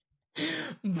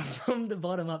 From the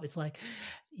bottom up, it's like,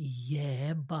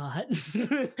 yeah, but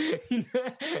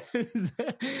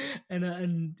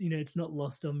and it's not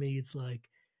lost on me. It's like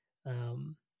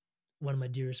one of my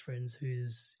dearest friends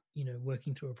who's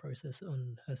working through a process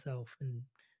on herself, and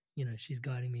she's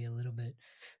guiding me a little bit,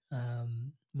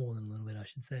 more than a little bit, I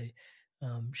should say.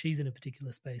 She's in a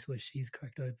particular space where she's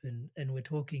cracked open, and we're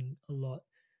talking a lot.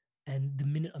 And the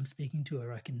minute I'm speaking to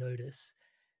her, I can notice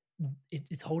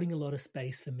it's holding a lot of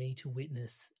space for me to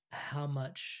witness how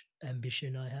much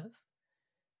ambition I have,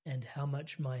 and how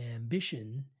much my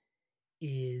ambition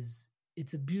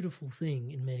it's a beautiful thing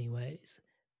in many ways,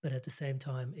 but at the same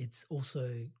time, it's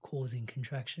also causing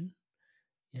contraction.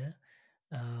 Yeah.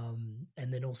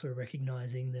 And then also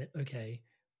recognizing that, okay,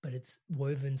 but it's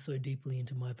woven so deeply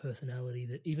into my personality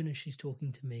that even as she's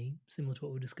talking to me, similar to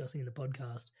what we're discussing in the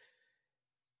podcast,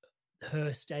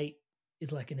 her state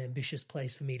is like an ambitious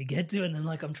place for me to get to. And then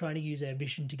I'm trying to use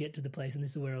ambition to get to the place. And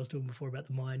this is where I was talking before about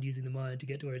the mind, using the mind to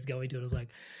get to where it's going to. And I was like,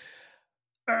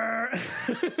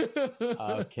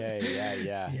 okay.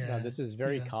 Yeah. No, this is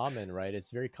very common, right?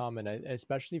 It's very common,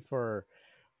 especially for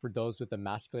those with a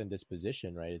masculine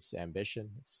disposition, right? It's ambition.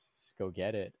 It's go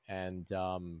get it. And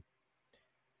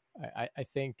I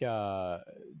think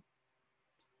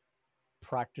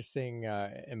practicing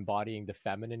embodying the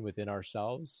feminine within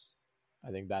ourselves, I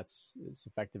think it's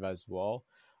effective as well,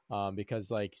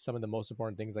 because some of the most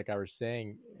important things, like I was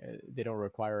saying, they don't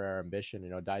require our ambition.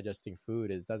 Digesting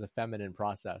food that's a feminine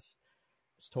process.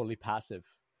 It's totally passive,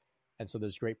 and so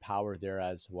there's great power there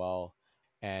as well.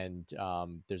 And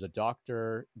there's a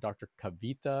Dr.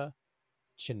 Kavita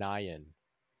Chinayan.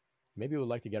 Maybe we'd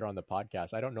like to get her on the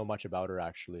podcast. I don't know much about her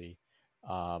actually,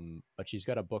 but she's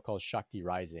got a book called Shakti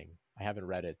Rising. I haven't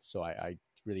read it, so I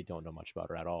really don't know much about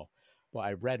her at all. But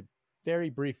I read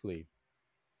very briefly.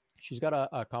 She's got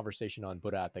a conversation on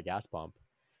Buddha at the gas pump.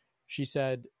 She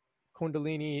said,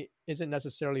 Kundalini isn't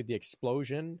necessarily the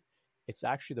explosion. It's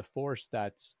actually the force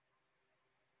that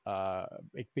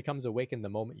it becomes awakened the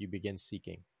moment you begin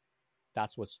seeking.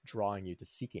 That's what's drawing you to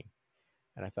seeking.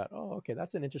 And I thought, oh, okay,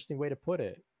 that's an interesting way to put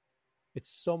it. It's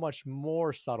so much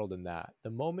more subtle than that.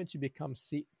 The moment you become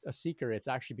a seeker, it's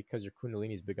actually because your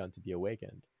Kundalini has begun to be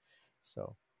awakened.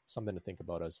 So something to think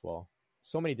about as well.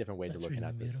 So many different ways of looking really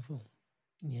at this. Beautiful.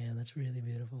 Yeah, that's really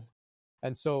beautiful.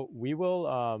 And so we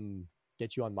will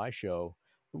get you on my show.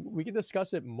 We can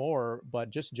discuss it more,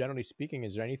 but just generally speaking,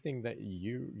 is there anything that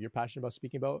you're passionate about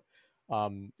speaking about?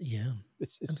 Yeah,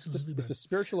 it's a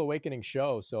spiritual awakening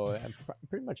show, so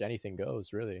pretty much anything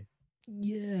goes, really.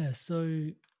 Yeah, so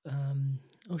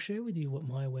I'll share with you what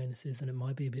my awareness is, and it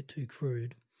might be a bit too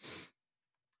crude.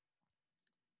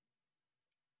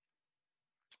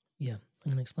 Yeah,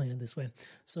 I'm going to explain it this way.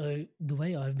 So the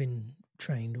way I've been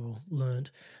trained or learned,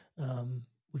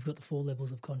 we've got the 4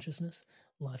 levels of consciousness.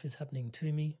 Life is happening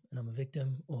to me and I'm a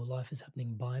victim, or life is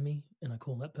happening by me and I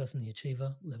call that person the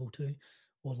achiever, level 2,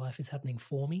 or life is happening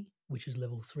for me, which is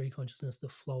level 3 consciousness, the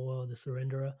flower, the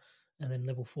surrenderer, and then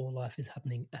level 4, life is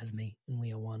happening as me and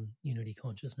we are one unity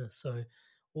consciousness. So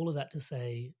all of that to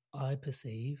say, I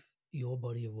perceive your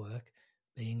body of work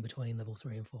being between level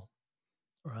 3 and 4.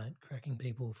 Right, cracking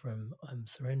people from I'm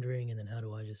surrendering, and then how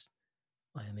do I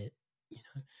am it,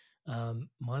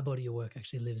 my body of work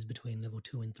actually lives between level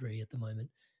 2 and 3 at the moment.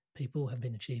 People have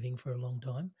been achieving for a long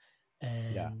time,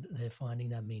 and they're finding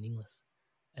that meaningless,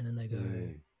 and then they go,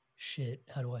 shit,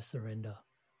 how do I surrender?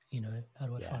 How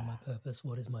do I find my purpose?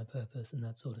 What is my purpose? And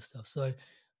that sort of stuff. So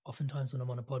oftentimes when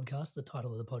I'm on a podcast, the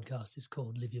title of the podcast is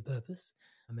called Live Your Purpose.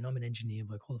 I mean, I'm an engineer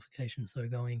by qualification, so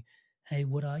going, hey,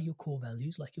 what are your core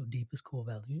values, like your deepest core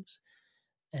values?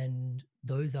 And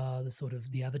those are the sort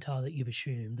of the avatar that you've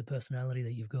assumed, the personality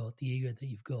that you've got, the ego that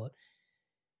you've got.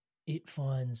 It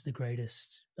finds the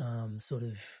greatest sort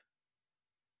of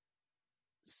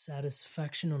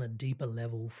satisfaction on a deeper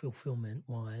level,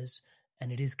 fulfillment-wise,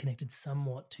 and it is connected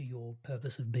somewhat to your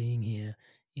purpose of being here.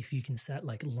 If you can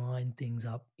line things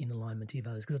up in alignment to your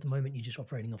values, because at the moment you're just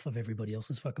operating off of everybody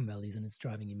else's fucking values and it's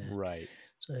driving you mad. Right.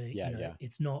 So,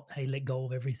 it's not, hey, let go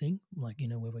of everything, where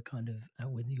we're kind of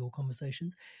at with your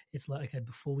conversations. It's like, okay,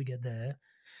 before we get there,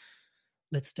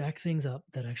 let's stack things up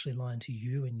that actually align to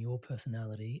you and your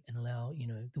personality and allow,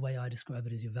 the way I describe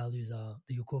it is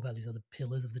your core values are the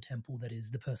pillars of the temple that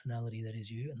is the personality that is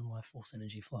you, and the life force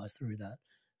energy flies through that.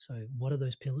 So what are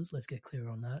those pillars? Let's get clear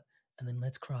on that. And then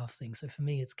let's craft things. So for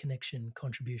me, it's connection,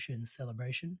 contribution,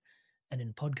 celebration. And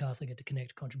in podcasts, I get to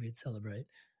connect, contribute, celebrate.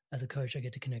 As a coach, I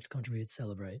get to connect, contribute,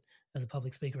 celebrate. As a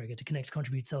public speaker, I get to connect,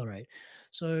 contribute, celebrate.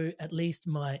 So at least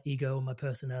my ego and my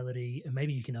personality, and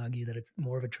maybe you can argue that it's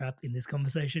more of a trap in this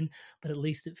conversation, but at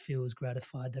least it feels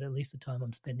gratified that at least the time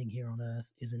I'm spending here on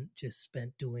earth isn't just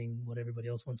spent doing what everybody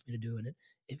else wants me to do, and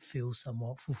it feels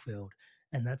somewhat fulfilled.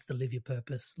 And that's the live your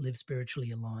purpose, live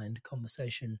spiritually aligned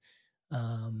conversation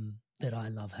that I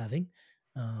love having.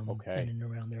 Okay. And in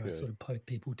around there, Good. I sort of poke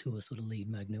people to a sort of lead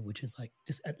magnet, which is like,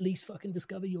 just at least fucking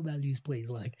discover your values, please.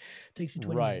 Like, takes you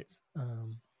 20 minutes.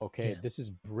 Okay, yeah. this is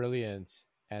brilliant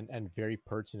and very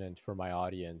pertinent for my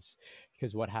audience,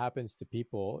 because what happens to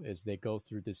people is they go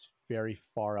through this very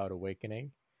far out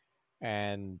awakening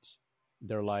and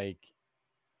they're like,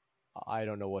 I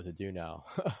don't know what to do now.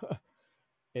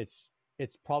 It's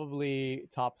probably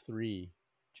top 3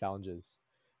 challenges.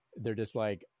 They're just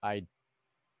like,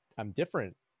 I'm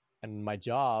different and my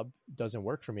job doesn't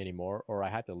work for me anymore, or I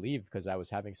had to leave because I was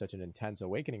having such an intense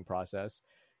awakening process.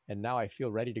 And now I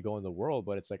feel ready to go in the world,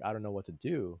 but it's like, I don't know what to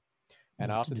do.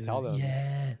 And I often tell them,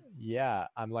 I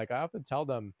often tell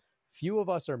them, few of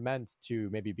us are meant to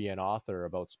maybe be an author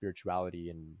about spirituality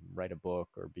and write a book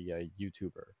or be a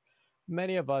YouTuber.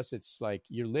 Many of us, it's like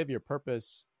you live your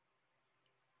purpose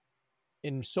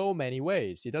in so many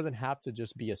ways. It doesn't have to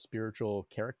just be a spiritual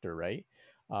character, right?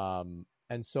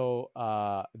 And so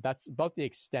that's about the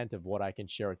extent of what I can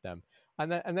share with them.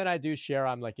 And then I do share,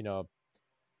 I'm like, you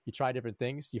try different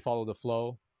things, you follow the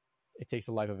flow. It takes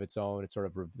a life of its own. It sort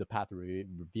of the path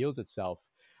reveals itself.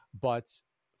 But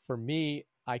for me,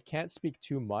 I can't speak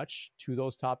too much to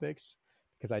those topics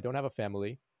because I don't have a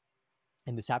family.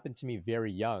 And this happened to me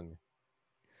very young,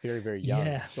 very, very young.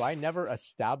 Yeah. So I never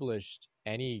established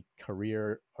any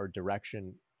career or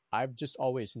direction. I've just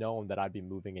always known that I'd be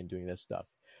moving and doing this stuff.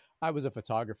 I was a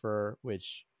photographer,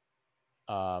 which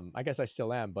I guess I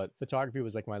still am, but photography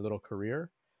was like my little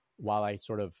career while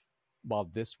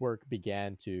this work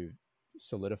began to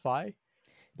solidify.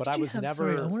 But I was never...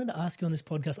 Sorry, I wanted to ask you on this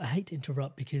podcast, I hate to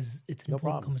interrupt because it's an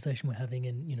important conversation we're having,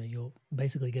 and you're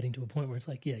basically getting to a point where it's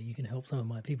like, yeah, you can help some of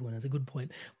my people, and that's a good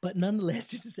point. But nonetheless,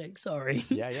 just to say, sorry.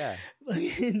 Yeah.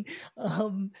 And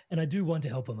I do want to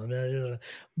help them.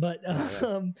 But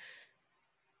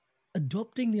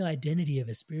adopting the identity of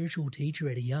a spiritual teacher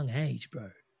at a young age, bro.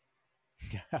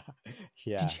 Yeah.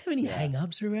 Did you have any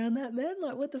hang-ups around that, man?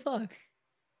 Like, what the fuck?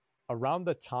 Around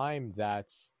the time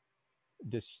that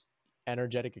this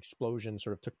energetic explosion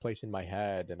sort of took place in my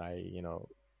head, and I,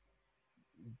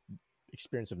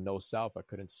 experience of no self, I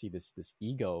couldn't see this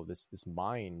ego, this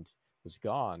mind was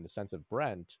gone, the sense of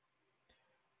Brent.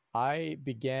 I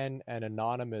began an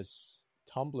anonymous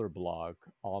Tumblr blog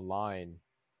online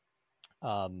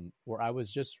where I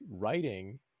was just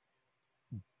writing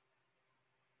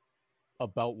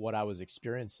about what I was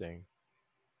experiencing,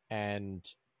 and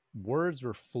words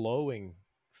were flowing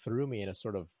through me in a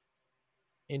sort of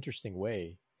interesting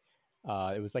way.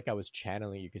 It was like I was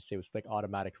channeling, you could say. It was like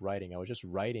automatic writing. I was just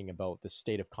writing about the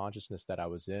state of consciousness that I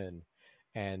was in.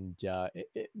 And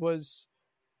it was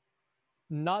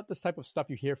not this type of stuff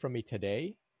you hear from me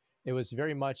today. It was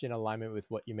very much in alignment with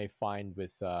what you may find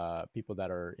with people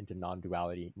that are into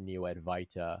non-duality,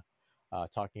 Neo-Advaita,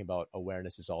 talking about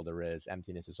awareness is all there is,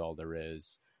 emptiness is all there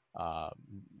is,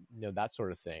 that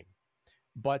sort of thing.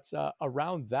 But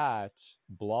around that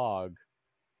blog,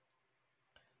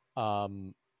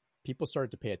 people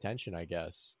started to pay attention, I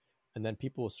guess. And then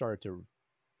people started to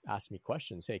ask me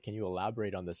questions. Hey, can you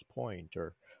elaborate on this point?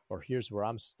 Or here's where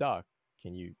I'm stuck.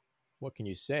 What can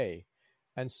you say?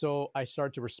 And so I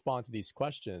started to respond to these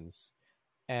questions.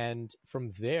 And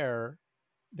from there,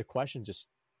 the questions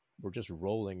were just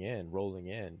rolling in.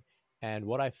 And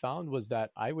what I found was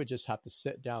that I would just have to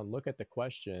sit down, look at the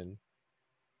question,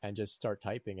 and just start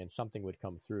typing, and something would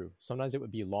come through. Sometimes it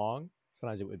would be long.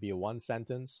 Sometimes it would be a one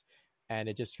sentence. And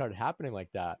it just started happening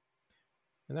like that.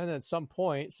 And then at some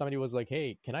point, somebody was like,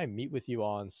 hey, can I meet with you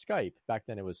on Skype? Back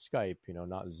then it was Skype,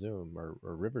 not Zoom or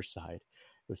Riverside.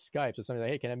 It was Skype. So somebody was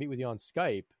like, hey, can I meet with you on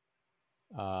Skype?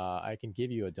 I can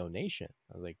give you a donation.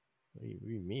 I was like, what do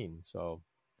you mean? So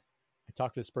I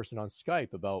talked to this person on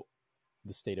Skype about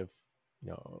the state of,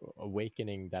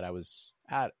 awakening that I was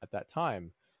at that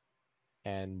time.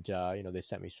 And, they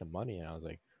sent me some money, and I was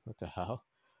like, what the hell?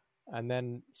 And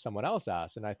then someone else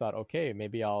asked, and I thought, okay,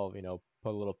 maybe I'll,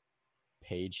 put a little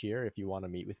page here. If you want to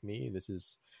meet with me, this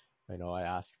is, I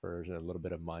asked for a little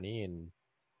bit of money. And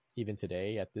even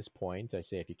today at this point, I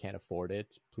say, if you can't afford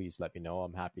it, please let me know.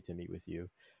 I'm happy to meet with you.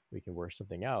 We can work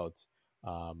something out.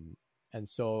 And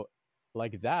so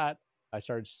like that, I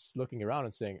started looking around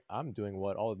and saying, I'm doing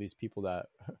what all of these people that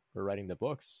were writing the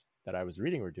books that I was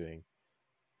reading were doing.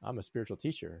 I'm a spiritual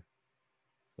teacher.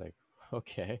 It's like,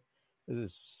 okay, this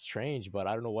is strange, but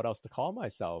I don't know what else to call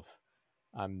myself.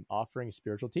 I'm offering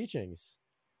spiritual teachings.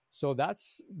 So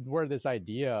that's where this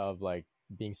idea of like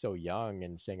being so young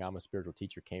and saying I'm a spiritual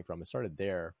teacher came from. It started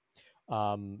there.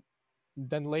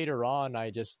 Then later on,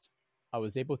 I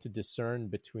was able to discern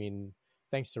between,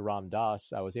 thanks to Ram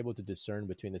Dass, I was able to discern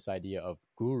between this idea of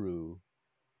guru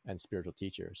and spiritual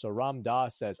teacher. So Ram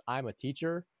Dass says, I'm a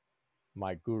teacher,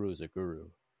 my guru is a guru.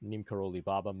 Neem Karoli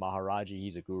Baba Maharaji,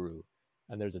 he's a guru.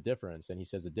 And there's a difference. And he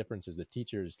says the difference is the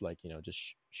teacher's like,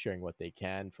 just sharing what they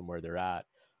can from where they're at.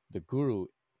 The guru,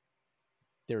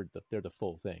 they're the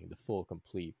full thing, the full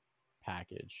complete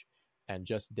package. And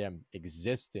just them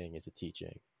existing is a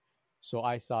teaching. So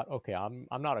I thought, okay, I'm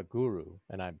not a guru,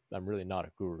 and I'm really not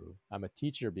a guru. I'm a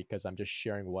teacher because I'm just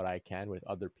sharing what I can with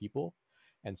other people.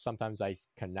 And sometimes I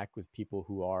connect with people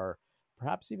who are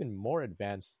perhaps even more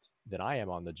advanced than I am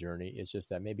on the journey. It's just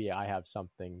that maybe I have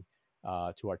something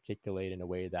to articulate in a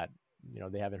way that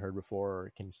they haven't heard before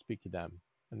or can speak to them.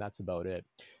 And that's about it.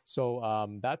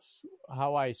 So that's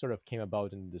how I sort of came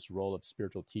about in this role of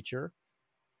spiritual teacher.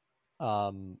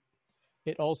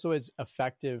 It also is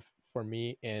effective for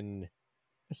me in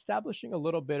establishing a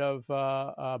little bit of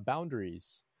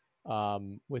boundaries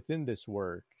within this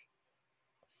work.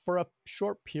 For a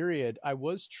short period, I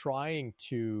was trying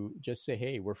to just say,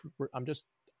 hey,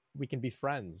 we can be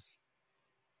friends.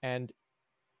 And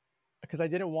because I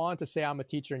didn't want to say I'm a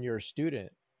teacher and you're a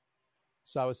student.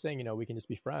 So I was saying, we can just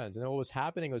be friends. And then what was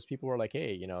happening was people were like,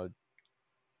 hey,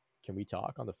 can we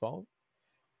talk on the phone?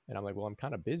 And I'm like, well, I'm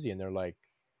kind of busy. And they're like,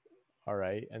 all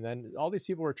right. And then all these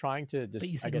people were trying to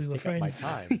just, I guess, take up my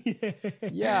time.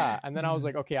 Yeah. And then I was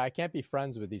like, okay, I can't be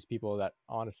friends with these people that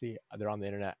honestly, they're on the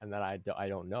internet and that I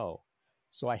don't know.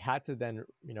 So I had to then,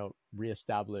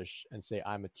 reestablish and say,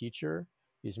 I'm a teacher.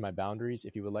 These are my boundaries.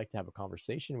 If you would like to have a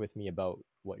conversation with me about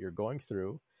what you're going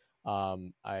through,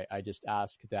 I just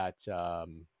ask that,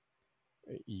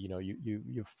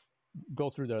 you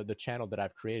go through the channel that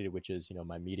I've created, which is,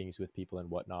 my meetings with people and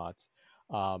whatnot.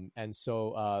 And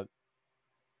so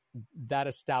that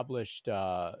established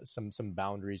some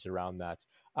boundaries around that.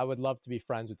 I would love to be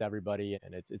friends with everybody,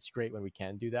 and it's great when we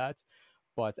can do that.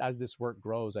 But as this work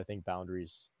grows, I think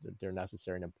boundaries, they're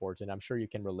necessary and important. I'm sure you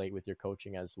can relate with your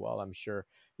coaching as well. I'm sure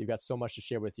you've got so much to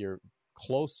share with your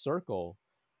close circle,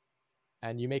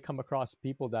 and you may come across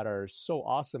people that are so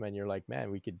awesome, and you're like, man,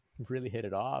 we could really hit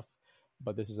it off.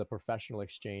 But this is a professional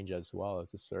exchange as well.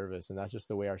 It's a service, and that's just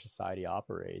the way our society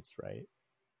operates, right?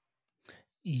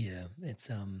 Yeah, it's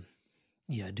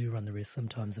I do run the risk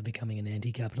sometimes of becoming an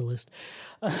anti-capitalist,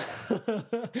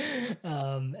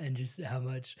 and just how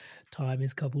much time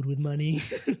is coupled with money.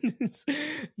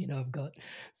 I've got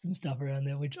some stuff around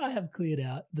there which I have cleared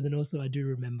out, but then also I do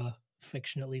remember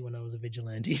affectionately when I was a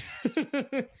vigilante.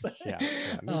 Yeah,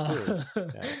 me too.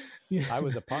 Yeah. I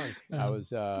was a punk. I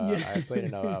played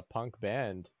in a punk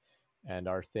band, and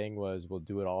our thing was we'll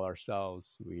do it all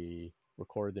ourselves. We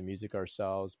recorded the music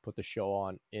ourselves, put the show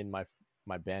on in my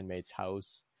bandmate's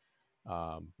house,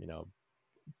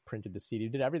 printed the CD,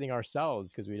 did everything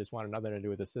ourselves because we just wanted nothing to do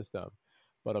with the system.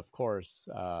 But of course,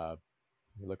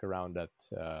 you look around at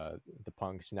the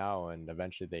punks now, and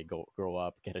eventually they grow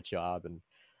up, get a job, and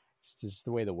it's just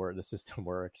the way the system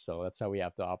works. So that's how we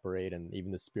have to operate, and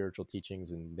even the spiritual teachings,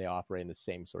 and they operate in the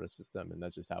same sort of system, and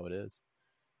that's just how it is.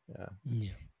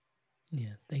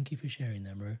 Yeah, thank you for sharing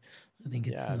that, bro. I think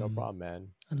it's no problem, man.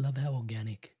 I love how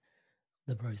organic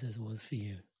the process was for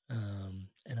you.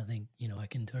 And I think, I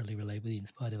can totally relate with the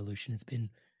Inspired Evolution. It's been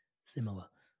similar.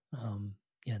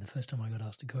 The first time I got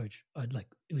asked to coach,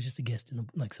 it was just a guest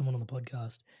someone on the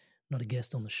podcast, not a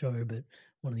guest on the show, but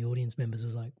one of the audience members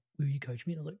was like, will you coach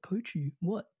me? And I was like, coach you?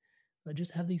 What? Like,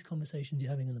 just have these conversations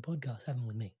you're having on the podcast, have them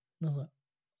with me. And I was like,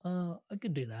 I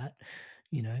could do that,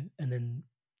 and then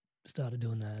started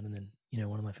doing that. And then,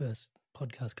 one of my first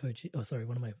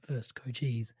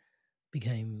coachees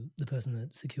became the person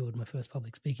that secured my first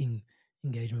public speaking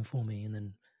engagement for me. And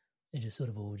then it just sort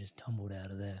of all just tumbled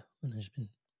out of there. And I've just been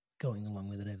going along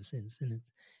with it ever since. And it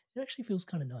actually feels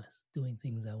kind of nice doing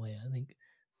things that way. I think,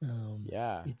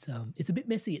 it's a bit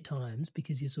messy at times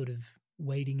because you're sort of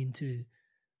wading into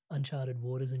uncharted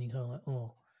waters and you're kind of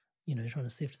like, trying to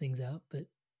sift things out. But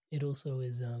it also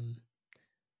is,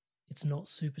 it's not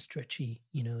super stretchy,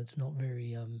 it's not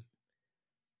very,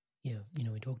 we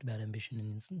talked about ambition,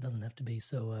 and it doesn't have to be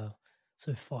so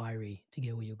fiery to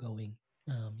get where you're going.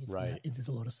 There's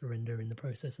a lot of surrender in the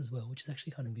process as well, which is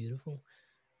actually kind of beautiful.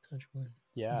 Touch wood.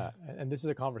 Yeah. And this is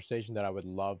a conversation that I would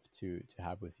love to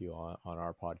have with you on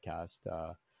our podcast,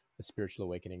 the Spiritual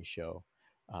Awakening Show,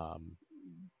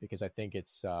 because I think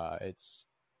it's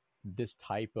this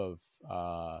type of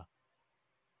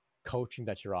coaching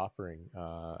that you're offering,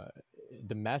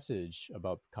 the message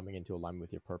about coming into alignment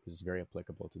with your purpose is very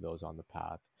applicable to those on the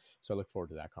path. So I look forward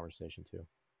to that conversation too.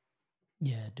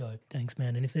 Yeah, dope. Thanks,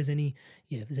 man. And if there's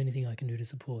anything I can do to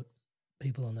support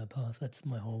people on that path, that's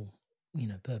my whole,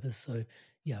 purpose. So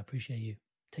yeah, I appreciate you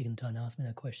taking the time to ask me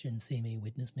that question, see me,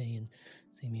 witness me, and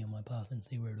see me on my path and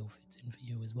see where it all fits in for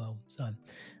you as well. So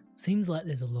seems like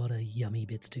there's a lot of yummy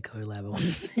bits to collab on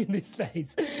in this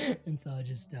space. And so I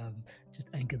just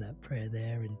anchor that prayer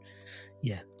there and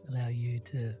allow you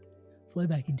to flow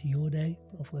back into your day.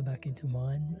 I'll flow back into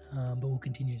mine. But we'll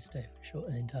continue to stay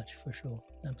in touch for sure.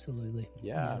 Absolutely.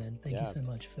 Yeah, man. Thank you so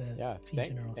much for your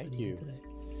generosity here today.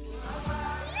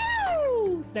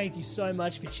 Thank you so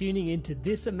much for tuning into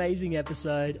this amazing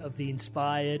episode of The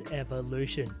Inspired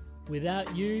Evolution.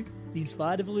 Without you, the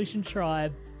Inspired Evolution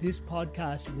Tribe, this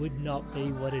podcast would not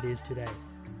be what it is today.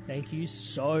 Thank you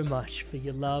so much for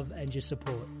your love and your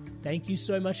support. Thank you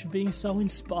so much for being so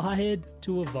inspired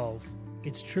to evolve.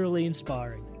 It's truly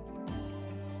inspiring.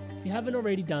 If you haven't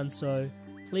already done so,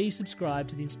 please subscribe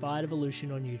to The Inspired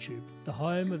Evolution on YouTube, the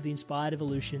home of The Inspired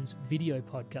Evolution's video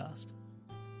podcast.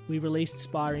 We release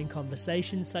inspiring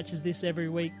conversations such as this every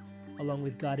week, along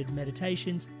with guided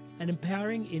meditations and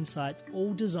empowering insights,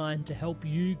 all designed to help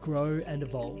you grow and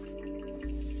evolve.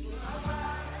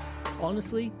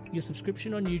 Honestly, your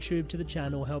subscription on YouTube to the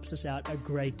channel helps us out a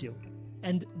great deal.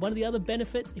 And one of the other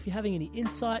benefits, if you're having any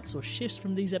insights or shifts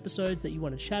from these episodes that you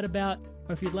want to chat about,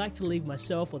 or if you'd like to leave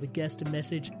myself or the guest a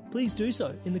message, please do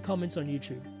so in the comments on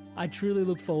YouTube. I truly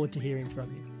look forward to hearing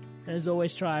from you. And as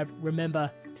always, Tribe,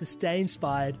 remember to stay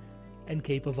inspired and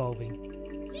keep evolving.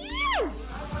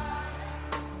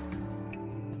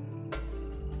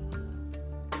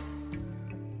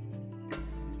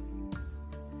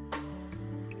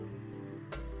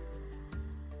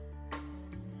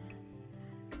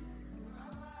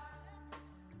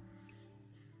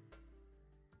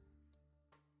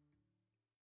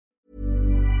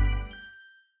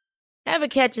 Ever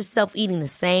catch yourself eating the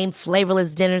same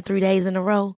flavorless dinner 3 days in a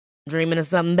row? Dreaming of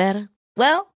something better?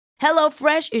 Well,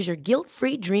 HelloFresh is your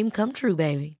guilt-free dream come true,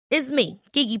 baby. It's me,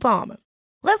 Keke Palmer.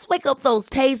 Let's wake up those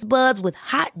taste buds with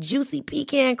hot, juicy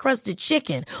pecan-crusted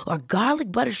chicken or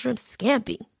garlic butter shrimp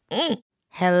scampi.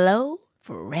 Hello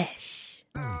Fresh.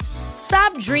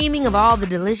 Stop dreaming of all the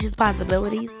delicious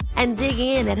possibilities and dig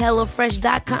in at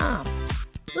HelloFresh.com.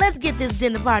 Let's get this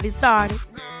dinner party started.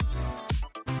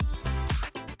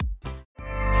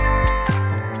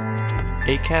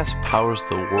 Acast powers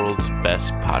the world's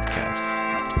best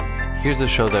podcasts. Here's a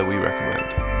show that we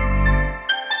recommend.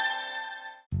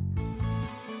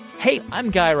 Hey,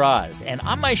 I'm Guy Raz, and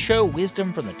on my show,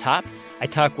 Wisdom from the Top, I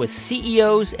talk with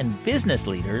CEOs and business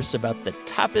leaders about the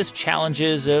toughest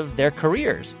challenges of their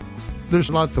careers. There's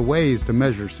lots of ways to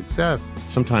measure success.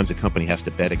 Sometimes a company has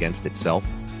to bet against itself.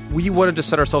 We wanted to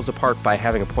set ourselves apart by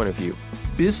having a point of view.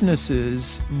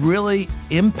 Businesses really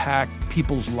impact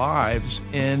people's lives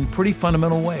in pretty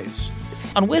fundamental ways.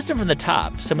 On Wisdom from the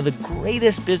Top, some of the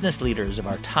greatest business leaders of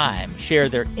our time share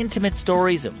their intimate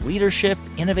stories of leadership,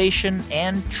 innovation,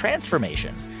 and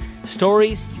transformation.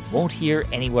 Stories you won't hear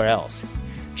anywhere else.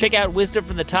 Check out Wisdom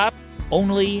from the Top,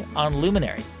 only on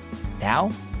Luminary. Now,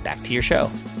 back to your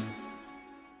show.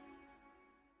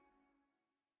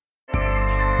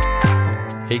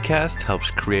 Acast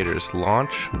helps creators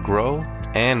launch, grow,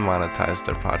 and monetize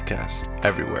their podcasts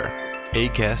everywhere.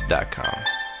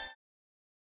 Acast.com.